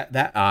has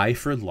that eye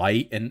for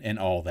light and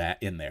all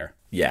that in there.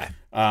 Yeah.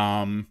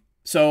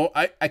 So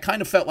I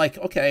kind of felt like,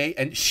 okay,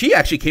 and she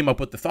actually came up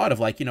with the thought of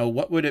like, you know,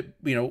 what would it,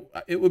 you know,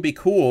 it would be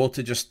cool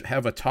to just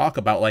have a talk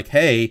about like,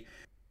 hey,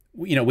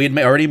 you know, we had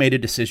already made a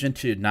decision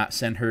to not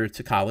send her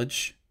to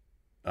college,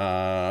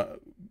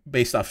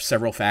 based off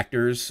several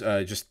factors,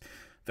 just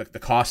the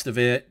cost of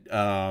it,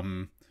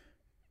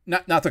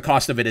 not the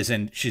cost of it as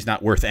in she's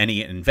not worth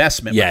any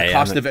investment, but the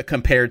cost of it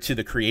compared to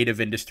the creative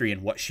industry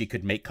and what she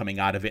could make coming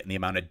out of it and the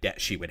amount of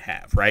debt she would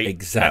have, right?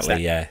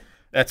 Exactly, yeah.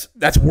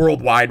 That's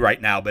worldwide right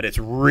now, but it's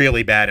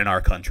really bad in our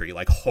country,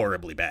 like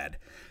horribly bad.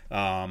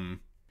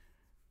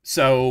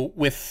 So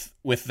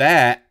with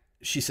that,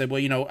 she said, well,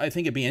 you know, I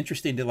think it'd be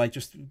interesting to like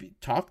just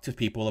talk to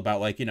people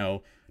about like, you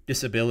know,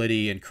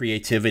 disability and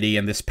creativity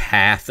and this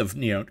path of,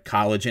 you know,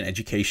 college and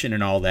education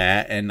and all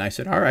that. And I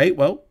said, all right,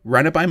 well,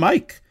 run it by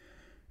Mike.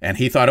 And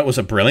he thought it was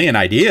a brilliant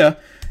idea.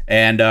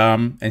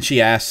 And she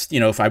asked,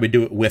 you know, if I would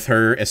do it with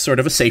her as sort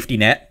of a safety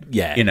net.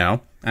 Yeah. You know,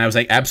 and I was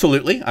like,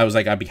 absolutely. I was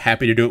like, I'd be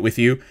happy to do it with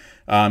you.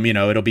 You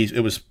know,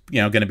 it was,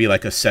 you know, going to be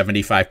like a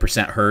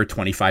 75% her,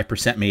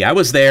 25% me. I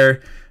was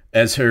there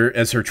as her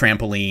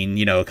trampoline,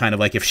 you know, kind of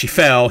like if she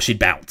fell, she'd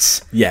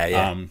bounce.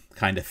 Yeah.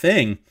 Kind of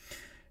thing.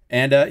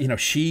 And, you know,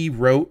 she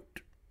wrote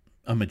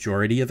a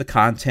majority of the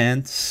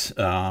content.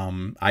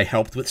 I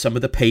helped with some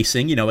of the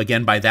pacing. You know,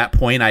 again, by that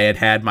point, I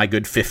had my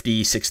good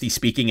 50, 60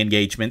 speaking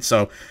engagements.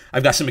 So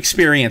I've got some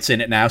experience in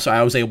it now. So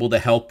I was able to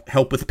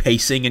help with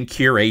pacing and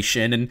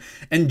curation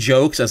and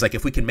jokes. I was like,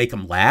 if we can make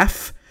them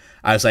laugh,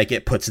 I was like,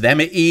 it puts them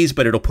at ease,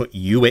 but it'll put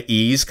you at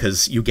ease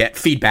because you get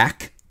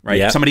feedback, right?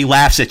 Yep. Somebody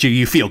laughs at you,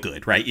 you feel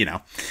good, right? You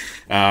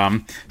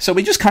know? So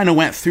we just kind of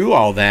went through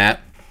all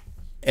that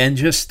and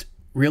just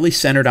really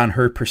centered on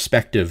her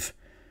perspective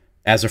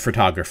as a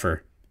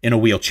photographer in a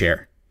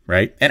wheelchair,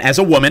 right? And as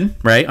a woman,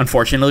 right?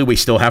 Unfortunately, we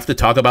still have to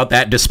talk about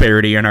that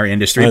disparity in our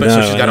industry,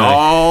 so she's got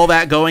all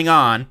that going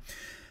on.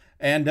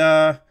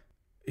 And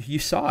you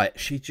saw it.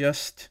 She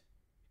just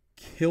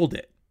killed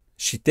it.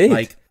 She did.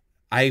 Like,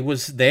 I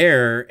was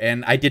there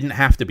and I didn't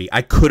have to be.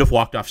 I could have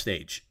walked off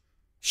stage.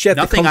 She had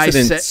Nothing the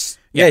confidence. I said,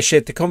 yeah, she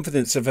had the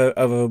confidence of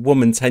a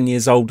woman 10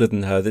 years older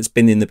than her that's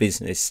been in the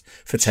business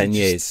for 10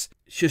 years.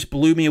 She just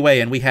blew me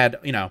away. And we had,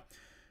 you know,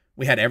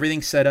 we had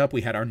everything set up.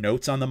 We had our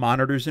notes on the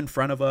monitors in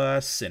front of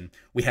us, and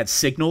we had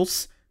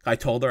signals. I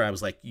told her, I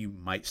was like, you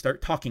might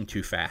start talking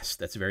too fast.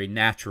 That's very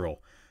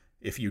natural.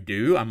 If you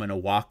do, I'm going to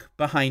walk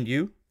behind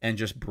you and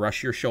just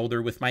brush your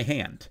shoulder with my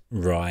hand.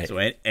 Right. So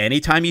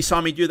anytime you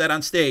saw me do that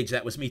on stage,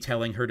 that was me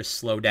telling her to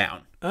slow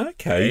down.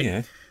 Okay,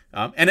 right?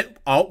 yeah. And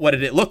what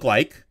did it look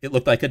like? It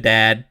looked like a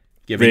dad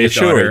giving his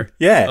Reassuring.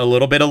 daughter a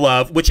little bit of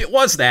love, which it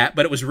was that,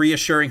 but it was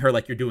reassuring her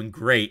like, you're doing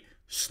great.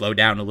 Slow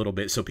down a little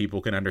bit so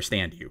people can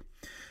understand you.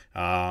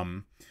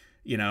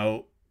 You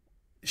know,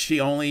 she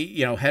only,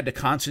 had to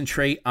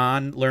concentrate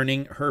on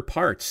learning her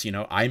parts.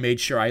 I made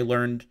sure I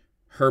learned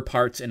her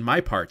parts and my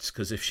parts,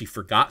 because if she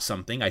forgot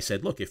something, I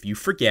said, look, if you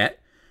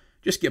forget,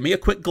 just give me a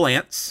quick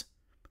glance.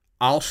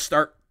 I'll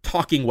start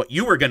talking what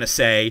you were going to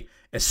say.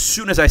 As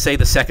soon as I say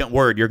the second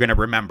word, you're going to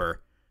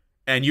remember.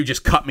 And you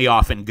just cut me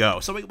off and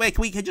go. So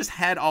we just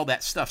had all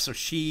that stuff. So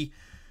she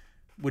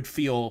would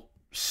feel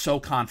so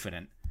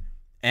confident.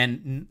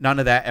 And none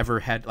of that ever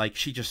had,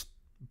 she just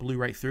blew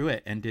right through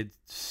it and did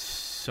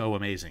so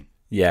amazing.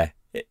 Yeah.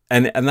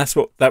 And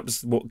that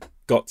was what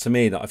got to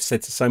me, that I've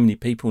said to so many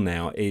people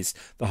now, is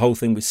the whole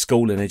thing with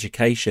school and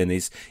education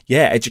is,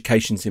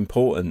 education's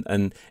important,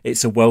 and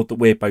it's a world that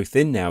we're both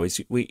in now.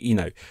 Is we're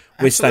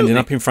standing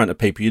up in front of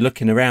people, you're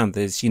looking around,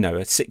 there's, a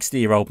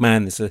 60-year-old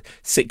man, there's a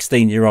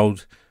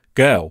 16-year-old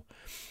girl,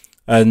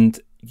 and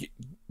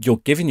you're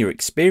giving your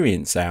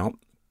experience out,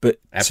 but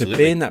Absolutely.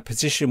 To be in that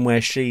position where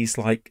she's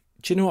like,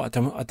 do you know what,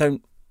 I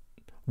don't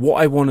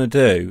what I want to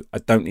do, I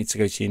don't need to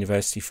go to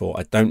university for.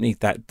 I don't need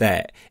that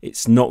debt.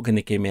 It's not going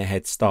to give me a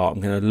head start.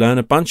 I'm going to learn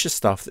a bunch of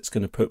stuff that's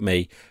going to put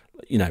me,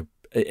 in a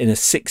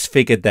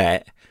 6-figure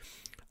debt.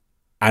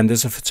 And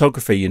as a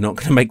photographer, you're not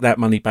going to make that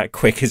money back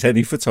quick, as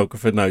any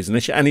photographer knows.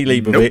 Unless you're Annie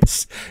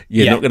Leibovitz,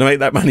 you're not going to make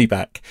that money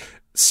back.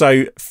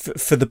 So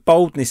for the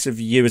boldness of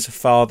you as a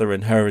father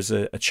and her as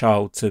a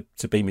child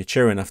to be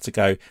mature enough to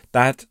go,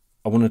 Dad,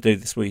 I want to do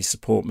this, will you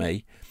support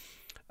me?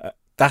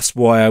 That's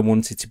why I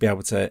wanted to be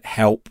able to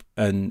help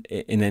and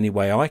in any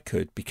way I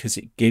could, because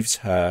it gives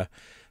her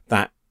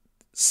a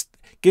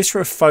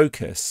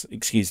focus,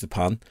 excuse the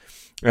pun,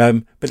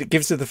 but it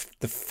gives her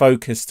the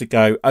focus to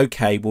go,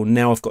 okay, well,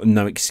 now I've got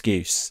no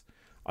excuse.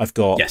 I've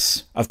got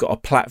a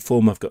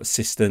platform, I've got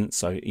assistants,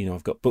 so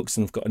I've got books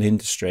and I've got an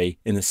industry.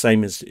 In the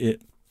same as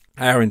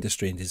our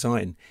industry in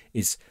design,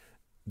 is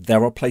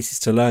there are places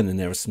to learn and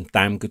there are some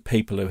damn good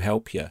people who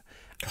help you.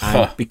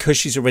 And because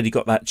she's already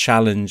got that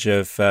challenge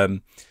of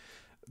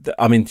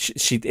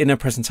she in her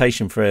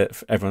presentation for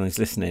everyone who's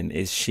listening,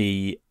 is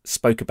she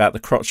spoke about the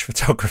crotch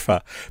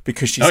photographer,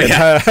 because she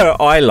said her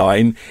eye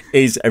line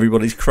is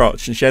everybody's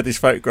crotch, and she had this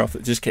photograph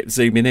that just kept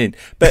zooming in.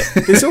 But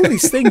there's all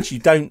these things you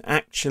don't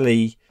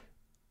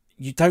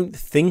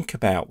think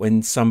about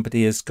when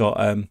somebody has got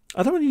I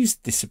don't want to use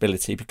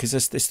disability, because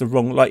it's the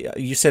wrong, like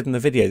you said in the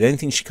video, the only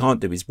thing she can't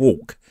do is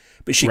walk,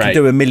 but she can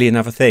do a million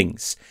other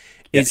things.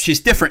 She's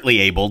differently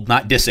abled,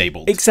 not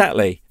disabled.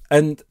 Exactly.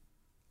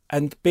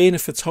 And being a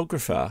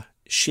photographer,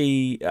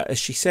 she, as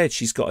she said,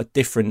 she's got a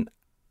different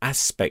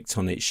aspect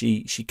on it.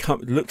 She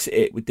looks at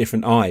it with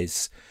different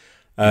eyes,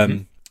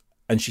 and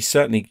she's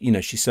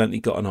certainly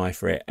got an eye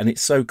for it. And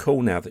it's so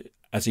cool now that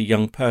as a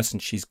young person,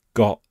 she's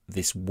got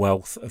this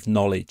wealth of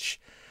knowledge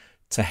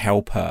to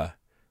help her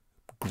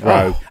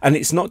grow. And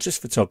it's not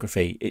just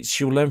photography;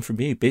 she'll learn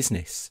from you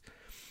business.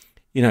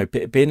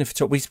 Being a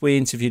photographer, we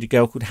interviewed a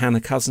girl called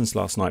Hannah Cousins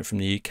last night from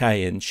the UK,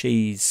 and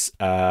she's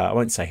I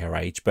won't say her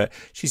age, but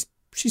she's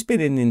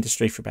been in the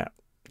industry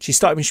she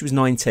started when she was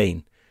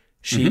 19.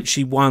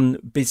 She won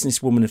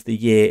Businesswoman of the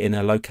Year in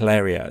her local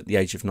area at the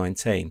age of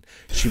 19.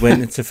 She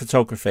went into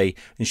photography,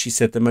 and she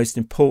said the most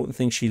important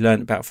thing she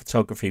learned about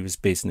photography was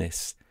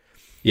business.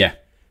 Yeah.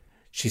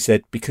 She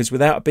said, because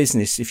without a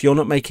business, if you're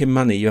not making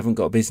money, you haven't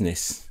got a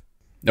business.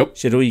 Nope.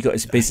 She said all you got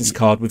is a business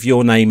card with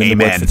your name and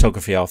the word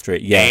photography after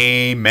it. Yeah.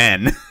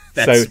 Amen.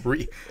 That's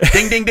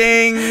ding, ding,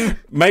 ding.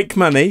 Make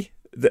money.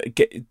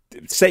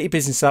 Set your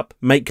business up,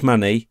 make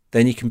money,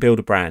 then you can build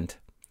a brand,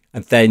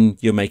 and then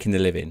you're making a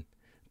living.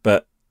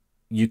 But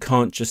you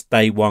can't just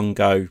day one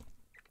go,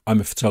 I'm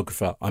a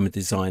photographer, I'm a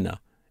designer,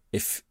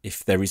 if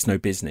there is no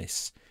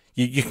business.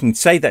 You can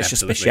say that's your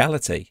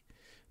speciality,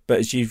 but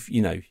as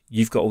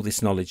you've got all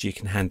this knowledge you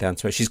can hand down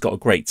to her. She's got a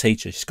great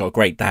teacher, she's got a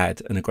great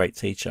dad and a great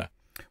teacher.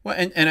 Well,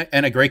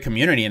 and a great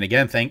community, and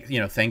again,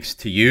 thanks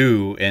to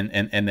you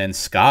and then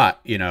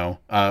Scott,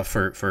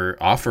 for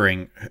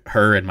offering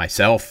her and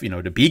myself,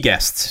 to be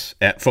guests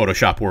at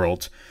Photoshop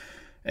World,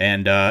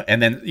 and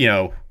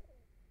then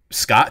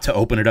Scott to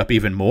open it up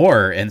even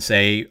more and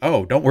say,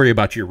 oh, don't worry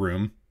about your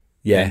room,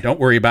 and don't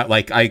worry about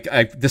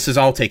this is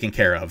all taken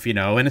care of,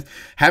 and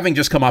having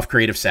just come off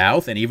Creative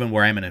South, and even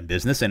where I'm in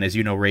business, and as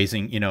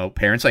raising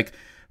parents,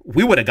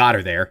 we would have got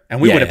her there,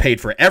 and we would have paid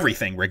for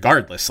everything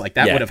regardless.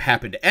 That would have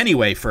happened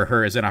anyway for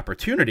her as an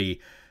opportunity.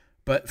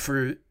 But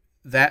for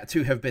that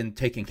to have been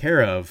taken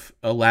care of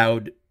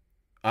allowed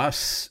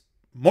us,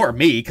 more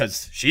me,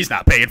 because she's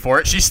not paying for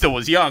it. She still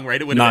was young, right?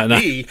 It would have been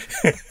me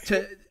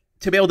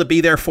to be able to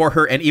be there for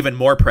her, and even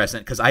more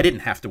present, because I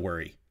didn't have to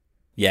worry.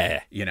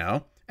 Yeah.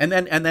 And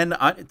then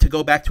to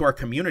go back to our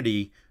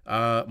community,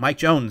 Mike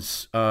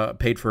Jones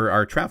paid for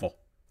our travel.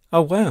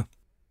 Oh, wow.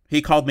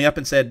 He called me up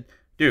and said,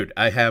 dude,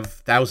 I have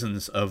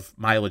thousands of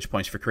mileage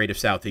points for Creative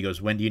South. He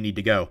goes, when do you need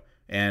to go?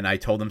 And I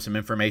told him some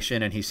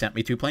information, and he sent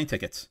me 2 plane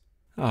tickets.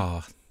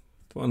 Oh,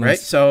 what a right.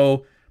 nice...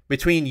 So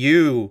between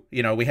you,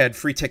 we had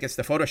free tickets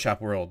to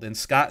Photoshop World, and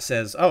Scott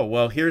says, oh,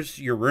 well, here's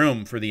your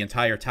room for the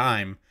entire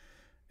time,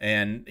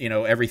 and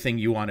everything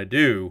you want to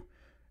do,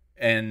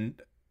 and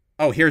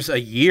oh, here's a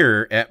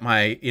year at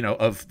my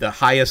of the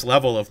highest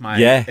level of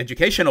my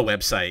educational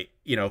website,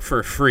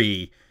 for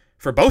free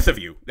for both of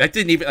you. That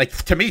didn't even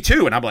to me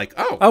too, and I'm like,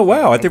 oh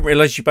wow, I didn't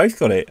realize you both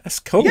got it. That's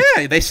cool.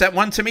 Yeah, they sent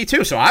one to me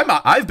too, so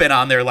I've been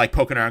on there like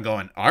poking around,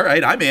 going, all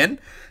right, I'm in.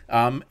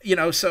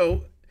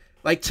 So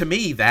like to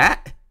me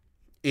that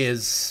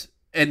is,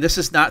 and this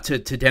is not to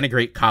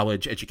denigrate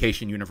college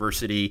education,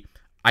 university.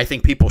 I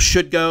think people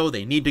should go.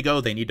 They need to go.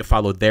 They need to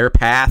follow their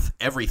path.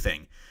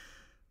 Everything.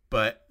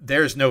 But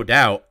there's no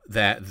doubt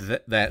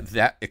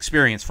that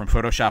experience from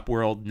Photoshop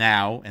World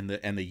now and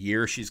the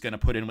year she's going to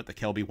put in with the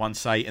Kelby One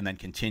site and then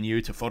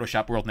continue to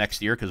Photoshop World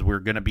next year, because we're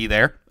going to be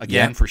there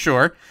again for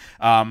sure.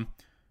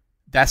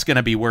 That's going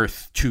to be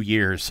worth 2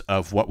 years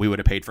of what we would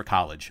have paid for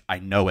college. I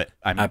know it.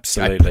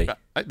 Absolutely.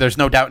 There's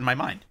no doubt in my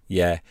mind.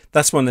 Yeah,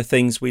 that's one of the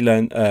things we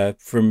learned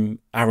from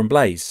Aaron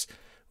Blaze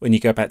when you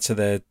go back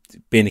to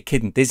being a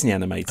kid and Disney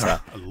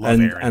animator. I love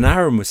Aaron. And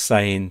Aaron was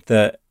saying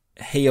that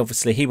he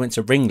went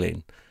to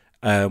Ringling,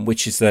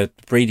 which is the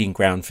breeding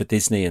ground for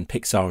Disney and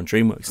Pixar and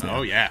DreamWorks now.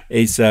 Oh, yeah.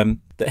 Is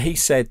that he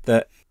said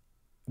that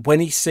when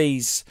he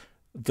sees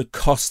the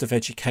cost of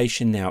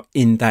education now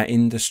in that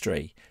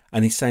industry,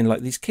 and he's saying,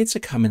 like, these kids are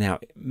coming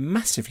out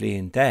massively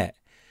in debt.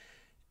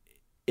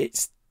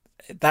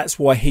 That's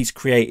why he's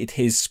created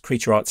his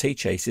Creature Art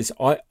Teacher. He says,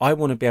 I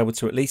want to be able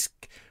to at least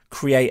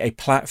create a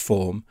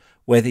platform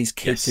where these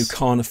kids who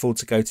can't afford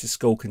to go to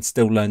school can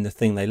still learn the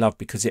thing they love,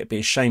 because it'd be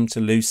a shame to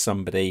lose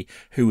somebody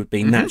who would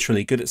be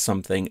naturally good at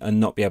something and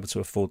not be able to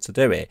afford to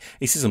do it.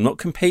 He says, I'm not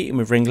competing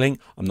with Ringling.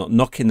 I'm not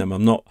knocking them.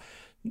 I'm not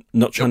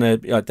trying to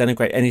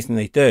denigrate anything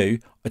they do.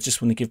 I just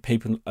want to give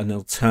people an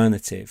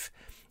alternative.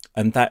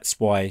 And that's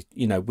why,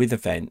 with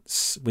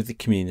events, with the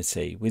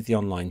community, with the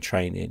online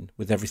training,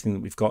 with everything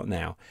that we've got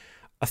now,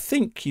 I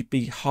think you'd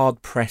be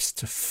hard-pressed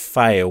to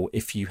fail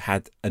if you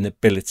had an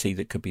ability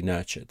that could be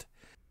nurtured.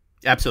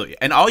 Absolutely.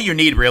 And all you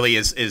need really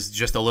is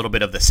just a little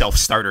bit of the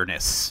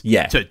self-starterness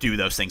to do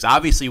those things.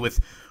 Obviously,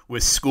 with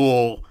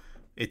school,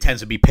 it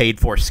tends to be paid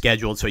for,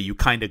 scheduled, so you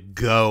kind of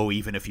go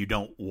even if you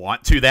don't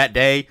want to that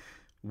day.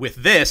 With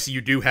this,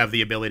 you do have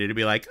the ability to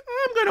be like,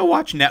 I'm going to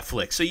watch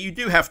Netflix. So you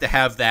do have to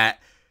have that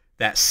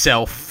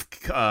self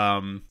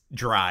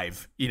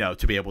drive,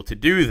 to be able to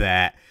do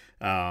that.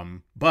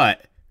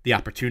 But the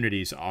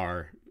opportunities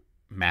are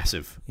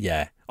massive.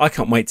 Yeah. I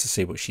can't wait to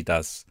see what she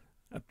does.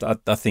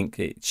 I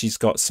think she's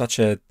got such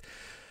a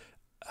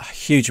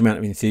huge amount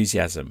of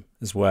enthusiasm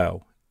as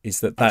well.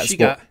 She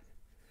got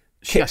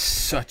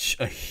such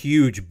a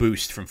huge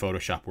boost from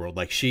Photoshop World.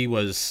 Like, she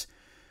was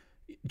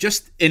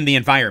just in the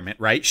environment,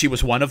 right? She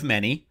was one of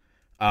many.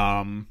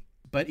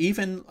 But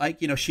even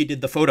she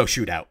did the photo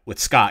shootout with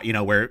Scott,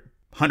 where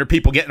 100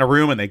 people get in a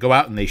room and they go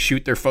out and they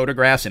shoot their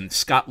photographs, and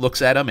Scott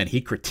looks at them and he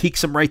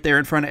critiques them right there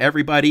in front of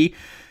everybody.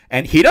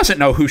 And he doesn't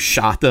know who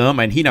shot them.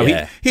 And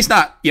he's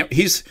not,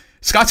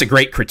 Scott's a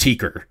great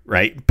critiquer,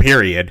 right?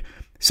 Period.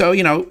 So,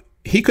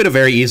 he could have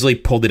very easily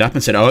pulled it up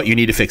and said, oh, you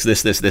need to fix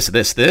this.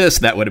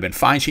 That would have been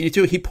fine. She needed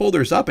to. He pulled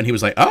hers up and he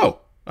was like,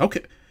 oh,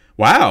 okay.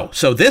 Wow.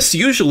 So this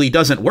usually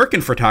doesn't work in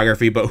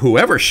photography, but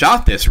whoever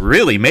shot this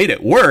really made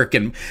it work.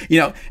 And,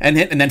 and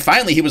then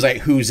finally he was like,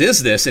 whose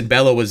is this? And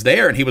Bella was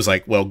there and he was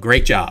like, well,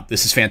 great job.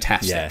 This is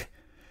fantastic. Yeah.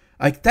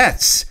 Like,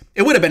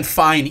 it would have been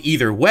fine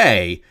either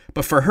way,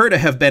 but for her to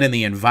have been in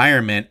the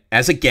environment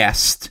as a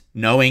guest,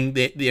 knowing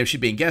that she'd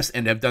be a guest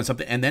and have done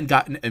something and then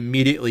gotten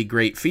immediately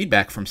great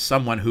feedback from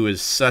someone who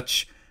is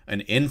such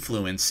an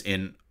influence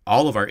in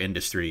all of our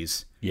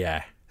industries.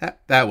 Yeah.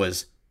 That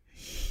was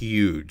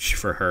huge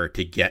for her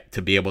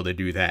to be able to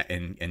do that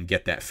and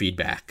get that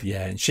feedback.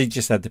 Yeah, and she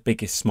just had the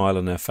biggest smile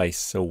on her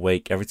face all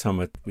week every time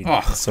we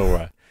saw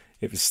her.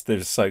 It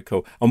was so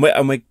cool. I'm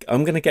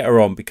going to get her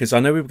on because I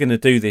know we were going to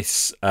do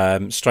this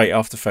straight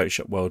after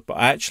Photoshop World, but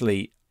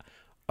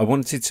I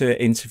wanted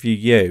to interview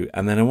you,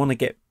 and then I want to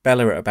get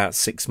Bella at about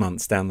 6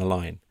 months down the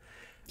line.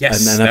 Yes,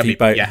 and then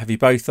have you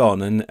both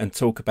on and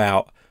talk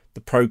about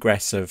the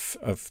progress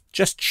of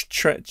just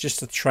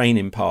the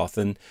training path,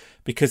 and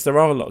because there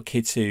are a lot of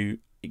kids who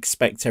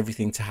expect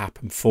everything to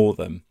happen for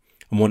them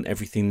and want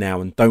everything now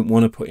and don't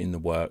want to put in the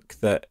work.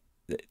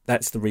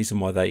 That's the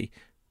reason why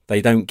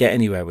they don't get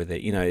anywhere with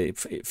it.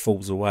 It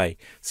falls away.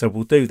 So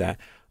we'll do that.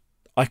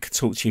 I could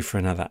talk to you for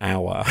another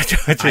hour.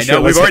 I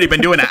know we've already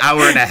been doing an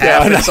hour and a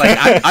half. Yeah, it's like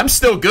I'm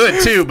still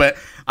good too, but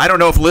I don't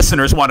know if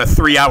listeners want a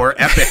 3-hour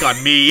epic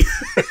on me.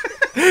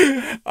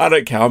 I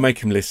don't care. I'll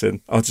make them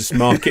listen. I'll just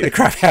market the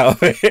crap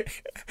out of it.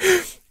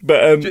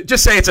 But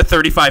just say it's a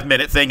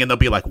 35-minute thing, and they'll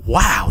be like,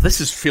 "Wow,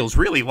 this feels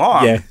really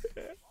long." Yeah.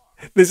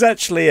 There's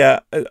actually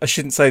I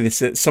shouldn't say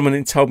this,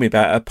 someone told me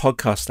about a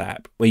podcast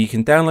app where you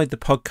can download the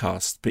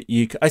podcast, but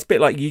it's a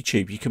bit like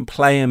YouTube. You can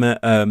play them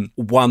at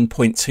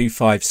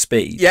 1.25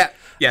 speed. Yeah.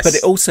 Yes. But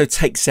it also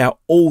takes out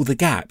all the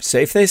gaps. So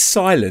if there's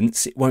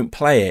silence, it won't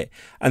play it.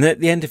 And at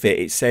the end of it,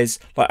 it says,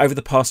 like, over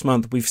the past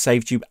month, we've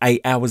saved you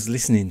 8 hours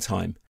listening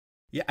time.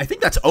 Yeah, I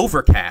think that's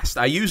Overcast.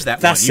 I use that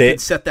That's one. You it. can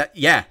set that.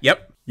 Yeah,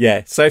 yep.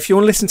 Yeah, so if you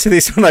want to listen to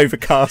this on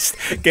Overcast,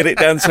 get it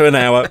down to an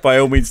hour, by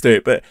all means do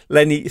it. But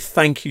Lenny,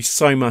 thank you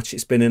so much.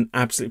 It's been an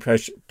absolute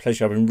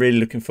pleasure. I've been really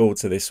looking forward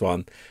to this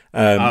one.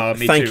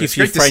 Me thank too. you for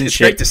your friendship. It's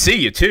great to see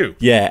you too.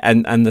 Yeah,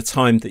 and the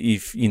time that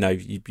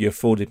you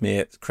afforded me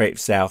at Creative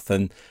South,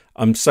 and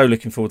I'm so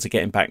looking forward to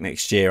getting back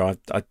next year.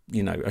 I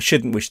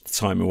shouldn't wish the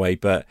time away,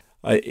 but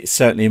it's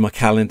certainly in my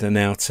calendar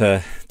now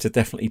to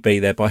definitely be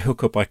there. By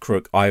hook or by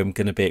crook, I am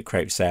going to be at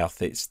Creative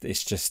South. It's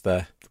just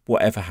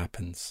whatever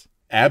happens.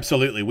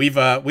 Absolutely. We've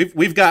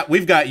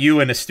got you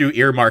and Astute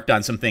earmarked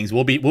on some things.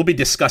 We'll be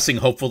discussing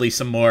hopefully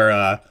some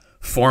more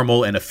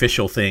formal and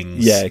official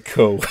things. Yeah,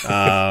 cool.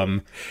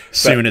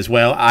 Soon as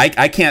well.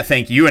 I can't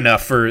thank you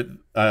enough for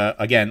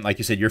again, like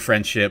you said, your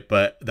friendship,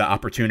 but the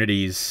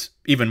opportunities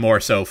even more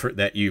so for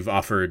that you've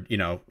offered,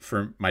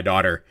 for my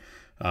daughter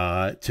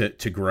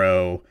to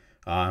grow.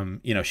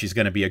 She's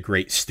going to be a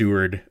great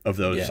steward of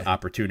those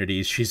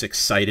opportunities. She's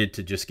excited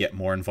to just get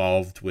more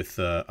involved with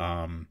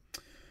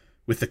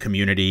the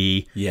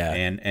community,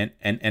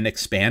 and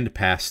expand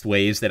past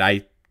ways that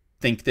I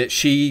think that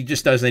she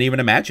just doesn't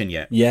even imagine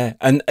yet. Yeah,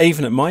 and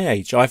even at my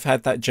age, I've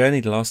had that journey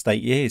the last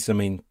 8 years. I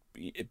mean,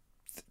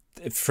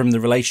 from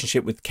the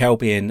relationship with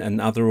Kelby and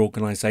other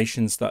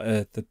organisations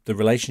that the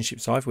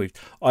relationships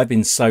I've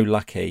been so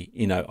lucky.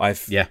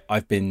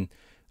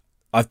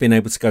 I've been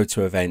able to go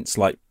to events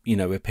like,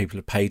 where people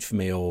have paid for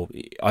me, or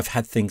I've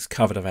had things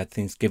covered, I've had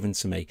things given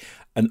to me,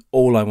 and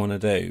all I want to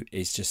do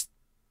is just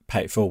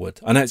pay it forward.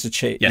 I know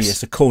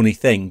it's a corny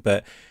thing,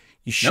 but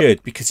you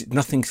should, because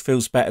nothing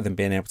feels better than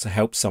being able to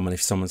help someone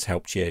if someone's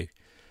helped you.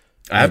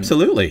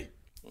 Absolutely.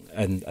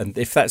 And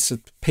if that's a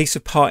piece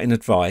of parting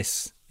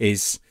advice,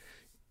 is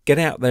get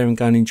out there and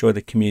go and enjoy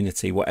the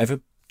community,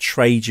 whatever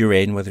trade you're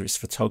in, whether it's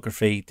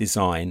photography,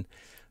 design.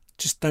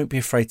 Just don't be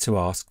afraid to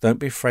ask. Don't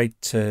be afraid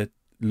to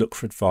look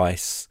for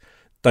advice.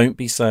 Don't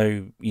be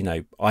so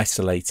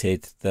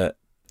isolated that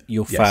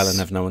you'll fail and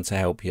have no one to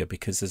help you,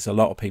 because there's a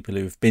lot of people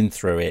who have been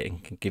through it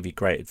and can give you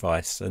great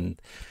advice.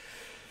 And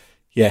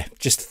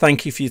just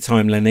thank you for your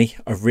time, Lenny.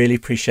 I really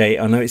appreciate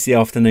it. I know it's the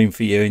afternoon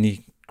for you and you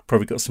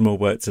probably got some more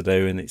work to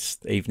do, and it's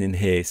evening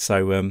here.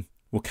 So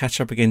we'll catch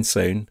up again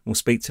soon. We'll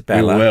speak to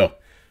Bella.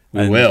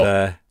 We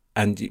will.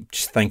 And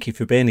just thank you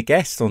for being a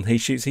guest on He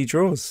Shoots, He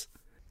Draws.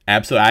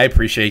 Absolutely. I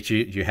appreciate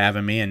you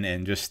having me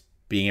and just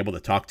being able to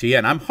talk to you.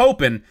 And I'm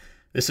hoping,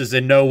 this is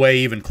in no way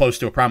even close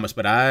to a promise,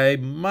 but I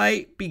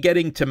might be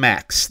getting to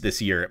Max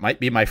this year. It might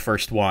be my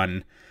first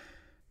one.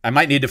 I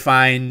might need to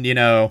find,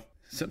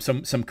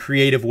 some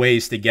creative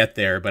ways to get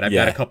there, but I've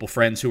got a couple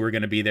friends who are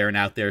going to be there and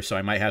out there, so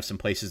I might have some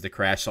places to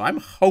crash. So I'm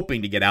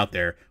hoping to get out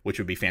there, which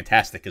would be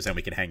fantastic, because then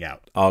we can hang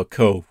out. Oh,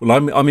 cool. Well,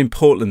 I'm in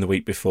Portland the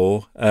week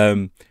before.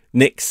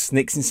 Nick's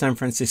in San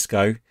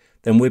Francisco.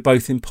 Then we're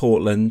both in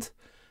Portland.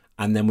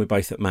 And then we're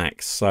both at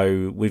Max,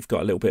 so we've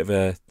got a little bit of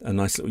a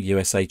nice little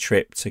USA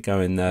trip to go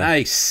and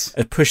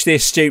push the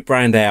Astute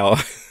brand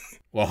out.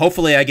 Well,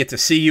 hopefully I get to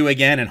see you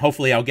again, and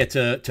hopefully I'll get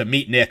to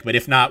meet Nick, but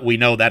if not, we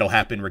know that'll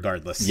happen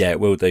regardless. Yeah, it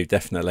will do,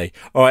 definitely.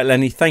 All right,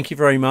 Lenny, thank you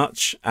very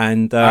much,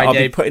 and I'll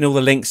be putting all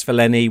the links for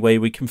Lenny,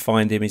 where we can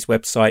find him, his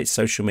website,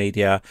 social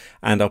media,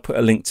 and I'll put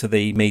a link to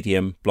the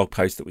Medium blog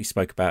post that we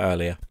spoke about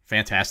earlier.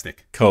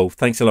 Fantastic. Cool.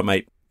 Thanks a lot,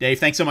 mate. Dave,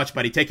 thanks so much,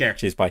 buddy. Take care.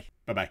 Cheers, bye.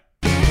 Bye-bye.